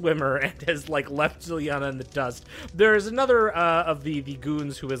level swimmer and has like left Ziliana in the dust. There is another of the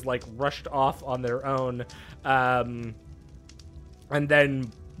goons who has like rushed off on their own, and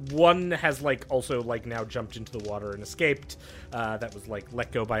then. One has like also like now jumped into the water and escaped. That was like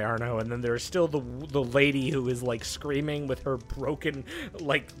let go by Arno, and then there's still the lady who is like screaming with her broken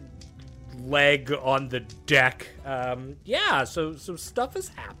like leg on the deck. Yeah, so stuff has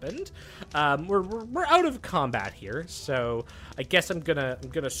happened. We're out of combat here, so I guess I'm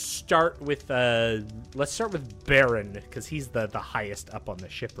gonna start with let's start with Baron, because he's the highest up on the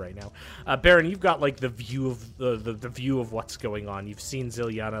ship right now. Baron, you've got like the view of the view of what's going on. You've seen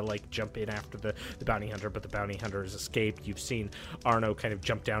Ziliana like jump in after the bounty hunter, but the bounty hunter has escaped. You've seen Arno kind of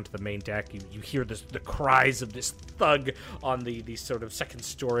jump down to the main deck. You hear the cries of this thug on the sort of second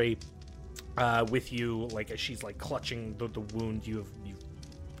story. With you, like as she's like clutching the wound you've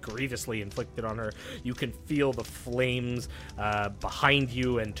grievously inflicted on her. You can feel the flames behind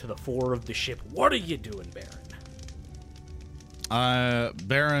you and to the fore of the ship. What are you doing, Baron?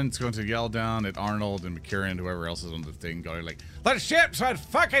 Baron's going to yell down at Arnold and McCurry and whoever else is on the thing, going like, "The ship's on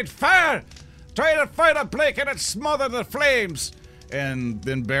fucking fire! Try to find a Blake and it smother the flames!" And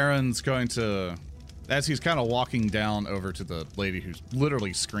then Baron's going to, as he's kind of walking down over to the lady who's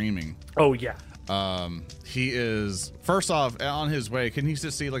literally screaming. Oh, yeah. He is, first off, on his way, can he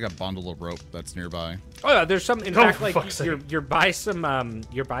just see like a bundle of rope that's nearby? Oh yeah, there's some. In fact, like fuck's sake. you're by some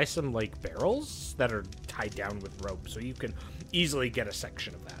like barrels that are tied down with rope, so you can easily get a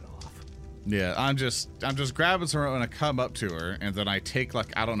section of that off. Yeah, I'm just grabbing some rope and I come up to her, and then I take like,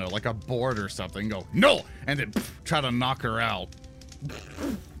 I don't know, like a board or something, go, "No!" and then try to knock her out.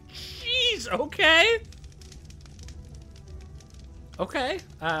 Jeez. Okay. Okay.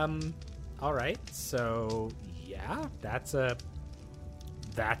 All right. So yeah, that's a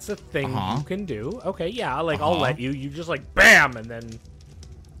thing you can do. Okay. Yeah. Like I'll let you. You just like bam, and then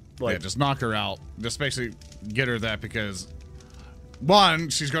like Yeah, just knock her out. Just basically get her that because, one,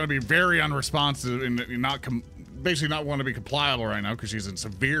 she's going to be very unresponsive and basically not want to be compliable right now because she's in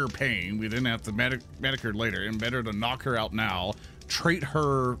severe pain. We then have to medic her later, and better to knock her out now, treat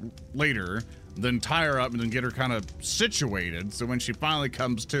her later, then tie her up and then get her kind of situated so when she finally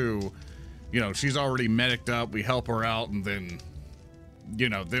comes to, she's already mediced up, we help her out, and then,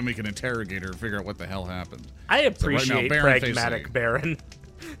 then we can interrogate her and figure out what the hell happened. I appreciate pragmatic Baron.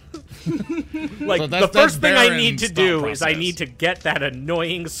 Like, So the first thing I need to Baron's do thought is I process. need to get that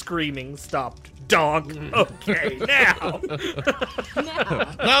annoying screaming stopped dog. Okay, now.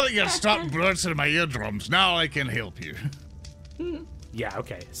 Now that you've stopped blitzing my eardrums, now I can help you. Yeah,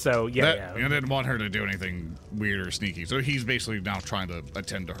 okay. So, yeah. I didn't want her to do anything weird or sneaky, so he's basically now trying to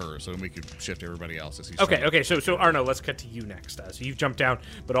attend to her so we could shift everybody else as he's Okay, so Arno, let's cut to you next. So you've jumped down,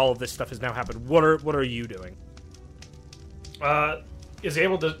 but all of this stuff has now happened. What are you doing? Is he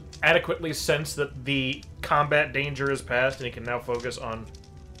able to adequately sense that the combat danger is past and he can now focus on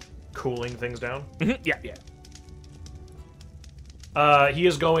cooling things down? Yeah. He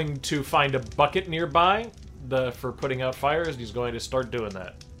is going to find a bucket nearby for putting out fires, and he's going to start doing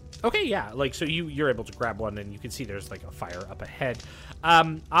that. Okay, yeah. Like, so you're able to grab one, and you can see there's like a fire up ahead.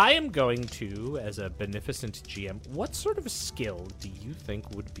 I am going to, as a beneficent GM, what sort of skill do you think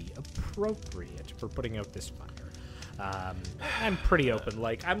would be appropriate for putting out this fire? I'm pretty open.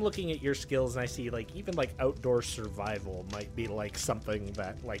 Like, I'm looking at your skills, and I see like even like outdoor survival might be like something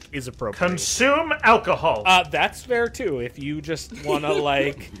that like is appropriate. Consume alcohol. That's fair too. If you just want to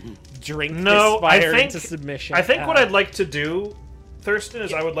like drink this I fire think into submission. I think what I'd like to do, Thurston,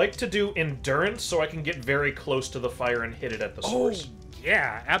 is I would like to do endurance so I can get very close to the fire and hit it at the source.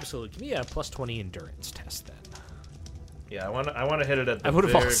 Yeah, absolutely. Give me a +20 endurance test then. Yeah, I want to hit it at the I would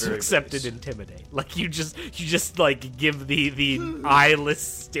have very, also very accepted base. intimidate. Like you just like give the eyeless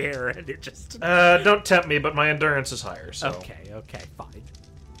stare and it just Don't tempt me, but my endurance is higher, so... Okay, fine.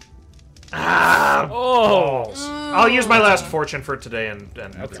 Oh! I'll use my last fortune for today and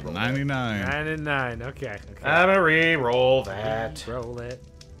That's re-roll 99. 9 and 9. Okay. I'm gonna re-roll that. Roll it.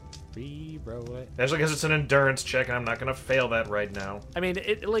 Re-roll it. That's because it's an endurance check, and I'm not gonna fail that right now. I mean,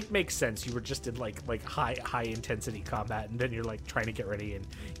 it like makes sense. You were just in like high intensity combat, and then you're like trying to get ready, and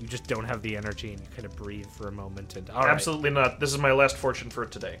you just don't have the energy, and you kind of breathe for a moment. And all right. Absolutely not. This is my last fortune for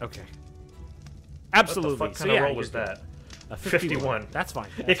today. Okay. Absolutely. What the fuck So, kind of yeah, roll was you're that? good. 51. That's fine.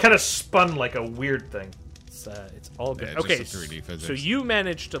 It kind of spun like a weird thing. It's all good. Yeah, just Okay, the 3D physics. so you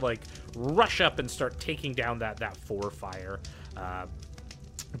managed to like rush up and start taking down that 4 fire,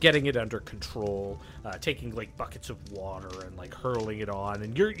 getting it under control, taking like buckets of water and like hurling it on,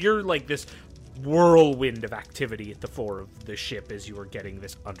 and you're like this whirlwind of activity at the fore of the ship as you are getting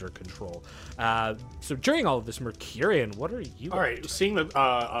this under control. So during all of this, Mercurian, what are you? All right, seeing that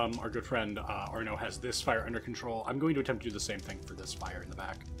our good friend Arno has this fire under control, I'm going to attempt to do the same thing for this fire in the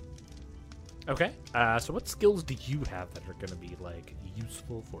back. Okay. So what skills do you have that are going to be like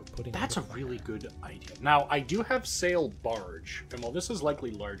useful for putting? That's a out the really fire? good idea. Now, I do have sail barge, and while this is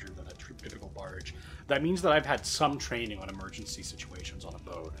likely larger than a typical barge, that means that I've had some training on emergency situations on a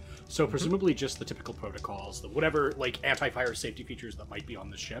boat. So presumably just the typical protocols, whatever like anti-fire safety features that might be on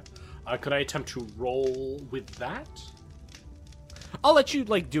the ship. Could I attempt to roll with that? I'll let you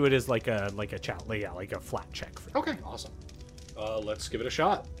like do it as like a like a flat check. For Okay, awesome. Let's give it a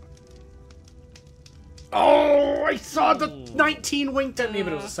shot. Oh, I saw the 19 winked at me,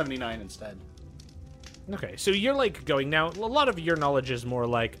 but it was a 79 instead. Okay, so you're like going now. A lot of your knowledge is more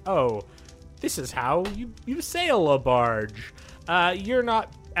like, oh, this is how you sail a barge. You're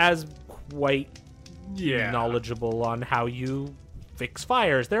not as quite knowledgeable on how you fix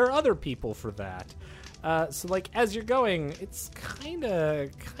fires. There are other people for that. So like as you're going, it's kind of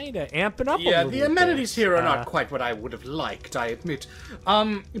amping up. Yeah, a the little amenities bit. here are not quite what I would have liked, I admit.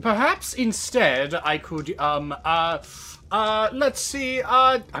 Perhaps instead I could, let's see,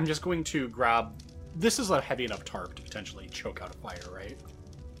 I'm just going to grab... This is a heavy enough tarp to potentially choke out a fire, right?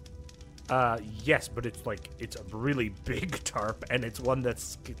 Yes, but it's a really big tarp, and it's one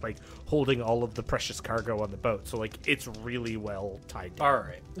that's like holding all of the precious cargo on the boat. So like it's really well tied down.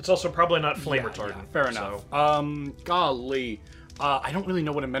 Alright. It's also probably not flame retardant. Yeah, fair enough. Golly. I don't really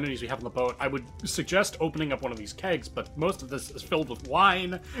know what amenities we have on the boat. I would suggest opening up one of these kegs, but most of this is filled with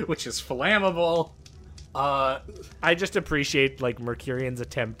wine, which is flammable. I just appreciate like Mercurian's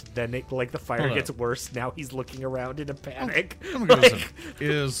attempt. Then the fire Hold gets up. worse. Now he's looking around in a panic. I'm gonna give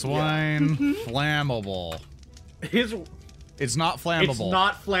this is wine flammable? It's not flammable. It's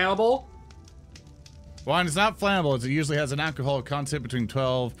not flammable. Wine is not flammable, as it usually has an alcohol content between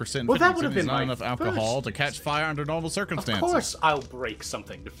 12% and Well, 50%. that would have been It's not my enough alcohol first- to catch fire under normal Of circumstances. course, I'll break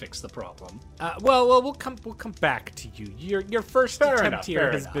something to fix the problem. Well, we'll come back to you. Your first attempt enough, here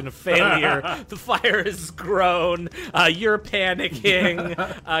fair has enough. been a failure. The fire has grown. You're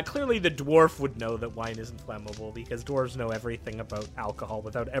panicking. Clearly, the dwarf would know that wine isn't flammable because dwarves know everything about alcohol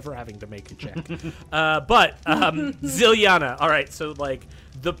without ever having to make a check. But Ziliana, all right. So like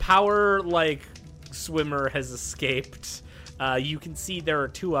the power swimmer has escaped. You can see there are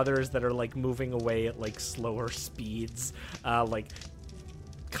two others that are like moving away at like slower speeds,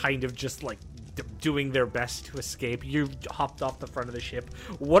 kind of just like doing their best to escape. You hopped off the front of the ship.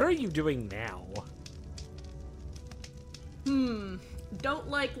 What are you doing now? Don't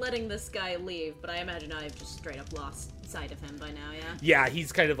like letting this guy leave, but I imagine I've just straight up lost sight of him by now, yeah? Yeah,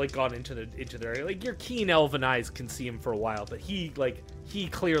 he's kind of like gone into the area. Like your keen elven eyes can see him for a while, but he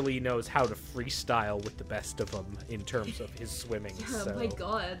clearly knows how to freestyle with the best of them in terms of his swimming. Oh so. my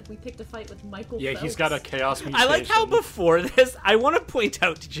god, we picked a fight with Michael Yeah, Phelps. he's got a chaos mutation. I like how before this, I want to point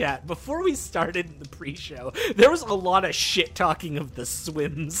out to chat, before we started the pre-show, there was a lot of shit talking of the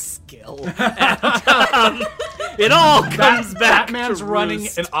swim skill. And, it all comes back Batman's to running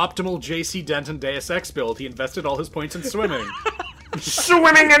roost. an optimal JC Denton Deus Ex build. He invested all his points in swimming.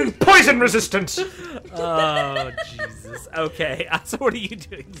 Swimming and poison resistance! Oh, Jesus. Okay, so what are you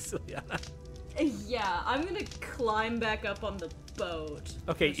doing, Celiana? Yeah, I'm gonna climb back up on the boat.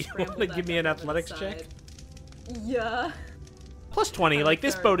 Okay, Or you scramble want to back give me an up over the athletics check? side. Yeah. Plus 20. I'm Like,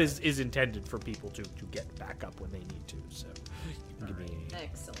 this sorry. boat is intended for people to get back up when they need to, so you can give me...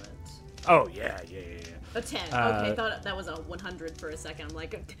 Excellent. Oh, yeah. A 10. Okay, I thought that was a 100 for a second. I'm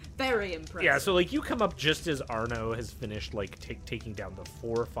like, very impressive. Yeah, so like you come up just as Arno has finished like taking down the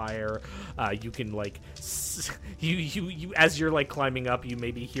 4 fire. You can like you as you're like climbing up, you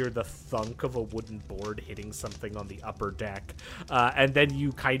maybe hear the thunk of a wooden board hitting something on the upper deck, and then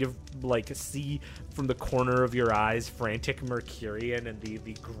you kind of like see from the corner of your eyes frantic Mercurian and the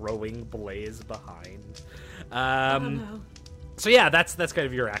growing blaze behind. Oh, no. So yeah, that's kind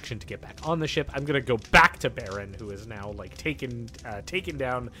of your action to get back on the ship. I'm gonna go back to Baron, who is now like taken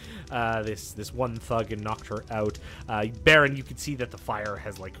down this one thug and knocked her out. Baron, you can see that the fire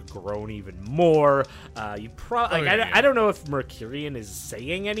has like grown even more. I don't know if Mercurian is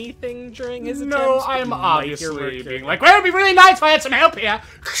saying anything during his attempts. No, but I'm you might hear obviously Mercurian. being like, well, it'd be really nice if I had some help here.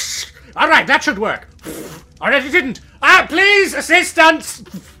 All right, that should work. All right, it didn't. Please, assistance.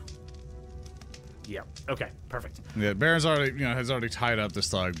 Yeah. Okay. Perfect. Yeah, Baron's already, has already tied up this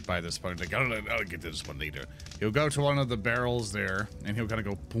thug by this point. Like, I'll get this one later. He'll go to one of the barrels there, and he'll kind of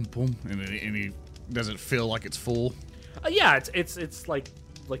go boom, boom, and he does it feel like it's full. Yeah, it's like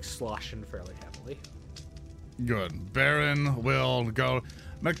sloshing fairly heavily. Good. Baron will go,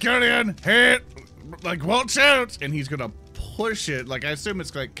 Mercurian, hit, like, watch out, and he's gonna push it. Like, I assume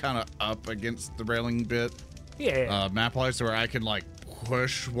it's like kind of up against the railing bit. Yeah. Map-wise, to where I can like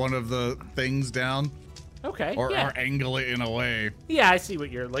push one of the things down. Okay. Or yeah. angle it in a way. Yeah, I see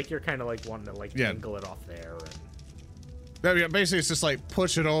what you're like. You're kind of like wanting to like Yeah. angle it off there. Yeah, basically, it's just like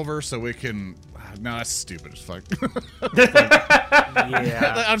push it over so we can. No, that's stupid as fuck.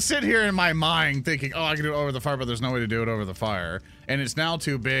 Yeah. I'm sitting here in my mind thinking, oh, I can do it over the fire, but there's no way to do it over the fire. And it's now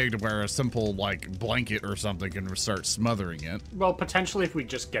too big to where a simple like blanket or something can start smothering it. Well, potentially, if we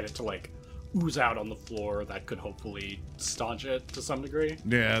just get it to like ooze out on the floor, that could hopefully staunch it to some degree.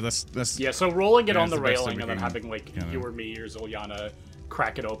 Yeah, that's Yeah, so rolling it Yeah, on it's the the best railing thing and we then can, having like you know. you or me or Ziliana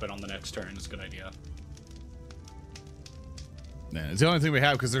crack it open on the next turn is a good idea. Yeah, it's the only thing we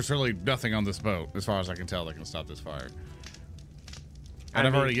have because there's really nothing on this boat, as far as I can tell, that can stop this fire. And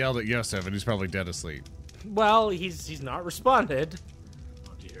I've already yelled at Yosef, and he's probably dead asleep. Well, he's not responded.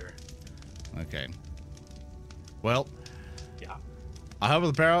 Oh dear. Okay. Well, Yeah. I'll help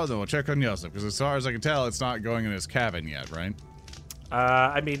with the barrel, then we'll check on Yosef, because as far as I can tell, it's not going in his cabin yet, right?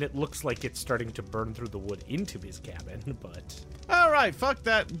 I mean, it looks like it's starting to burn through the wood into his cabin, but... All right, fuck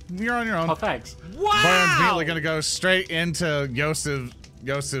that. You're on your own. Oh, thanks. Byron's immediately going to go straight into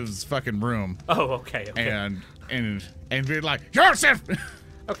Yosef's fucking room. Oh, okay. And be like, Yosef!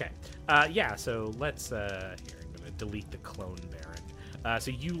 Okay. Yeah, so let's, here, I'm going to delete the clone Baron.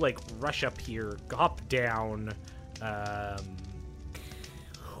 So you, like, rush up here, hop down,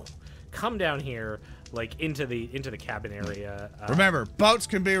 come down here, like, into the cabin area. Remember, boats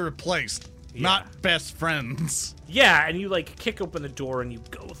can be replaced, not best friends. Yeah, and you, like, kick open the door and you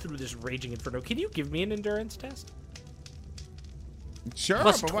go through this raging inferno. Can you give me an endurance test? Sure.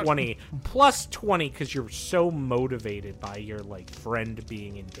 Plus but 20. Plus 20 because you're so motivated by your, like, friend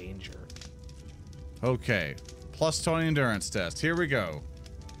being in danger. Okay. Plus 20 endurance test. Here we go.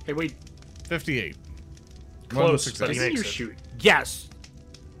 Hey, wait. 58. Close, but he Didn't you makes it. shoot? Yes.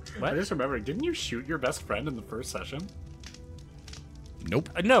 I just remembered. Didn't you shoot your best friend in the first session? Nope.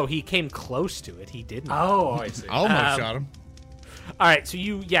 No, he came close to it. He didn't. Oh, I see. I almost shot him. All right, so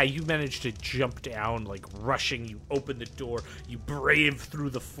you managed to jump down, like rushing. You open the door, you brave through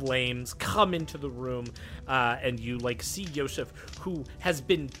the flames, come into the room, and you like see Yosef, who has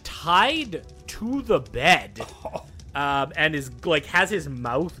been tied to the bed, and is like has his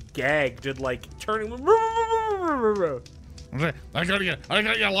mouth gagged and like turning. I gotta get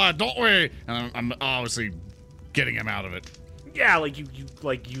lad, don't worry. And I'm obviously getting him out of it. Yeah, like you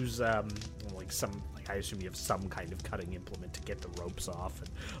like use like some. I assume you have some kind of cutting implement to get the ropes off, and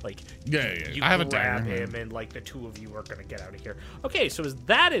like you I have a grab dagger. him, and like the two of you are gonna get out of here. Okay, so as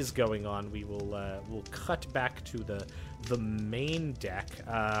that is going on, we will we'll cut back to the main deck.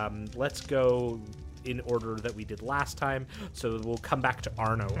 Let's go in order that we did last time. So we'll come back to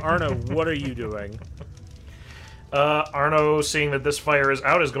Arno. Arno, what are you doing? Arno, seeing that this fire is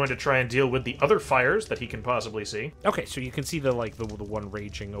out, is going to try and deal with the other fires that he can possibly see. Okay, so you can see the one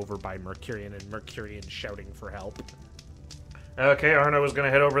raging over by Mercurian, and Mercurian shouting for help. Okay, Arno is going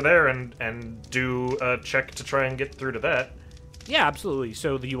to head over there and do a check to try and get through to that. Yeah, absolutely.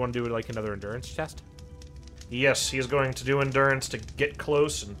 So do you want to do like another endurance test? Yes, he is going to do endurance to get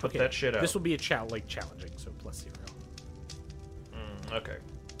close and put that shit out. This will be a challenging, so +0. Okay.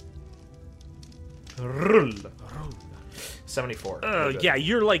 Rull. 74. Yeah,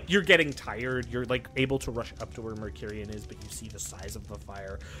 you're getting tired. You're like able to rush up to where Mercurian is, but you see the size of the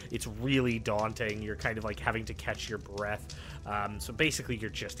fire. It's really daunting. You're kind of like having to catch your breath. So basically, you're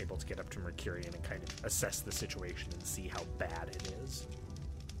just able to get up to Mercurian and kind of assess the situation and see how bad it is.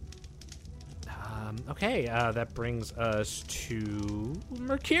 Okay, that brings us to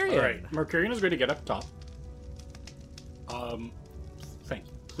Mercurian. All right, Mercurian is going to get up top. Thank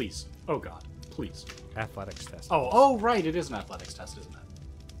you. Please. Oh, God. Please. Athletics test. Oh, right. It is an athletics test, isn't it?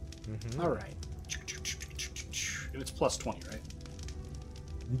 Mm-hmm. All right. And it's plus 20, right?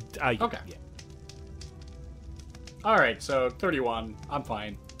 Yeah, Okay. Yeah. All right, so 31. I'm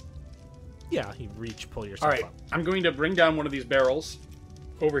fine. Yeah, you pull All yourself right, up. I'm going to bring down one of these barrels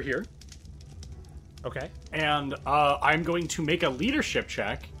over here, Okay. and I'm going to make a leadership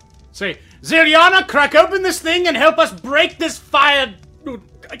check. Say, Ziliana, crack open this thing and help us break this fire.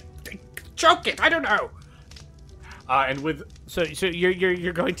 Choke it. I don't know. And with So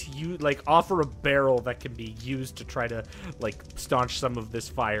you're going to offer a barrel that can be used to try to like staunch some of this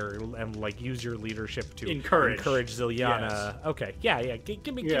fire and like use your leadership to Encourage Ziliana. Yes. Okay, yeah.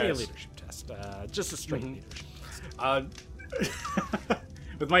 Give me a Yes. leadership test. Just a straight leadership.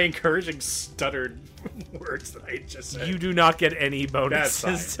 with my encouraging stuttered words that I just said. You do not get any That's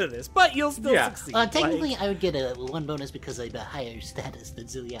bonuses to this, but you'll still Yeah. succeed. Technically, I would get a 1 bonus because I'm a higher status than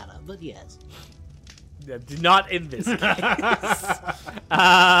Ziliana, but yes. Not in this case.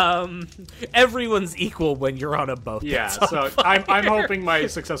 Everyone's equal when you're on a boat. Yeah, that's on so fire. I'm hoping my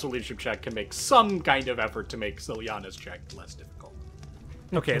successful leadership check can make some kind of effort to make Ziliana's check less difficult.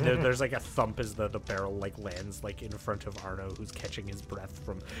 Okay, there's like a thump as the barrel like lands like in front of Arno, who's catching his breath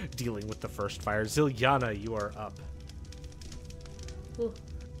from dealing with the first fire. Ziliana, you are up. Ooh.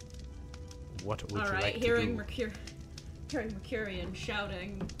 What would All you right, like to hearing do? Mercurian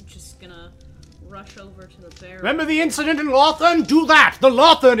shouting, I'm just gonna rush over to the barrel. Remember the incident in Lothern? Do that! The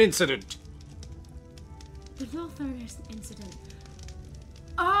Lothern incident! The Lothar incident.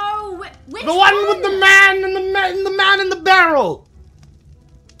 Oh, which The one with the man and the man in the barrel!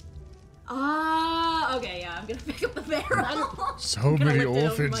 Okay, yeah, I'm gonna pick up the barrel. So gonna many lift it over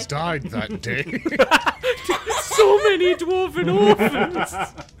orphans my died that day. So many dwarven orphans!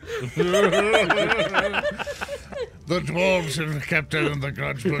 The dwarves have kept it in the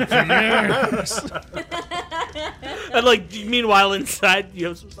grudge book for years. And like, meanwhile, inside,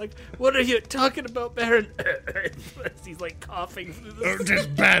 Yosem's like, "What are you talking about, Baron?" He's like coughing through the.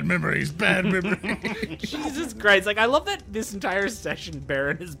 Just bad memories, bad memories. Jesus Christ! Like, I love that this entire session,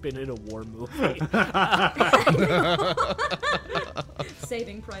 Baron has been in a war movie.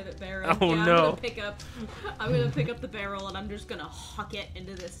 Saving Private Baron. Oh, yeah, no. I'm gonna pick up the barrel and I'm just gonna huck it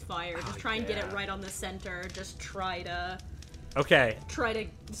into this fire. Just try and get it right on the center. Just try to Okay.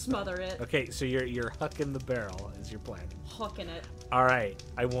 smother it. Okay, so you're hucking the barrel is your plan. Hucking it. All right,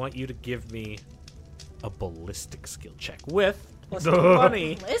 I want you to give me a ballistic skill check with plus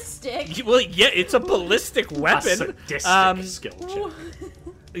 20. Ballistic. Well, yeah, it's a ballistic A weapon. sadistic skill check.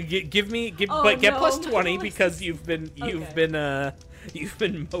 But get no, plus my 20 ballistic- because you've been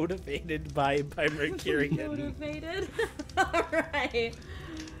motivated by Mercurian. Motivated. All right.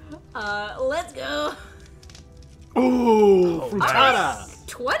 Let's go. Ooh, frittata.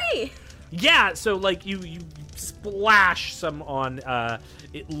 20. Yeah, so like you splash some on.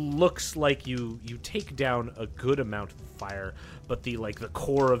 It looks like you take down a good amount of fire, but the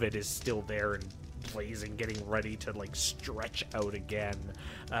core of it is still there and blazing, getting ready to like stretch out again.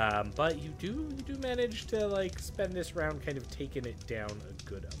 But you do manage to like spend this round kind of taking it down a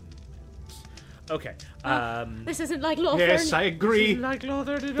good amount. Okay. This isn't like Lothar. Yes, I agree. Like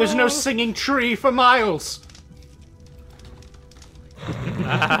Lothar at There's no all. singing tree for miles.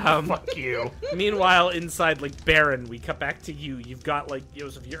 Fuck you. Meanwhile, inside, like, Baron, we cut back to you. You've got, like,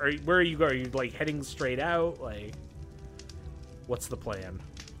 Joseph, where are you going? Are you, like, heading straight out? Like, what's the plan?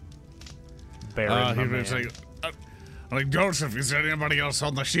 Baron, my He was man. like, Joseph, is there anybody else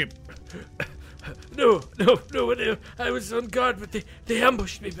on the ship? No, I was on guard, but they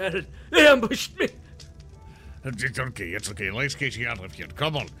ambushed me, Baron. They ambushed me. It's okay. Let's get you out of here.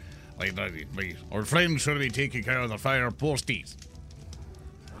 Come on. Our friends should be taking care of the fire posties.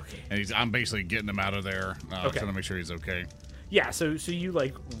 Okay. And I'm basically getting him out of there, Okay. trying to make sure he's okay. Yeah, so you,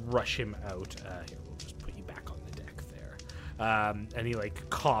 like, rush him out. Here, we'll just put you back on the deck there. And he, like,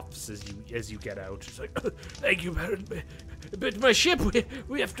 coughs as you get out. He's like, "Thank you, Baron. But my ship,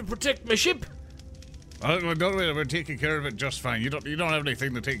 we have to protect my ship." Don't worry, we're taking care of it just fine. You don't have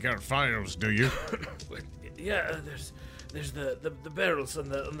anything to take care of fires, do you? Yeah, there's the barrels on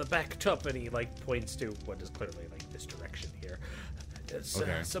the back top, and he like points to what is clearly like this direction here. There's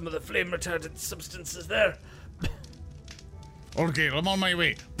Okay. some of the flame retardant substances there. Okay, I'm on my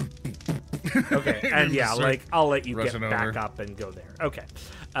way. Okay, and yeah, Start like I'll let you get rushing back over. up and go there. Okay,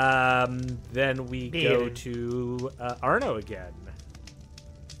 then we go to Arno again.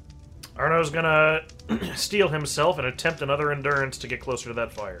 Arno's gonna steal himself and attempt another endurance to get closer to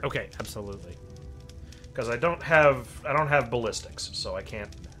that fire. Okay, absolutely. Because I don't have ballistics, so I can't.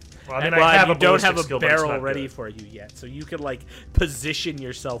 Well, I mean, Well, I have you a don't have ballistic a skill, but it's barrel not ready good. for you yet, so you could like position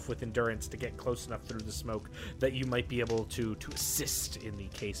yourself with endurance to get close enough through the smoke that you might be able to assist in the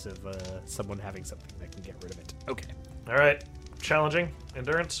case of someone having something that can get rid of it. Okay. All right, challenging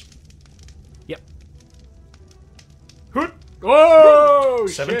endurance. Yep. Hoot! Whoa!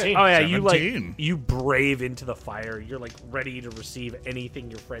 17. Oh yeah, 17. you brave into the fire. You're like ready to receive anything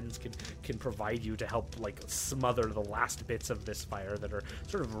your friends can provide you to help like smother the last bits of this fire that are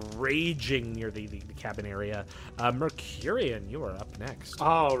sort of raging near the cabin area. Mercurian, you are up next.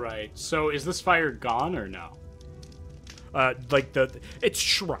 All right. So is this fire gone or no? Like it's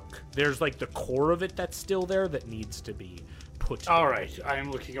shrunk. There's like the core of it that's still there that needs to be put. All down. right. I am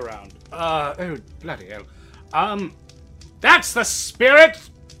looking around. Oh bloody hell. That's the spirit.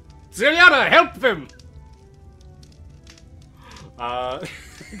 Ziliana, help them.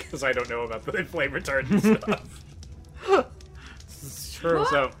 Because I don't know about the flame retardant stuff. True.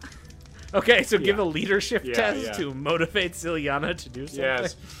 So Okay, so give a leadership Yeah, test yeah. to motivate Ziliana to do something.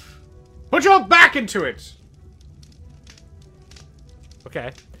 yes, put your back into it.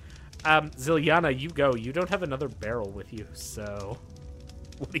 Okay. Ziliana, you go. You don't have another barrel with you, so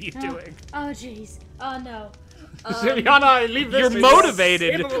what are you doing? Oh, jeez. Oh, no. Ziliana, I leave this. You're in your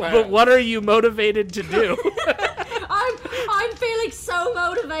motivated, capable but hands. what are you motivated to do? I'm feeling so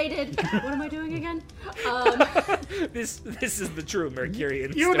motivated. What am I doing again? This is the true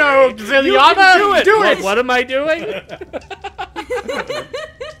Mercurian You story. know, You Ziliana, can do it. do it. What am I doing?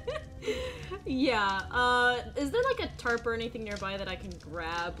 Yeah. Is there like a tarp or anything nearby that I can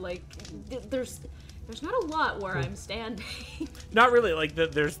grab? Like, there's not a lot where I'm standing. Not really. Like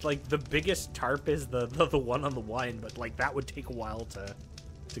there's like the biggest tarp is the one on the wine, but like that would take a while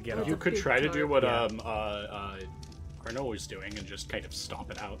to get Oh, off. You could big try to do what Yeah. Arno was doing and just kind of stomp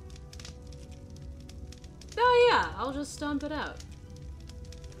it out. Oh yeah, I'll just stomp it out.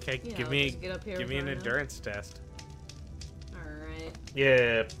 Okay, Yeah, give I'll me just get up here give me an for now. endurance test. All right.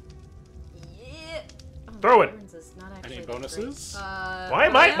 Yeah. Yeah. Oh, Throw it. Endurance is not actually Any that great. bonuses?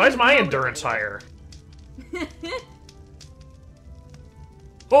 Why's my endurance higher?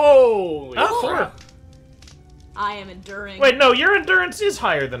 Holy Oh, crap. I am enduring. Wait, no, your endurance is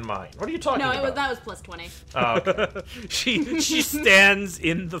higher than mine. What are you talking No, about? that was plus 20. Oh, okay. She stands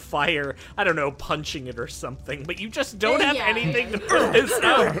in the fire, I don't know, punching it or something, but you just don't have Yeah. anything to put this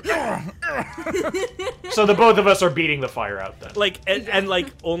out. So the both of us are beating the fire out then. Like, and like,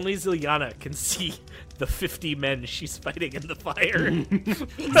 only Zilyana can see the 50 men she's fighting in the fire.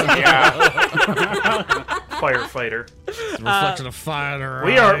 Firefighter. It's a reflection of fire in her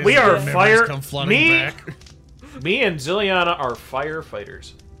We are eyes, we are and memories fire. come flooding Me, back. me and Ziliana are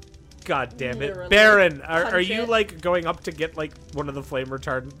firefighters. God damn it. Literally. Baron, are Punch you it. like going up to get like one of the flame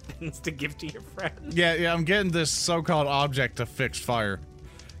retardant things to give to your friend? Yeah, I'm getting this so-called object to fix fire.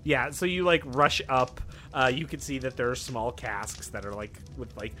 Yeah, so you like rush up. You can see that there are small casks that are like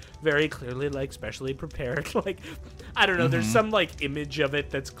with like very clearly like specially prepared. Like, I don't know. There's some like image of it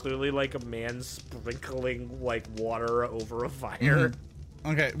that's clearly like a man sprinkling like water over a fire.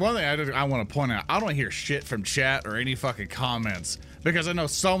 Okay, one thing I want to point out, I don't hear shit from chat or any fucking comments because I know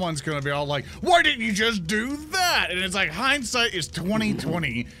someone's gonna be all like, "Why didn't you just do that?" And it's like hindsight is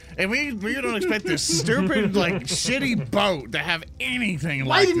 2020, and we don't expect this stupid like shitty boat to have anything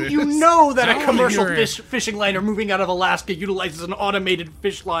Why like didn't this. you know that I a wanna commercial hear it. fishing liner moving out of Alaska utilizes an automated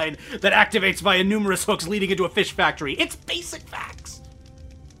fish line that activates via numerous hooks leading into a fish factory? It's basic facts.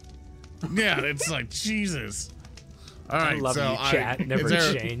 Yeah, it's like Jesus. All right, I love so you, chat. Never is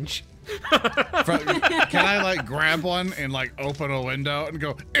there- change. Can I like grab one and like open a window and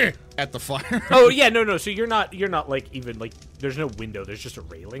go at the fire? Oh yeah, no. So you're not like even like there's no window. There's just a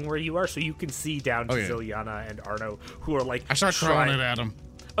railing where you are, so you can see down to Oh, yeah. Ziliana and Arno, who are like. I start throwing it at him.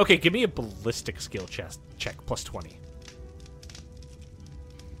 Okay, give me a ballistic skill check plus 20.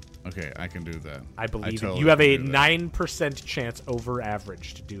 Okay, I can do that. I believe totally you have a can do that. 9% chance over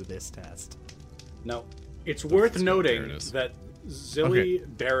average to do this test. No. It's worth There noting it is. that Zilly,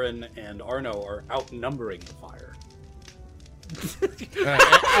 Baron, and Arno are outnumbering the fire.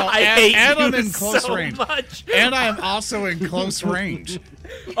 I hate and you I'm in close so range. much. And I am also in close range.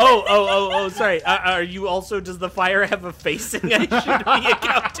 Oh, sorry. Are you also, does the fire have a facing I should be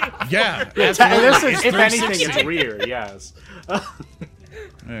accounting? Yeah, This absolutely. is, if anything, it's rear, yes.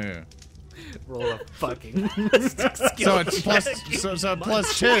 Yeah. Roll a fucking ballistic skill So it's plus, check. so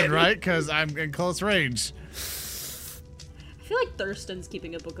plus 10, right? Because I'm in close range. I feel like Thurston's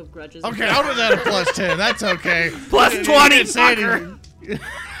keeping a book of grudges. Okay, I'll do that at plus 10. That's okay. Plus 20, fucker!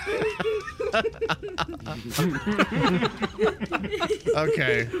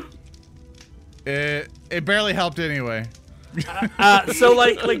 Okay. It barely helped anyway. So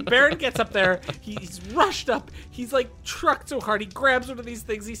like Baron gets up there, he's rushed up, he's like trucked so hard, he grabs one of these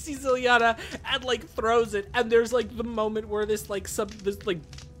things, he sees Ilyana and like throws it, and there's like the moment where this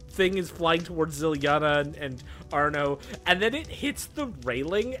thing is flying towards Zilyana and Arno, and then it hits the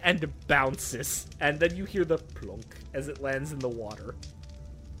railing and bounces, and then you hear the plunk as it lands in the water.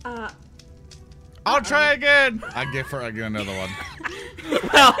 I'll try again. I get another one.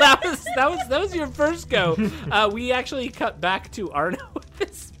 Well, that was your first go. We actually cut back to Arno at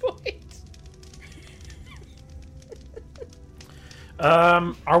this point.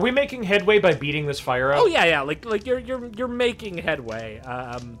 Are we making headway by beating this fire out? Oh yeah, like you're making headway.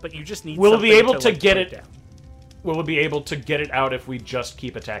 But you just need. We'll be something able to like, get put it- down. Will we be able to get it out if we just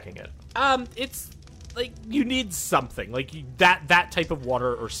keep attacking it? It's like you need something like that type of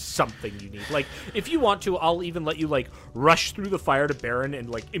water or something you need. Like if you want to, I'll even let you like rush through the fire to Baron and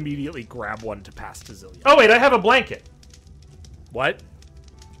like immediately grab one to pass to Zillion. Oh wait, I have a blanket. What?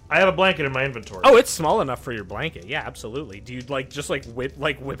 I have a blanket in my inventory. Oh, it's small enough for your blanket. Yeah, absolutely. Do you like just like whip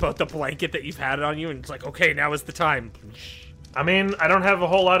out the blanket that you've had on you and it's like, okay, now is the time. I mean, I don't have a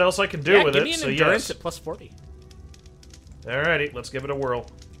whole lot else I can do Yeah, with give it, me an so endurance yes. at plus 40. Alrighty, let's give it a whirl.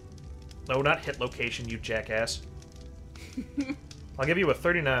 No, not hit location, you jackass. I'll give you a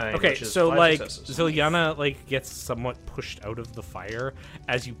 39. Okay, which is so 5 like successes. Ziliana like gets somewhat pushed out of the fire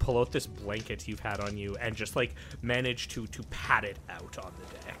as you pull out this blanket you've had on you and just like manage to pat it out on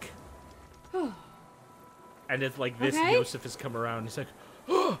the deck. And it's like this, Okay. Yosef has come around. He's like,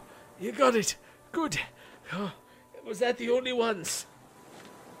 "Oh, you got it. Good. Oh, was that the only ones?"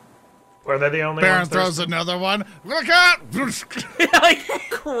 Were they the only Baron ones? throws another one. Look out! Like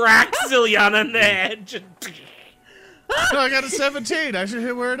cracks Ziliana in the head. Just- No, I got a 17. I should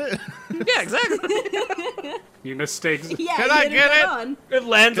hit where it is. yeah, exactly. You mistake. Yeah, Can you I did get good it? on. It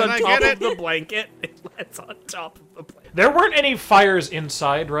lands Can on I top get of it? the blanket. It lands on top of the blanket. There weren't any fires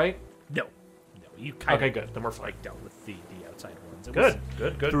inside, right? No, you kind Okay, of good. Then we're fine. like dealt with the outside ones. It Good, was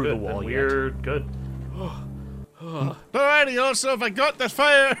good, good, through good. the wall. Then you had to- we're good. Alrighty, Joseph, I got the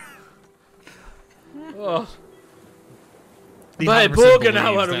fire. Oh. He By 100%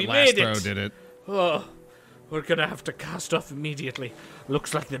 Bogenauer, believes we that last made throw it. did it. Oh, we're gonna have to cast off immediately.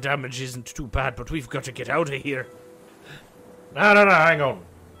 Looks like the damage isn't too bad, but we've got to get out of here. No, hang on.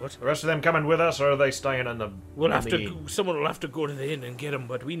 What? The rest of them coming with us, or are they staying in the... We'll have to. Someone will have to go to the inn and get him,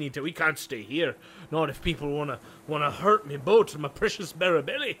 but we need to. We can't stay here. Not if people wanna hurt me boat and my precious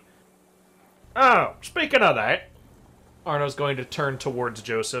Marabelli. Oh, speaking of that, Arno's going to turn towards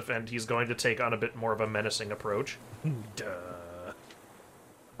Joseph, and he's going to take on a bit more of a menacing approach. Duh.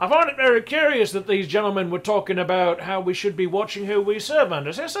 I find it very curious that these gentlemen were talking about how we should be watching who we serve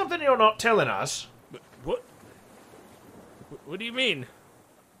under. Is there something you're not telling us? What? What do you mean?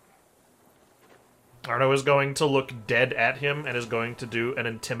 Arno is going to look dead at him and is going to do an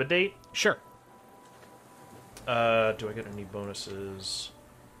intimidate. Sure. Do I get any bonuses?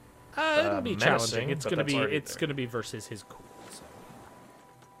 It'll be menacing, challenging. It's but gonna that's be. already It's there. gonna be versus his cool. So.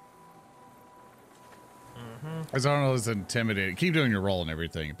 As Arnold is intimidated. Keep doing your roll and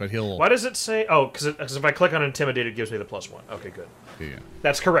everything, but he'll... Why does it say... Oh, because if I click on intimidate, it gives me the +1. Okay, good. Yeah.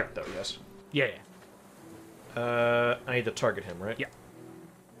 That's correct, though, yes? Yeah. I need to target him, right? Yeah.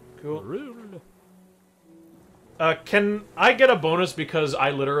 Cool. Rule. Can I get a bonus because I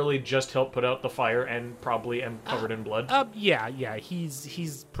literally just helped put out the fire and probably am covered in blood? Yeah.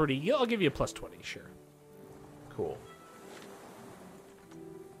 He's pretty. I'll give you a +20. Sure. Cool.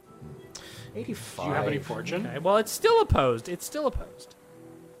 85. Do you have any fortune? Okay. Well, it's still opposed.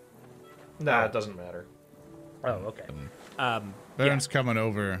 Nah, it doesn't matter. Oh, okay. Baron's coming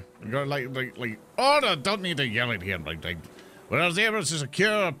over. Go like, oh, don't need to yell at him. Like, well, I was able to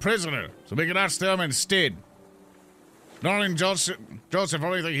secure a prisoner, so we can ask them instead. Knowing Joseph,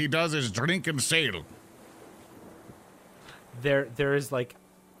 only thing he does is drink and sail. There's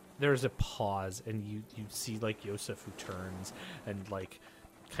a pause, and you see like Yosef who turns and like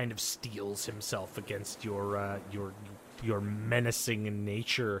kind of steels himself against your menacing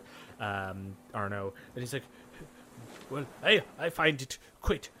nature, Arno, and he's like, well, I find it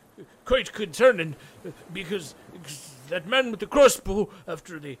quite concerning because that man with the crossbow,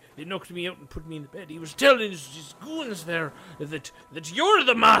 after they knocked me out and put me in the bed, he was telling his goons there that you're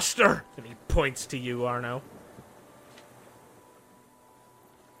the master, and he points to you, Arno.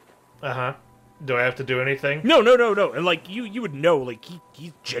 Uh-huh. Do I have to do anything? No. And like you would know, like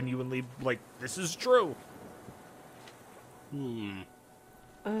he's genuinely like, this is true.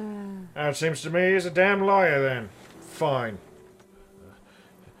 That seems to me he's a damn liar then. Fine.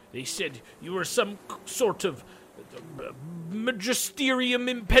 They said you were some sort of magisterium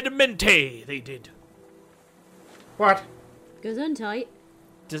impedimentae. They did. What? Goes on tight.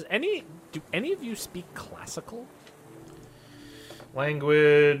 Do any of you speak classical?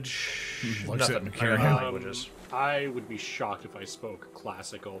 Language... Looks at Nothing. McCarran. I got languages. I would be shocked if I spoke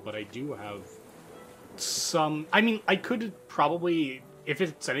classical, but I do have some... I mean, I could probably... If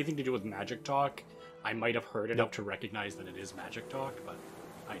it's anything to do with magic talk, I might have heard enough to recognize that it is magic talk, but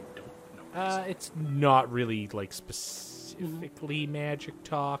I don't know. It's not really like specifically magic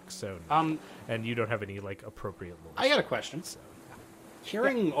talk, so no. And you don't have any like appropriate rules. I got a question. So,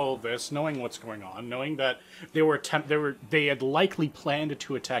 Hearing all this, knowing what's going on, knowing that they had likely planned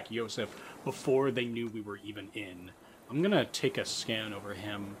to attack Yosef before they knew we were even in, I'm gonna take a scan over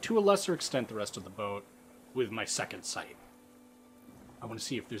him, to a lesser extent the rest of the boat, with my second sight. I want to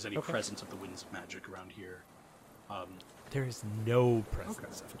see if there's any presence of the winds of magic around here. there is no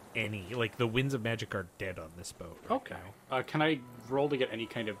presence of any. Like the winds of magic are dead on this boat. Right Okay. Can I roll to get any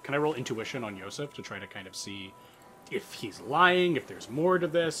kind of... Can I roll intuition on Yosef to try to kind of see if he's lying, if there's more to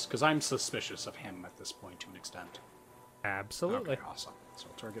this? Because I'm suspicious of him at this point to an extent. Absolutely. Okay, awesome. So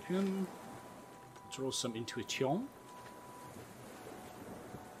I'll target him. Let's roll some intuition.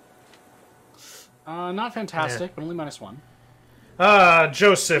 Not fantastic, but only -1. Ah,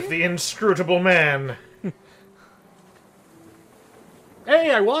 Joseph, the inscrutable man.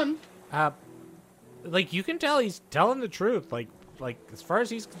 Hey, I won! Like you can tell he's telling the truth. Like as far as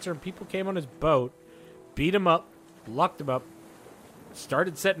he's concerned, people came on his boat, beat him up, locked him up,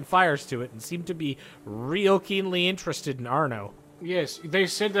 started setting fires to it, and seemed to be real keenly interested in Arno. Yes, they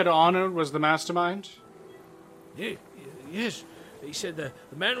said that Arno was the mastermind? Yes, he said the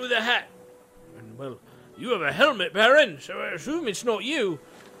man with the hat. And well, you have a helmet, Baron, so I assume it's not you.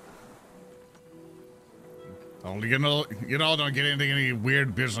 Only you know, don't get into any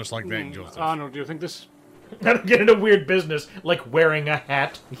weird business like that, Joseph. Arno, do you think this... I don't get into weird business like wearing a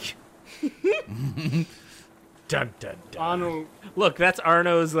hat. Dun dun dun. Arno... Look, that's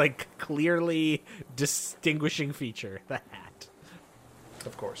Arno's like clearly distinguishing feature, the hat.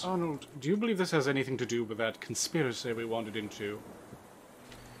 Of course. Arnold, do you believe this has anything to do with that conspiracy we wandered into?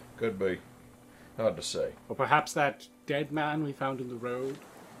 Could be. Hard to say. Or perhaps that dead man we found in the road?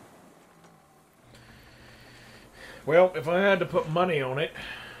 Well, if I had to put money on it,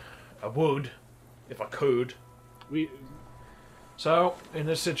 I would, if I could. So, in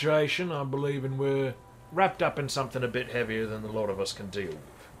this situation, I'm believing we're wrapped up in something a bit heavier than the lot of us can deal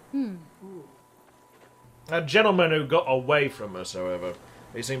with. A gentleman who got away from us, however,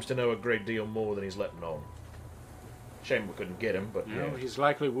 he seems to know a great deal more than he's letting on. Shame we couldn't get him, but No, yeah. he's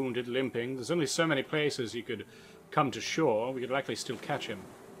likely wounded, limping. There's only so many places he could come to shore. We could likely still catch him.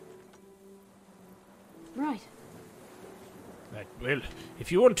 Right. Well,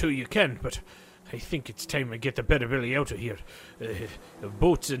 if you want to, you can, but I think it's time I get the better Billy out of here. The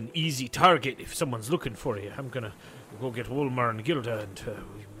boat's an easy target if someone's looking for you. I'm gonna go get Wolmar and Gilda, and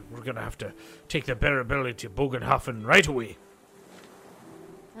we're gonna have to take the better Billy to Bogenhafen right away.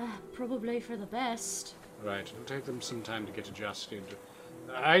 Probably for the best. Right, it'll take them some time to get adjusted.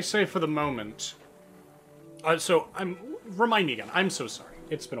 I say for the moment... remind me again, I'm so sorry.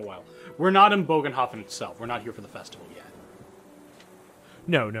 It's been a while. We're not in Bogenhafen itself. We're not here for the festival yet.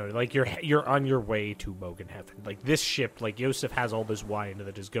 No, like you're on your way to Bogenhafen. Like this ship, like Yosef has all this wine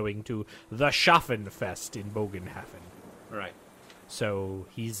that is going to the Schaffenfest in Bogenhafen. Right. So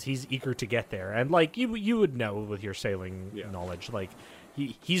he's eager to get there, and like you would know with your sailing knowledge, like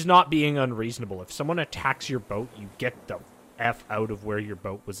he's not being unreasonable. If someone attacks your boat, you get the F out of where your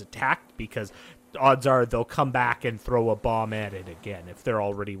boat was attacked, because odds are they'll come back and throw a bomb at it again if they're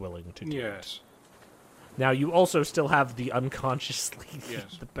already willing to do it. Yes. Now you also still have the unconscious lady Yes.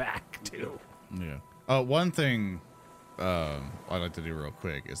 at the back too. Yeah. One thing I'd like to do real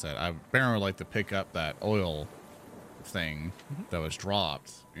quick is that Baron would like to pick up that oil thing that was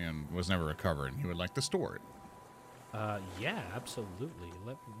dropped and was never recovered, and he would like to store it. Yeah, absolutely.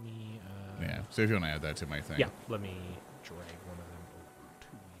 Let me. Yeah. So if you want to add that to my thing. Yeah, let me drag one of them over to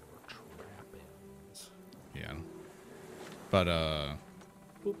your trappings. Yeah.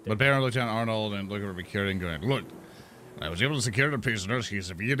 But Baron looked down at Arnold and looked over at Bakiri and going, "Look, I was able to secure the prisoner. She's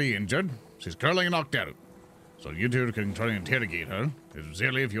severely injured. She's currently knocked out. So you two can try and interrogate her.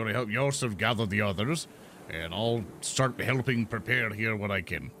 Zilly, if you want to help Yosef gather the others, and I'll start helping prepare here what I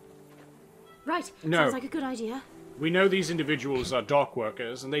can." Right. No. Sounds like a good idea. We know these individuals are dock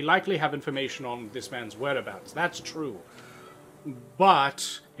workers, and they likely have information on this man's whereabouts. That's true.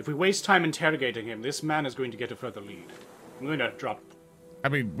 But if we waste time interrogating him, this man is going to get a further lead. I'm going to drop... I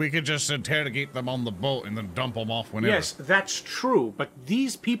mean, we could just interrogate them on the boat and then dump them off whenever. Yes, that's true, but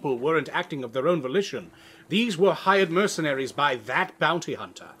these people weren't acting of their own volition. These were hired mercenaries by that bounty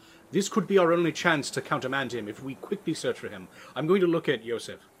hunter. This could be our only chance to countermand him if we quickly search for him. I'm going to look at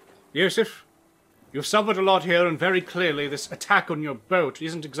Yosef. Yosef, you've suffered a lot here, and very clearly this attack on your boat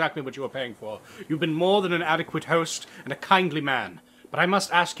isn't exactly what you were paying for. You've been more than an adequate host and a kindly man, but I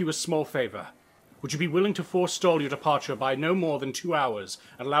must ask you a small favor. Would you be willing to forestall your departure by no more than 2 hours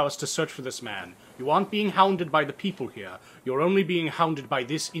and allow us to search for this man? You aren't being hounded by the people here. You're only being hounded by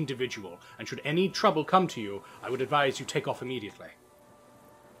this individual, and should any trouble come to you, I would advise you take off immediately.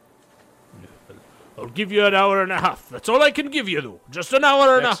 I'll give you an hour and a half. That's all I can give you, though. Just an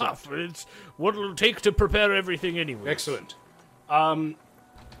hour and a half. It's what it'll take to prepare everything anyway. Excellent.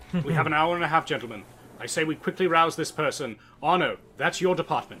 We have an hour and a half, gentlemen. I say we quickly rouse this person. Arno, that's your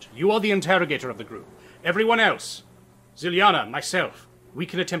department. You are the interrogator of the group. Everyone else, Ziliana, myself, we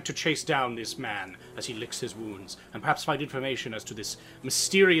can attempt to chase down this man as he licks his wounds, and perhaps find information as to this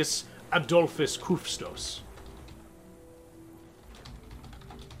mysterious Adolphus Kufstos.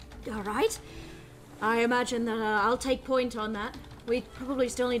 All right. I imagine that I'll take point on that. We probably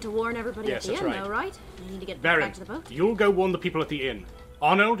still need to warn everybody Yes, at the that's inn, right. though, right? We need to get Baron, back to the boat. you'll go warn the people at the inn.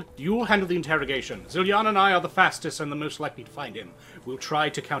 Arnold, you'll handle the interrogation. Ziliana and I are the fastest and the most likely to find him. We'll try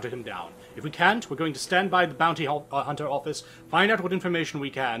to counter him down. If we can't, we're going to stand by the bounty hunter office, find out what information we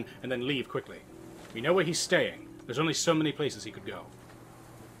can, and then leave quickly. We know where he's staying. There's only so many places he could go.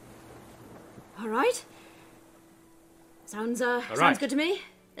 All right. Sounds right. good to me.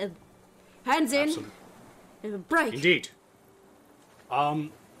 Hands in. Absolutely. Break. Indeed.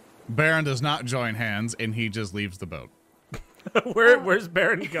 Baron does not join hands, and he just leaves the boat. Where's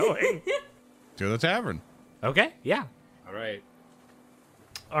Baron going? To the tavern. Okay, yeah. All right.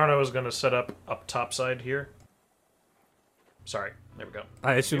 Arno is going to set up topside here. Sorry, there we go.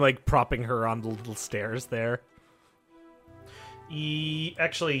 I assume like propping her on the little stairs there.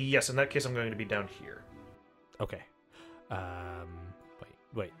 Actually, yes, in that case I'm going to be down here. Okay.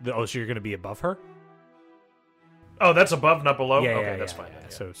 Wait. Oh, so you're going to be above her? Oh, that's above, not below? Yeah, okay, yeah, that's yeah, fine.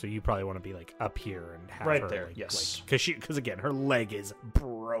 yeah. Yeah. So you probably want to be like up here and have Right her there, like, yes. because again her leg is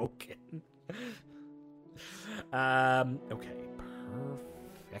broken. Okay,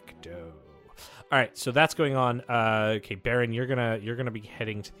 perfecto. All right, so that's going on. Okay, Baron, you're gonna be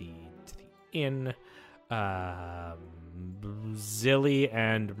heading to the inn. Zilly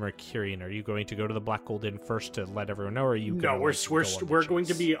and Mercurian, are you going to go to the Black Gold Inn first to let everyone know, or are you? No, we're going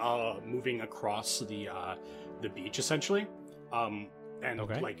to be moving across the beach essentially, and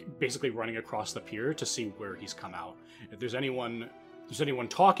like basically running across the pier to see where he's come out. If there's anyone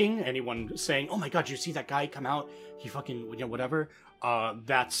talking, anyone saying, "Oh my God, you see that guy come out? He fucking whatever."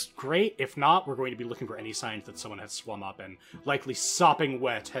 That's great. If not, we're going to be looking for any signs that someone has swum up and likely sopping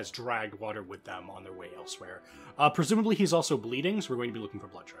wet has dragged water with them on their way elsewhere. Presumably he's also bleeding, so we're going to be looking for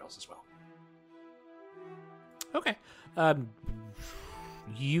blood trails as well. Okay.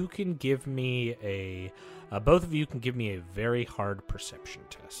 You can give me both of you can give me a very hard perception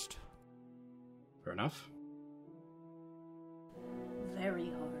test. Fair enough.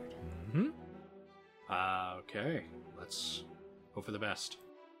 Very hard. Mm-hmm. Okay. Let's hope for the best.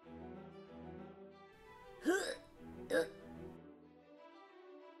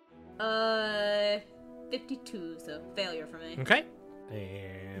 52, so failure for me. Okay.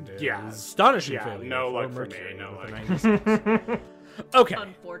 And Yeah. astonishing Yeah, failure. no for luck for me, Mercury no with a luck. 96. Okay.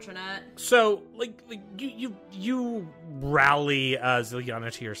 Unfortunate. So, like you rally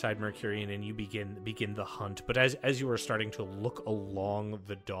Ziliana to your side, Mercurian, and you begin the hunt. But as you are starting to look along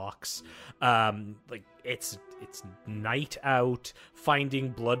the docks, like it's night out. Finding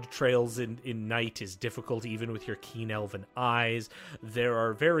blood trails in night is difficult, even with your keen elven eyes. There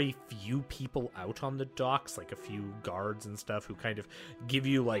are very few people out on the docks, like a few guards and stuff, who kind of give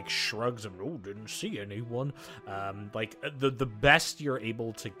you like shrugs of, "Oh, didn't see anyone." Like the best you're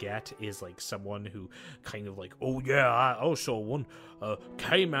able to get is like someone who kind of like, "Oh yeah, I also one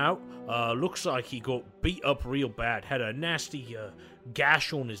came out. Looks like he got beat up real bad. Had a nasty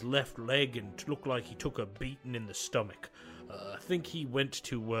gash on his left leg and looked like he took a beating in the stomach. I think he went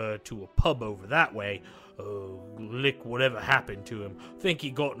to a pub over that way. Lick whatever happened to him. Think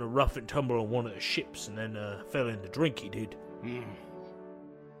he got in a rough and tumble on one of the ships and then fell in the drink he did."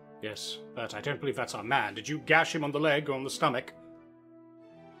 Yes, but I don't believe that's our man. Did you gash him on the leg or on the stomach?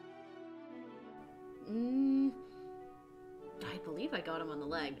 I believe I got him on the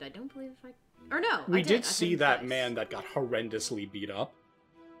leg, but I don't believe if I... Or no, We I did I see think that twice. man that got horrendously beat up.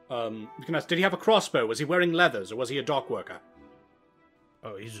 You can ask, did he have a crossbow? Was he wearing leathers, or was he a dock worker?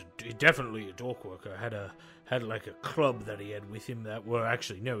 Oh, he's definitely a dock worker. Had like a club that he had with him. That well,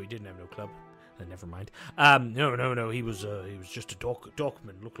 actually, no, he didn't have no club. Never mind. No. He was just a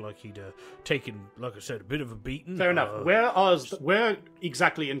dockman. Looked like he'd taken, like I said, a bit of a beating. Fair enough. Where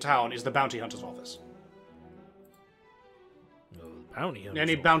exactly in town is the bounty hunter's office? Bounty hunter's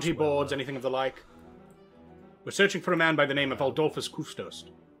Any office, bounty well, boards, anything of the like? We're searching for a man by the name of Adolphus Custos.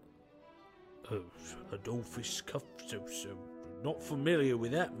 Oh, Adolphus Custos. Not familiar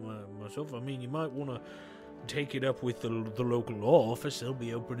with that myself. I mean, you might want to take it up with the local law office. They'll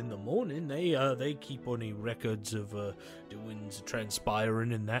be open in the morning. They keep any records of doings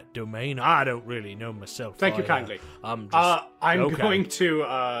transpiring in that domain. I don't really know myself. Thank you kindly. I'm just I'm okay. going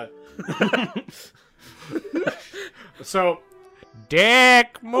to so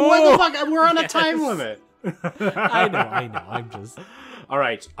Dick, move! what the fuck? We're on a time limit. I know. I'm just All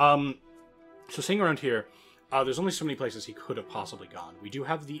right. So seeing around here, there's only so many places he could have possibly gone. We do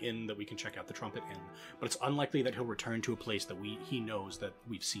have the inn that we can check out, the Trumpet Inn, but it's unlikely that he'll return to a place that he knows that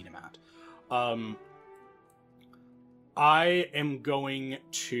we've seen him at. I am going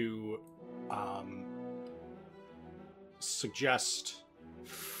to suggest.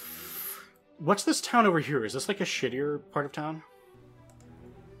 What's this town over here? Is this like a shittier part of town?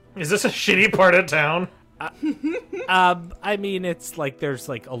 Is this a shitty part of town? I mean, it's like there's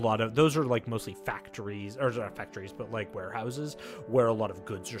like a lot of those are like mostly factories, or not factories, but like warehouses where a lot of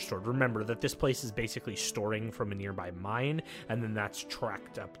goods are stored. Remember that this place is basically storing from a nearby mine, and then that's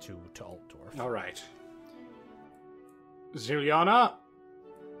tracked up to Altdorf. All right. Ziliana,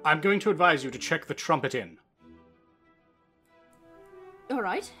 I'm going to advise you to check the Trumpet Inn. All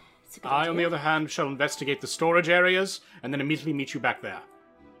right. It's a good I, idea. on the other hand, shall investigate the storage areas and then immediately meet you back there.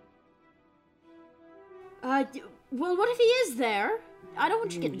 Well, what if he is there? I don't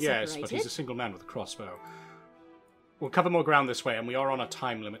want you getting Yes, separated. but he's a single man with a crossbow. We'll cover more ground this way, and we are on a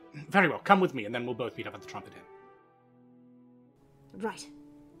time limit. Very well, come with me, and then we'll both meet up at the Trumpet Inn. Right.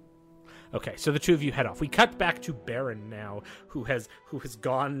 Okay, so the two of you head off. We cut back to Baron now, who has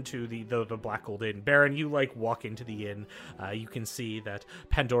gone to the Black Gold Inn. Baron, you walk into the inn. You can see that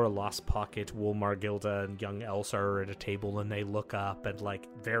Pandora, Lost Pocket, Wolmar, Gilda, and young Elsa are at a table, and they look up and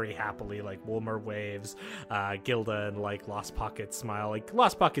very happily. Wolmar waves, Gilda and Lost Pocket smile.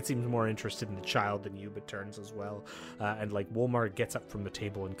 Lost Pocket seems more interested in the child than you, but turns as well. And Wolmar gets up from the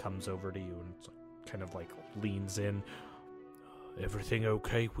table and comes over to you and kind of leans in. Everything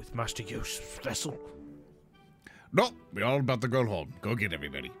okay with Master Joseph's vessel? No, we're all about to go home. Go get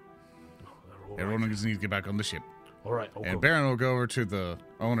everybody. Right. Everyone needs to get back on the ship. All right. And Baron will go over to the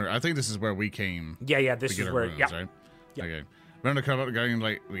owner. I think this is where we came. Yeah. This is where. Rooms, yeah. Right? Yeah. Okay. Baron will come up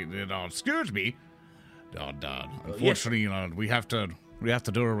and excuse me. Unfortunately, we have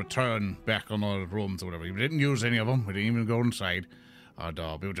to do a return back on our rooms or whatever. We didn't use any of them. We didn't even go inside. And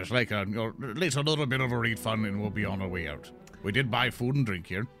we would just at least a little bit of a refund, and we'll be on our way out. We did buy food and drink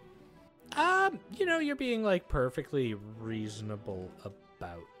here. You're being perfectly reasonable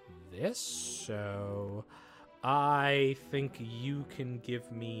about this, so I think you can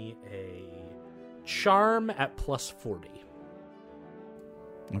give me a charm at +40.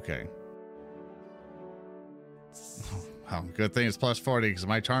 Okay. Well, good thing it's +40 because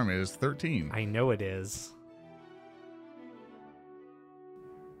my charm is 13. I know it is.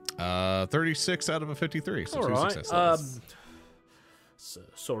 36 out of a 53. So all 2 right. successes. So,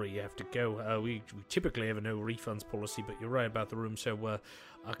 sorry you have to go. We typically have a no refunds policy, but you're right about the room, so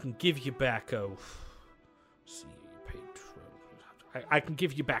I can give you back. See, you paid 12. I can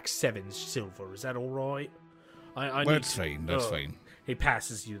give you back 7 silver. Is that all right? That's fine. That's fine. He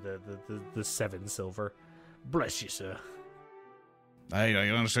passes you the 7 silver. Bless you, sir. I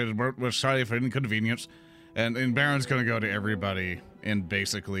understand. We're sorry for inconvenience. And Baron's going to go to everybody and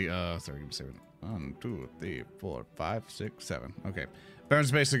basically, 37. 1, 2, 3, 4, 5, 6, 7. Okay.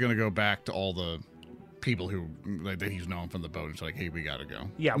 Baron's basically going to go back to all the people who that he's known from the boat. It's hey, we got to go.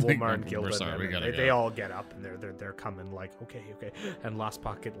 Yeah, Wolmar and Gilda. They go. all get up and they're coming okay. And Lost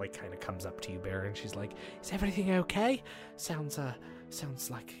Pocket kind of comes up to you, Baron. She's like, "Is everything okay? Sounds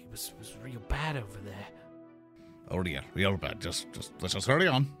like it was real bad over there." Oh yeah, real bad. Just let's just hurry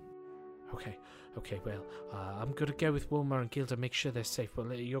on. Okay, well, I'm going to go with Wolmar and Gilda, make sure they're safe.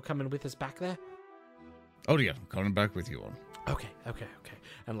 Well, you're coming with us back there? Oh, yeah, I'm coming back with you all. Okay.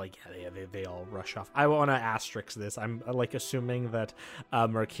 And, they all rush off. I want to asterisk this. I'm, assuming that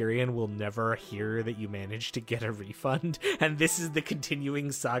Mercurian will never hear that you managed to get a refund, and this is the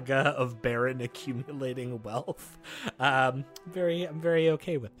continuing saga of Baron accumulating wealth. I'm very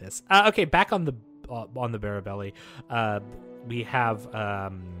okay with this. Okay, back on the Barabelli. We have...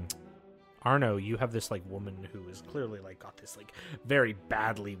 Arno, you have this woman who is clearly got this very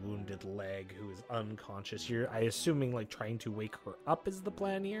badly wounded leg who is unconscious. You're assuming trying to wake her up is the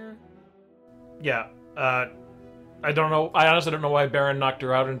plan here? Yeah. I don't know. I honestly don't know why Baron knocked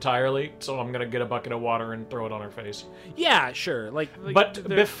her out entirely, so I'm gonna get a bucket of water and throw it on her face. Yeah, sure. But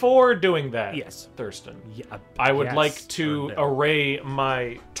before doing that, yes, Thurston, yeah, I would like to array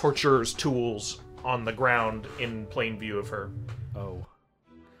my torturer's tools on the ground in plain view of her.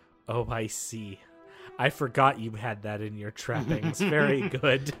 Oh, I see. I forgot you had that in your trappings. Very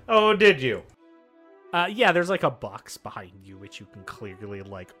good. Oh, did you? Yeah, there's a box behind you which you can clearly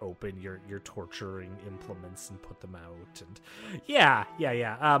open your torturing implements and put them out. And yeah.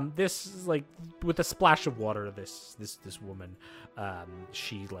 This is with a splash of water. This woman,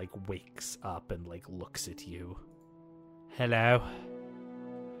 she wakes up and looks at you. Hello.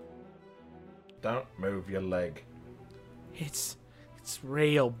 Don't move your leg. It's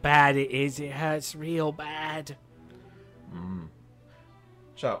real bad, it is. It hurts real bad.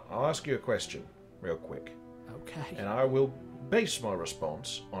 So, I'll ask you a question, real quick. Okay. And I will base my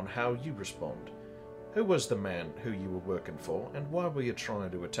response on how you respond. Who was the man who you were working for, and why were you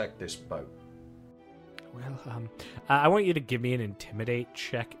trying to attack this boat? Well, I want you to give me an intimidate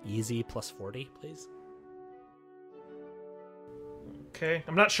check, easy, +40, please. Okay.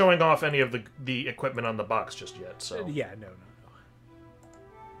 I'm not showing off any of the equipment on the box just yet, so... Yeah, no.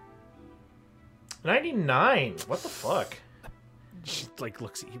 99. What the fuck? She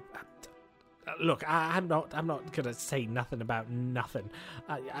looks at you. Look, I'm not gonna say nothing about nothing.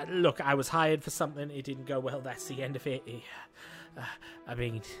 Look, I was hired for something. It didn't go well. That's the end of it. I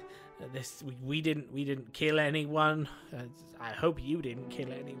mean, we didn't kill anyone. I hope you didn't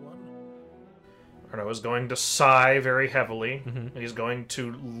kill anyone. Arno is going to sigh very heavily, Mm-hmm. and he's going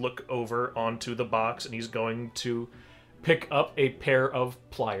to look over onto the box, and he's going to pick up a pair of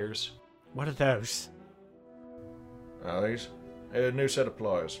pliers. What are those? These? A new set of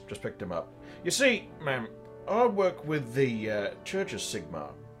pliers. Just picked them up. You see, ma'am, I work with the Church of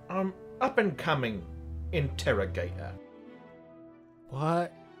Sigmar. I'm up-and-coming interrogator.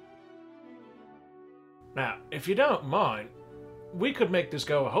 What? Now, if you don't mind, we could make this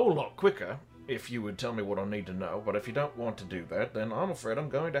go a whole lot quicker. If you would tell me what I need to know, but if you don't want to do that, then I'm afraid I'm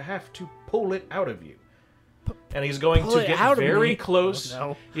going to have to pull it out of you. And he's going to get very close. Oh,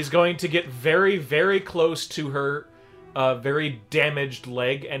 no. He's going to get very, very close to her very damaged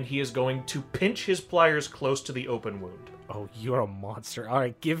leg, and he is going to pinch his pliers close to the open wound. Oh, you're a monster. All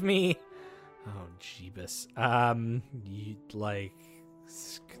right, give me... Oh, jeebus.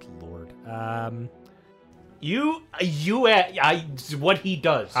 Good Lord. What he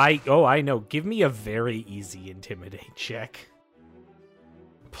does. I know. Give me a very easy intimidate check.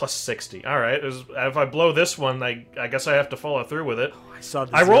 Plus 60. All right. If I blow this one, I guess I have to follow through with it. I saw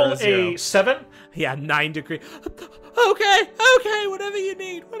the I roll 0. a 7. Yeah, 9 degree. Okay, whatever you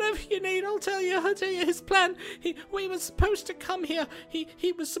need, I'll tell you his plan. We were supposed to come here.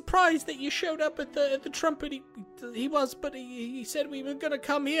 He was surprised that you showed up at the trumpet. He said we were gonna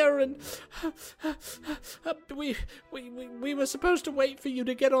come here, and we were supposed to wait for you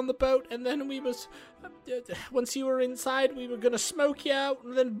to get on the boat, and then once you were inside, we were gonna smoke you out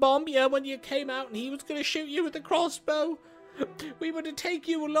and then bomb you when you came out, and he was gonna shoot you with a crossbow. We were to take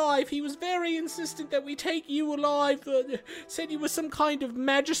you alive. He was very insistent that we take you alive. Said you were some kind of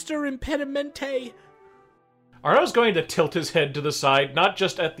magister impedimente. Arno's going to tilt his head to the side, not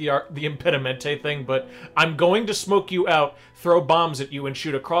just at the impedimente thing, but I'm going to smoke you out, throw bombs at you, and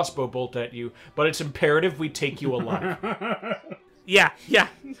shoot a crossbow bolt at you, but it's imperative we take you alive. Yeah.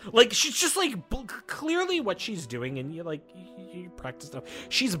 Like, she's just, clearly what she's doing, and you practice stuff.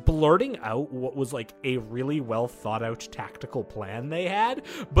 She's blurting out what was, a really well-thought-out tactical plan they had,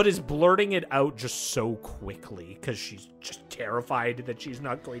 but is blurting it out just so quickly, because she's just terrified that she's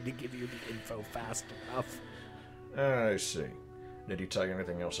not going to give you the info fast enough. I see. Did he tell you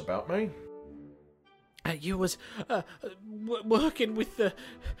anything else about me? You was working with the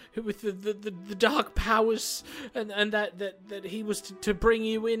dark powers, and that he was to bring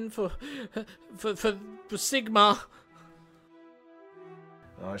you in for Sigma.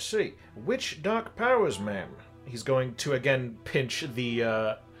 I see. Which dark powers, ma'am? He's going to again pinch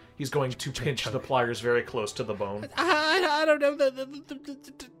the pliers very close to the bone. I don't know,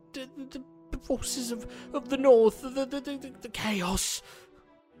 the forces of the north, the chaos.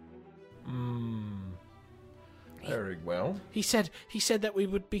 Very well. He said that we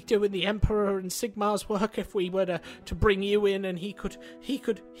would be doing the Emperor and Sigmar's work if we were to bring you in, and he could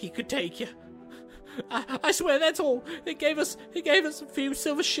take you. I swear, that's all. He gave us a few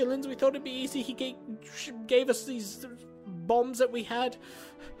silver shillings. We thought it'd be easy. He gave us these bombs that we had.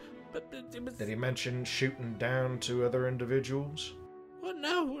 But it was... Did he mention shooting down 2 other individuals? Well,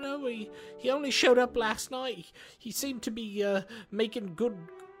 no. He only showed up last night. He seemed to be making good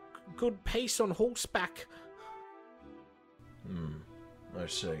pace on horseback. I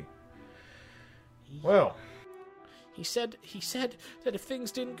see. Well, he said that if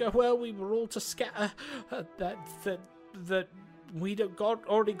things didn't go well, we were all to scatter. That we'd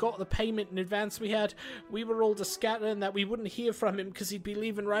already got the payment in advance. We were all to scatter, and that we wouldn't hear from him because he'd be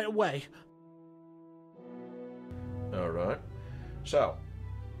leaving right away. All right. So,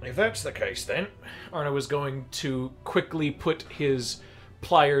 if that's the case, then Arno is going to quickly put his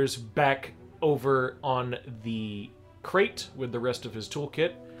pliers back over on the crate with the rest of his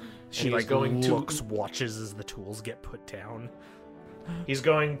toolkit. She watches as the tools get put down. He's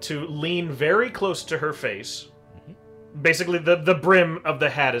going to lean very close to her face. Basically, the brim of the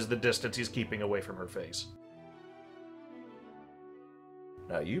hat is the distance he's keeping away from her face.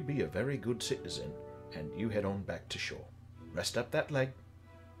 Now, you be a very good citizen, and you head on back to shore. Rest up that leg.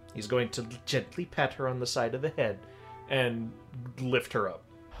 He's going to gently pat her on the side of the head and lift her up.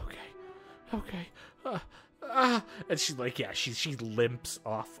 Okay. And she's she limps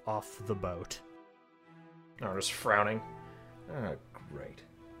off the boat. Arno's frowning. Ah, great.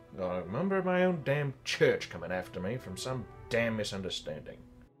 I remember my own damn church coming after me from some damn misunderstanding.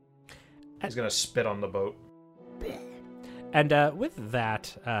 He's gonna spit on the boat. And with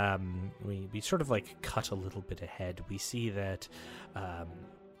that, we sort of cut a little bit ahead. We see that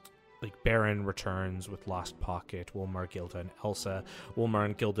Baron returns with Lost Pocket, Wolmar, Gilda, and Elsa. Wolmar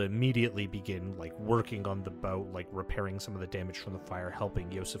and Gilda immediately begin working on the boat, repairing some of the damage from the fire,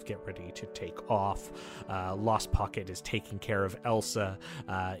 helping Yosef get ready to take off. Lost Pocket is taking care of Elsa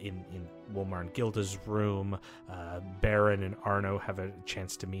in Wolmar and Gilda's room. Baron and Arno have a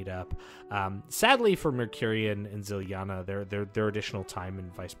chance to meet up. Sadly for Mercurian and Ziliana, their additional time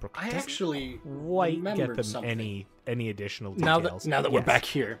in Vicebrook I actually quite get them something. any additional details. Now that we're back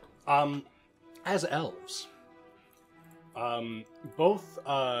here. As elves, Both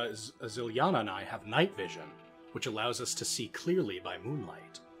Ziliana and I have night vision, which allows us to see clearly by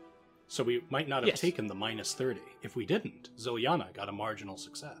moonlight. So we might not have taken the -30. If we didn't, Ziliana got a marginal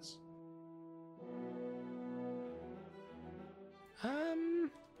success.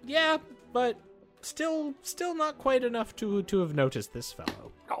 Yeah, but still not quite enough to have noticed this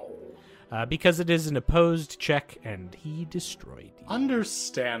fellow. Because it is an opposed check, and he destroyed you.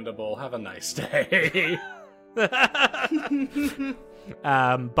 Understandable. Have a nice day.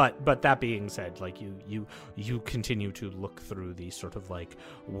 But that being said, like you continue to look through these sort of like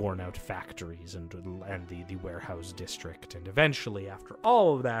worn out factories and the warehouse district, and eventually, after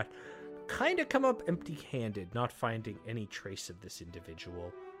all of that, kind of come up empty-handed, not finding any trace of this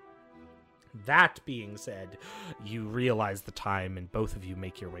individual. That being said, you realize the time, and both of you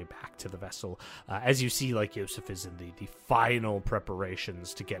make your way back to the vessel. As you see, like, Yosef is in the final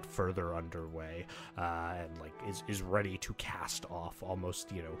preparations to get further underway, and, like, is ready to cast off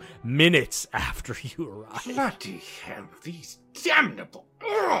almost, minutes after you arrive. Bloody hell, these damnable...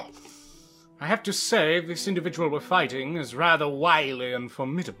 Ugh. I have to say, this individual we're fighting is rather wily and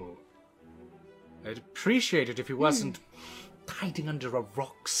formidable. I'd appreciate it if he wasn't... hiding under a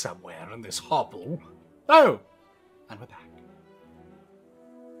rock somewhere in this hovel. Oh! And we're back.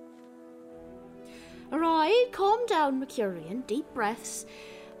 Alright, calm down, Mercurian. Deep breaths.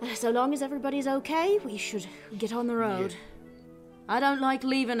 So long as everybody's okay, we should get on the road. I don't like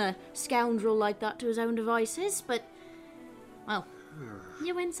leaving a scoundrel like that to his own devices, but... well,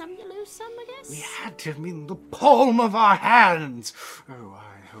 you win some, you lose some, I guess. We had him in the palm of our hands. Oh,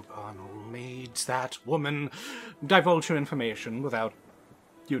 I hope Arnold needs that woman. Divulge her information without,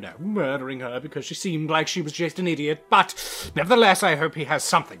 murdering her because she seemed like she was just an idiot. But, nevertheless, I hope he has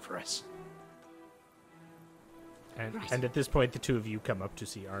something for us. And at this point, the two of you come up to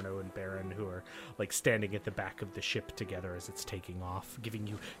see Arno and Baron, who are like standing at the back of the ship together as it's taking off, giving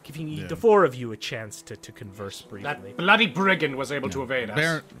you the four of you a chance to converse briefly. That bloody brigand was able to evade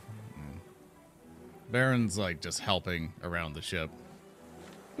us. Baron's like just helping around the ship.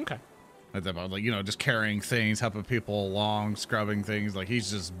 Okay. At that moment, like, just carrying things, helping people along, scrubbing things. Like,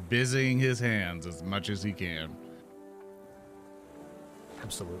 he's just busying his hands as much as he can.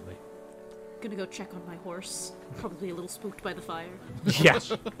 Absolutely. Gonna go check on my horse. Probably a little spooked by the fire.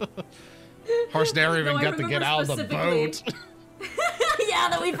 Yes. Horse never even got to get out of the boat. Yeah,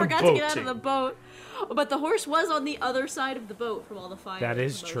 that we forgot to get out of the boat. But the horse was on the other side of the boat from all the fire. That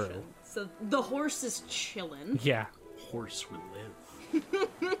is true. So the horse is chilling. Yeah. Horse will live.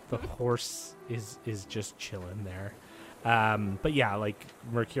 The horse is just chilling there. But yeah, like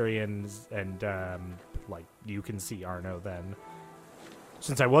Mercurians and like you can see Arno then.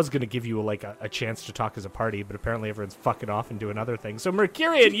 Since I was going to give you a chance to talk as a party, but apparently everyone's fucking off and doing other things. So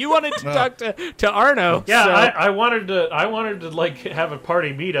Mercurian, you wanted to talk to Arno. Yeah, so. I wanted to like have a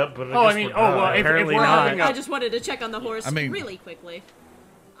party meetup, but apparently not. I just wanted to check on the horse really quickly.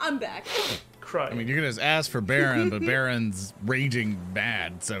 I'm back. Crying. I mean, you can just ask for Baron, but Baron's raging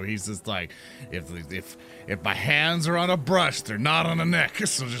mad, so he's just like, if my hands are on a brush, they're not on a neck,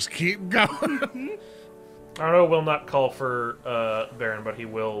 so just keep going. Arno will not call for Baron, but he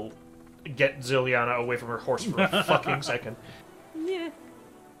will get Ziliana away from her horse for a fucking second. Yeah.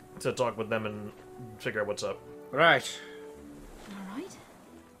 To talk with them and figure out what's up. Right. Alright.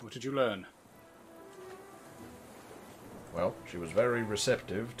 What did you learn? Well, she was very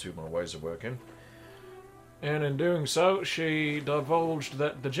receptive to my ways of working. And in doing so, she divulged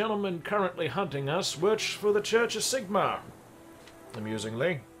that the gentleman currently hunting us works for the Church of Sigmar.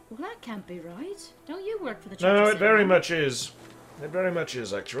 Amusingly. Well, that can't be right. Don't you work for the Church No, of it very Sigmar? much is. It very much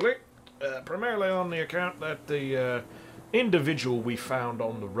is, actually. Primarily on the account that the individual we found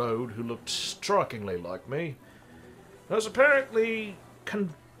on the road, who looked strikingly like me, was apparently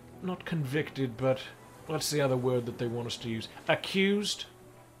not convicted, but what's the other word that they want us to use? Accused?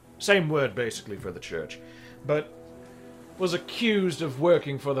 Same word, basically, for the church. But was accused of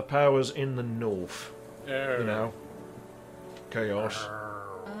working for the powers in the north. You know? Chaos.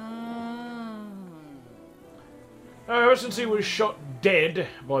 Ever since he was shot dead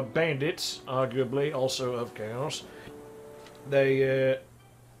by bandits, arguably also of Chaos, they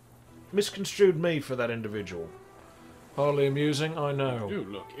misconstrued me for that individual. Hardly amusing, I know. You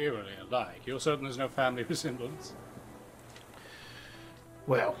look eerily alike. You're certain there's no family resemblance?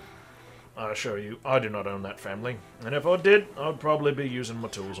 Well, I assure you, I do not own that family. And if I did, I'd probably be using my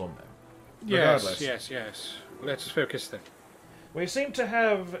tools on them. Regardless. Yes. Let's focus then. We seem to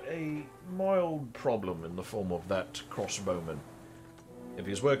have a mild problem in the form of that crossbowman. If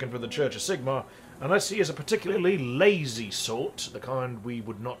he's working for the Church of Sigmar, unless he is a particularly lazy sort, the kind we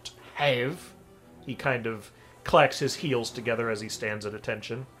would not have, he kind of clacks his heels together as he stands at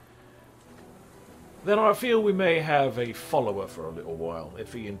attention. Then I feel we may have a follower for a little while,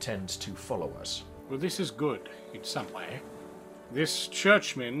 if he intends to follow us. Well, this is good, in some way. This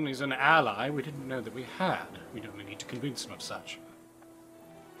churchman is an ally we didn't know that we had. We don't need to convince him of such.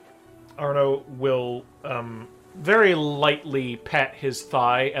 Arno will very lightly pat his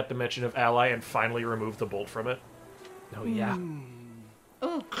thigh at the mention of ally and finally remove the bolt from it. Oh, yeah.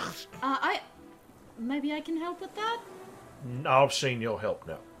 Oh, maybe I can help with that? I've seen your help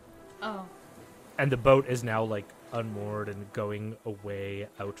now. Oh. And the boat is now, like, unmoored and going away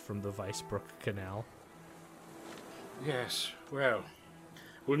out from the Weisbrook Canal. Yes, well,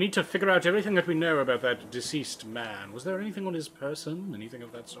 we'll need to figure out everything that we know about that deceased man. Was there anything on his person, anything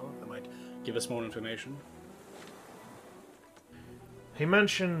of that sort, that might give us more information? He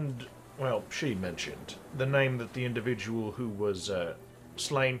mentioned, well, she mentioned, the name that the individual who was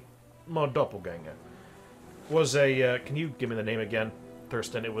slain, my doppelganger, was a, can you give me the name again,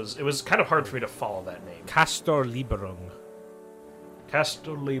 Thurston? It was kind of hard for me to follow that name. Castor Liberung.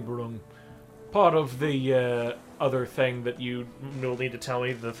 Castor Liberum. Part of the other thing that you will need to tell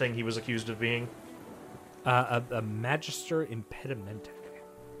me, the thing he was accused of being. A Magister Impedimenta.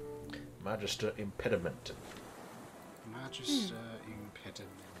 Magister Impediment. Magister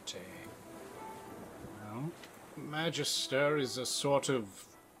Impedimenta. Well, Magister is a sort of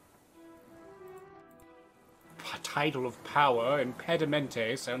title of power.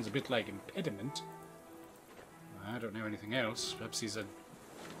 Impedimente sounds a bit like impediment. I don't know anything else. Perhaps he's a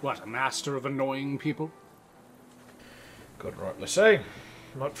master of annoying people? Could rightly say.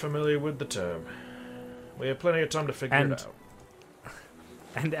 Not familiar with the term. We have plenty of time to figure it out.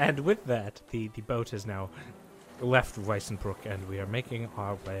 And with that, the boat has now left Weissenbrook, and we are making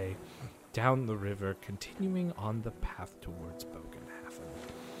our way down the river, continuing on the path towards Bogenhafen.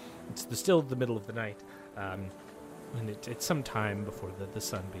 It's still the middle of the night, and it's some time before the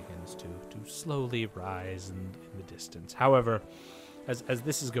sun begins to slowly rise in the distance. However, as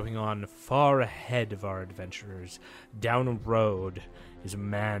this is going on, far ahead of our adventurers, down a road, is a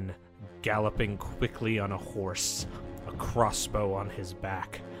man galloping quickly on a horse, a crossbow on his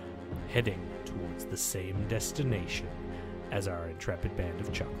back, heading towards the same destination as our intrepid band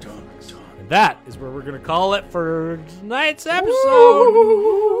of Chuckles. And that is where we're going to call it for tonight's episode.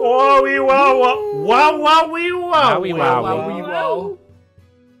 Wowie wow wow wow wowie wow Wowie wow.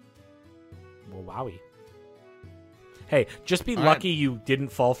 Well, wowie. Hey, just be lucky you didn't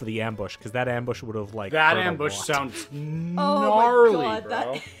fall for the ambush, because that ambush would have, like, that hurt a ambush lot. sounds Oh gnarly, my God,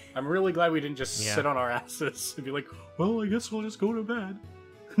 bro. that- I'm really glad we didn't just sit on our asses and be like, well, I guess we'll just go to bed.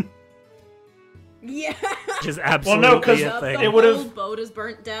 Yeah. Which is absolutely Well, no, 'cause a thing. The It would've- whole boat is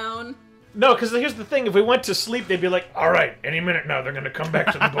burnt down. No, because here's the thing. If we went to sleep, they'd be like, all right, any minute now, they're going to come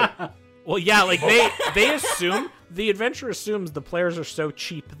back to the boat. Well, yeah, like, they assume, the adventure assumes the players are so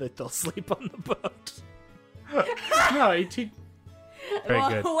cheap that they'll sleep on the boat. No, 18. Very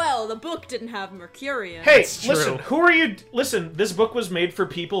good. Well, the book didn't have Mercurian. Hey, That's true. listen, who are you... Listen, this book was made for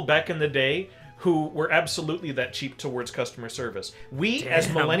people back in the day who were absolutely that cheap towards customer service. We, as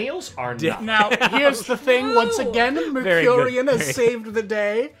millennials, are not. Now, here's the thing. Once True. again, Very good. Mercurian has saved the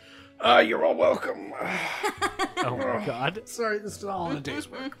day. You're all welcome. Oh my god. Sorry, this is all in a day's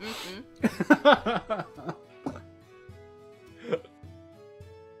work.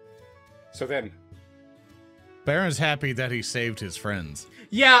 So then... Baron's happy that he saved his friends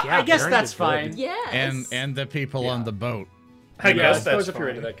Yeah, Yeah, I guess Baron that's did good. fine. Yes. and the people on the boat. I Yeah, I guess suppose that's if you're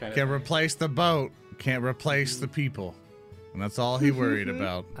into fine. that kind of Can replace the boat, can't replace the people. And that's all he worried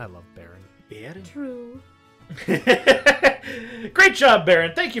about. I love Baron. True. Great job,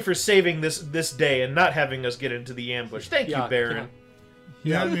 Baron. Thank you for saving this day and not having us get into the ambush. Thank you, Yeah, Baron.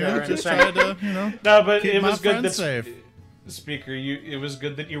 Yeah, I just tried to, No, but keep it my was good friends that... safe. Speaker, it was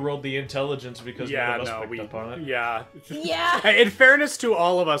good that you rolled the intelligence because none of us picked up on it. Yeah. Yeah. In fairness to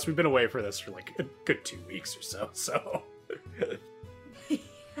all of us, we've been away for this for like a good 2 weeks or so.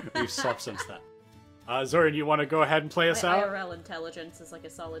 We've slept since then. Zoran, you want to go ahead and play us My out? IRL intelligence is like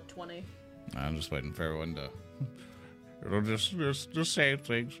a solid 20. I'm just waiting for everyone to. It'll just say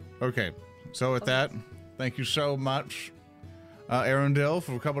things. Okay, so with that, thank you so much, Arundel,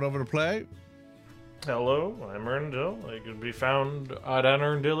 for coming over to play. Hello, I'm Erndil. I can be found at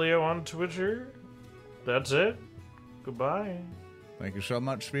Erndilio on Twitter. That's it. Goodbye. Thank you so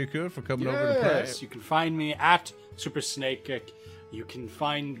much, Speaker, for coming over to play. Yes, you can find me at Super Snake Kick. You can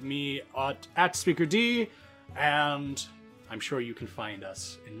find me at Speaker D, and I'm sure you can find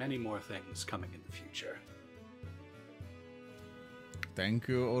us in many more things coming in the future. Thank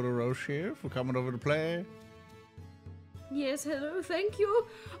you, Odoroshi, for coming over to play. Yes, hello, thank you.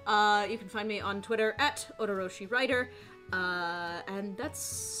 You can find me on Twitter at OtoroShiWriter. And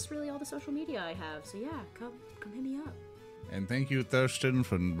that's really all the social media I have. So yeah, come hit me up. And thank you, Thurston,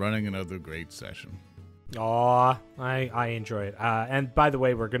 for running another great session. Aw, I enjoy it. And by the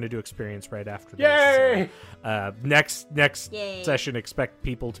way, we're going to do experience right after Yay! this. Next Yay. session, expect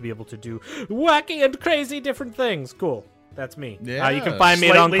people to be able to do wacky and crazy different things. Cool. That's me. Yeah. You can find me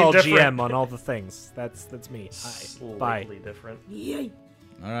at Slightly On-Call different. GM on all the things. That's me. Hi. Bye. Slightly different. Yay!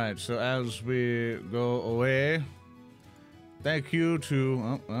 All right, so as we go away, thank you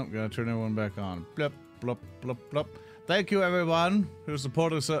to... Oh, gotta turn everyone back on. Blip, blop, blop, blop. Thank you, everyone who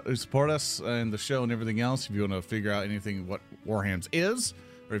support us in the show and everything else. If you want to figure out anything what WarHams is,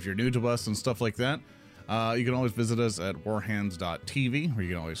 or if you're new to us and stuff like that, you can always visit us at warhams.tv, where you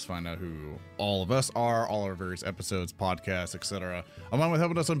can always find out who all of us are, all our various episodes, podcasts, etc. Along with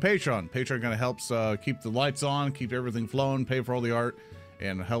helping us on Patreon. Patreon kind of helps keep the lights on, keep everything flowing, pay for all the art,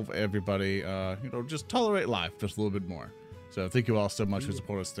 and help everybody, just tolerate life just a little bit more. So thank you all so much who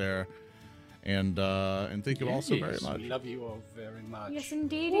support us there. And thank you all so very much. We love you all very much. Yes,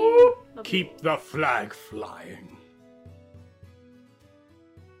 indeed. Keep the flag flying.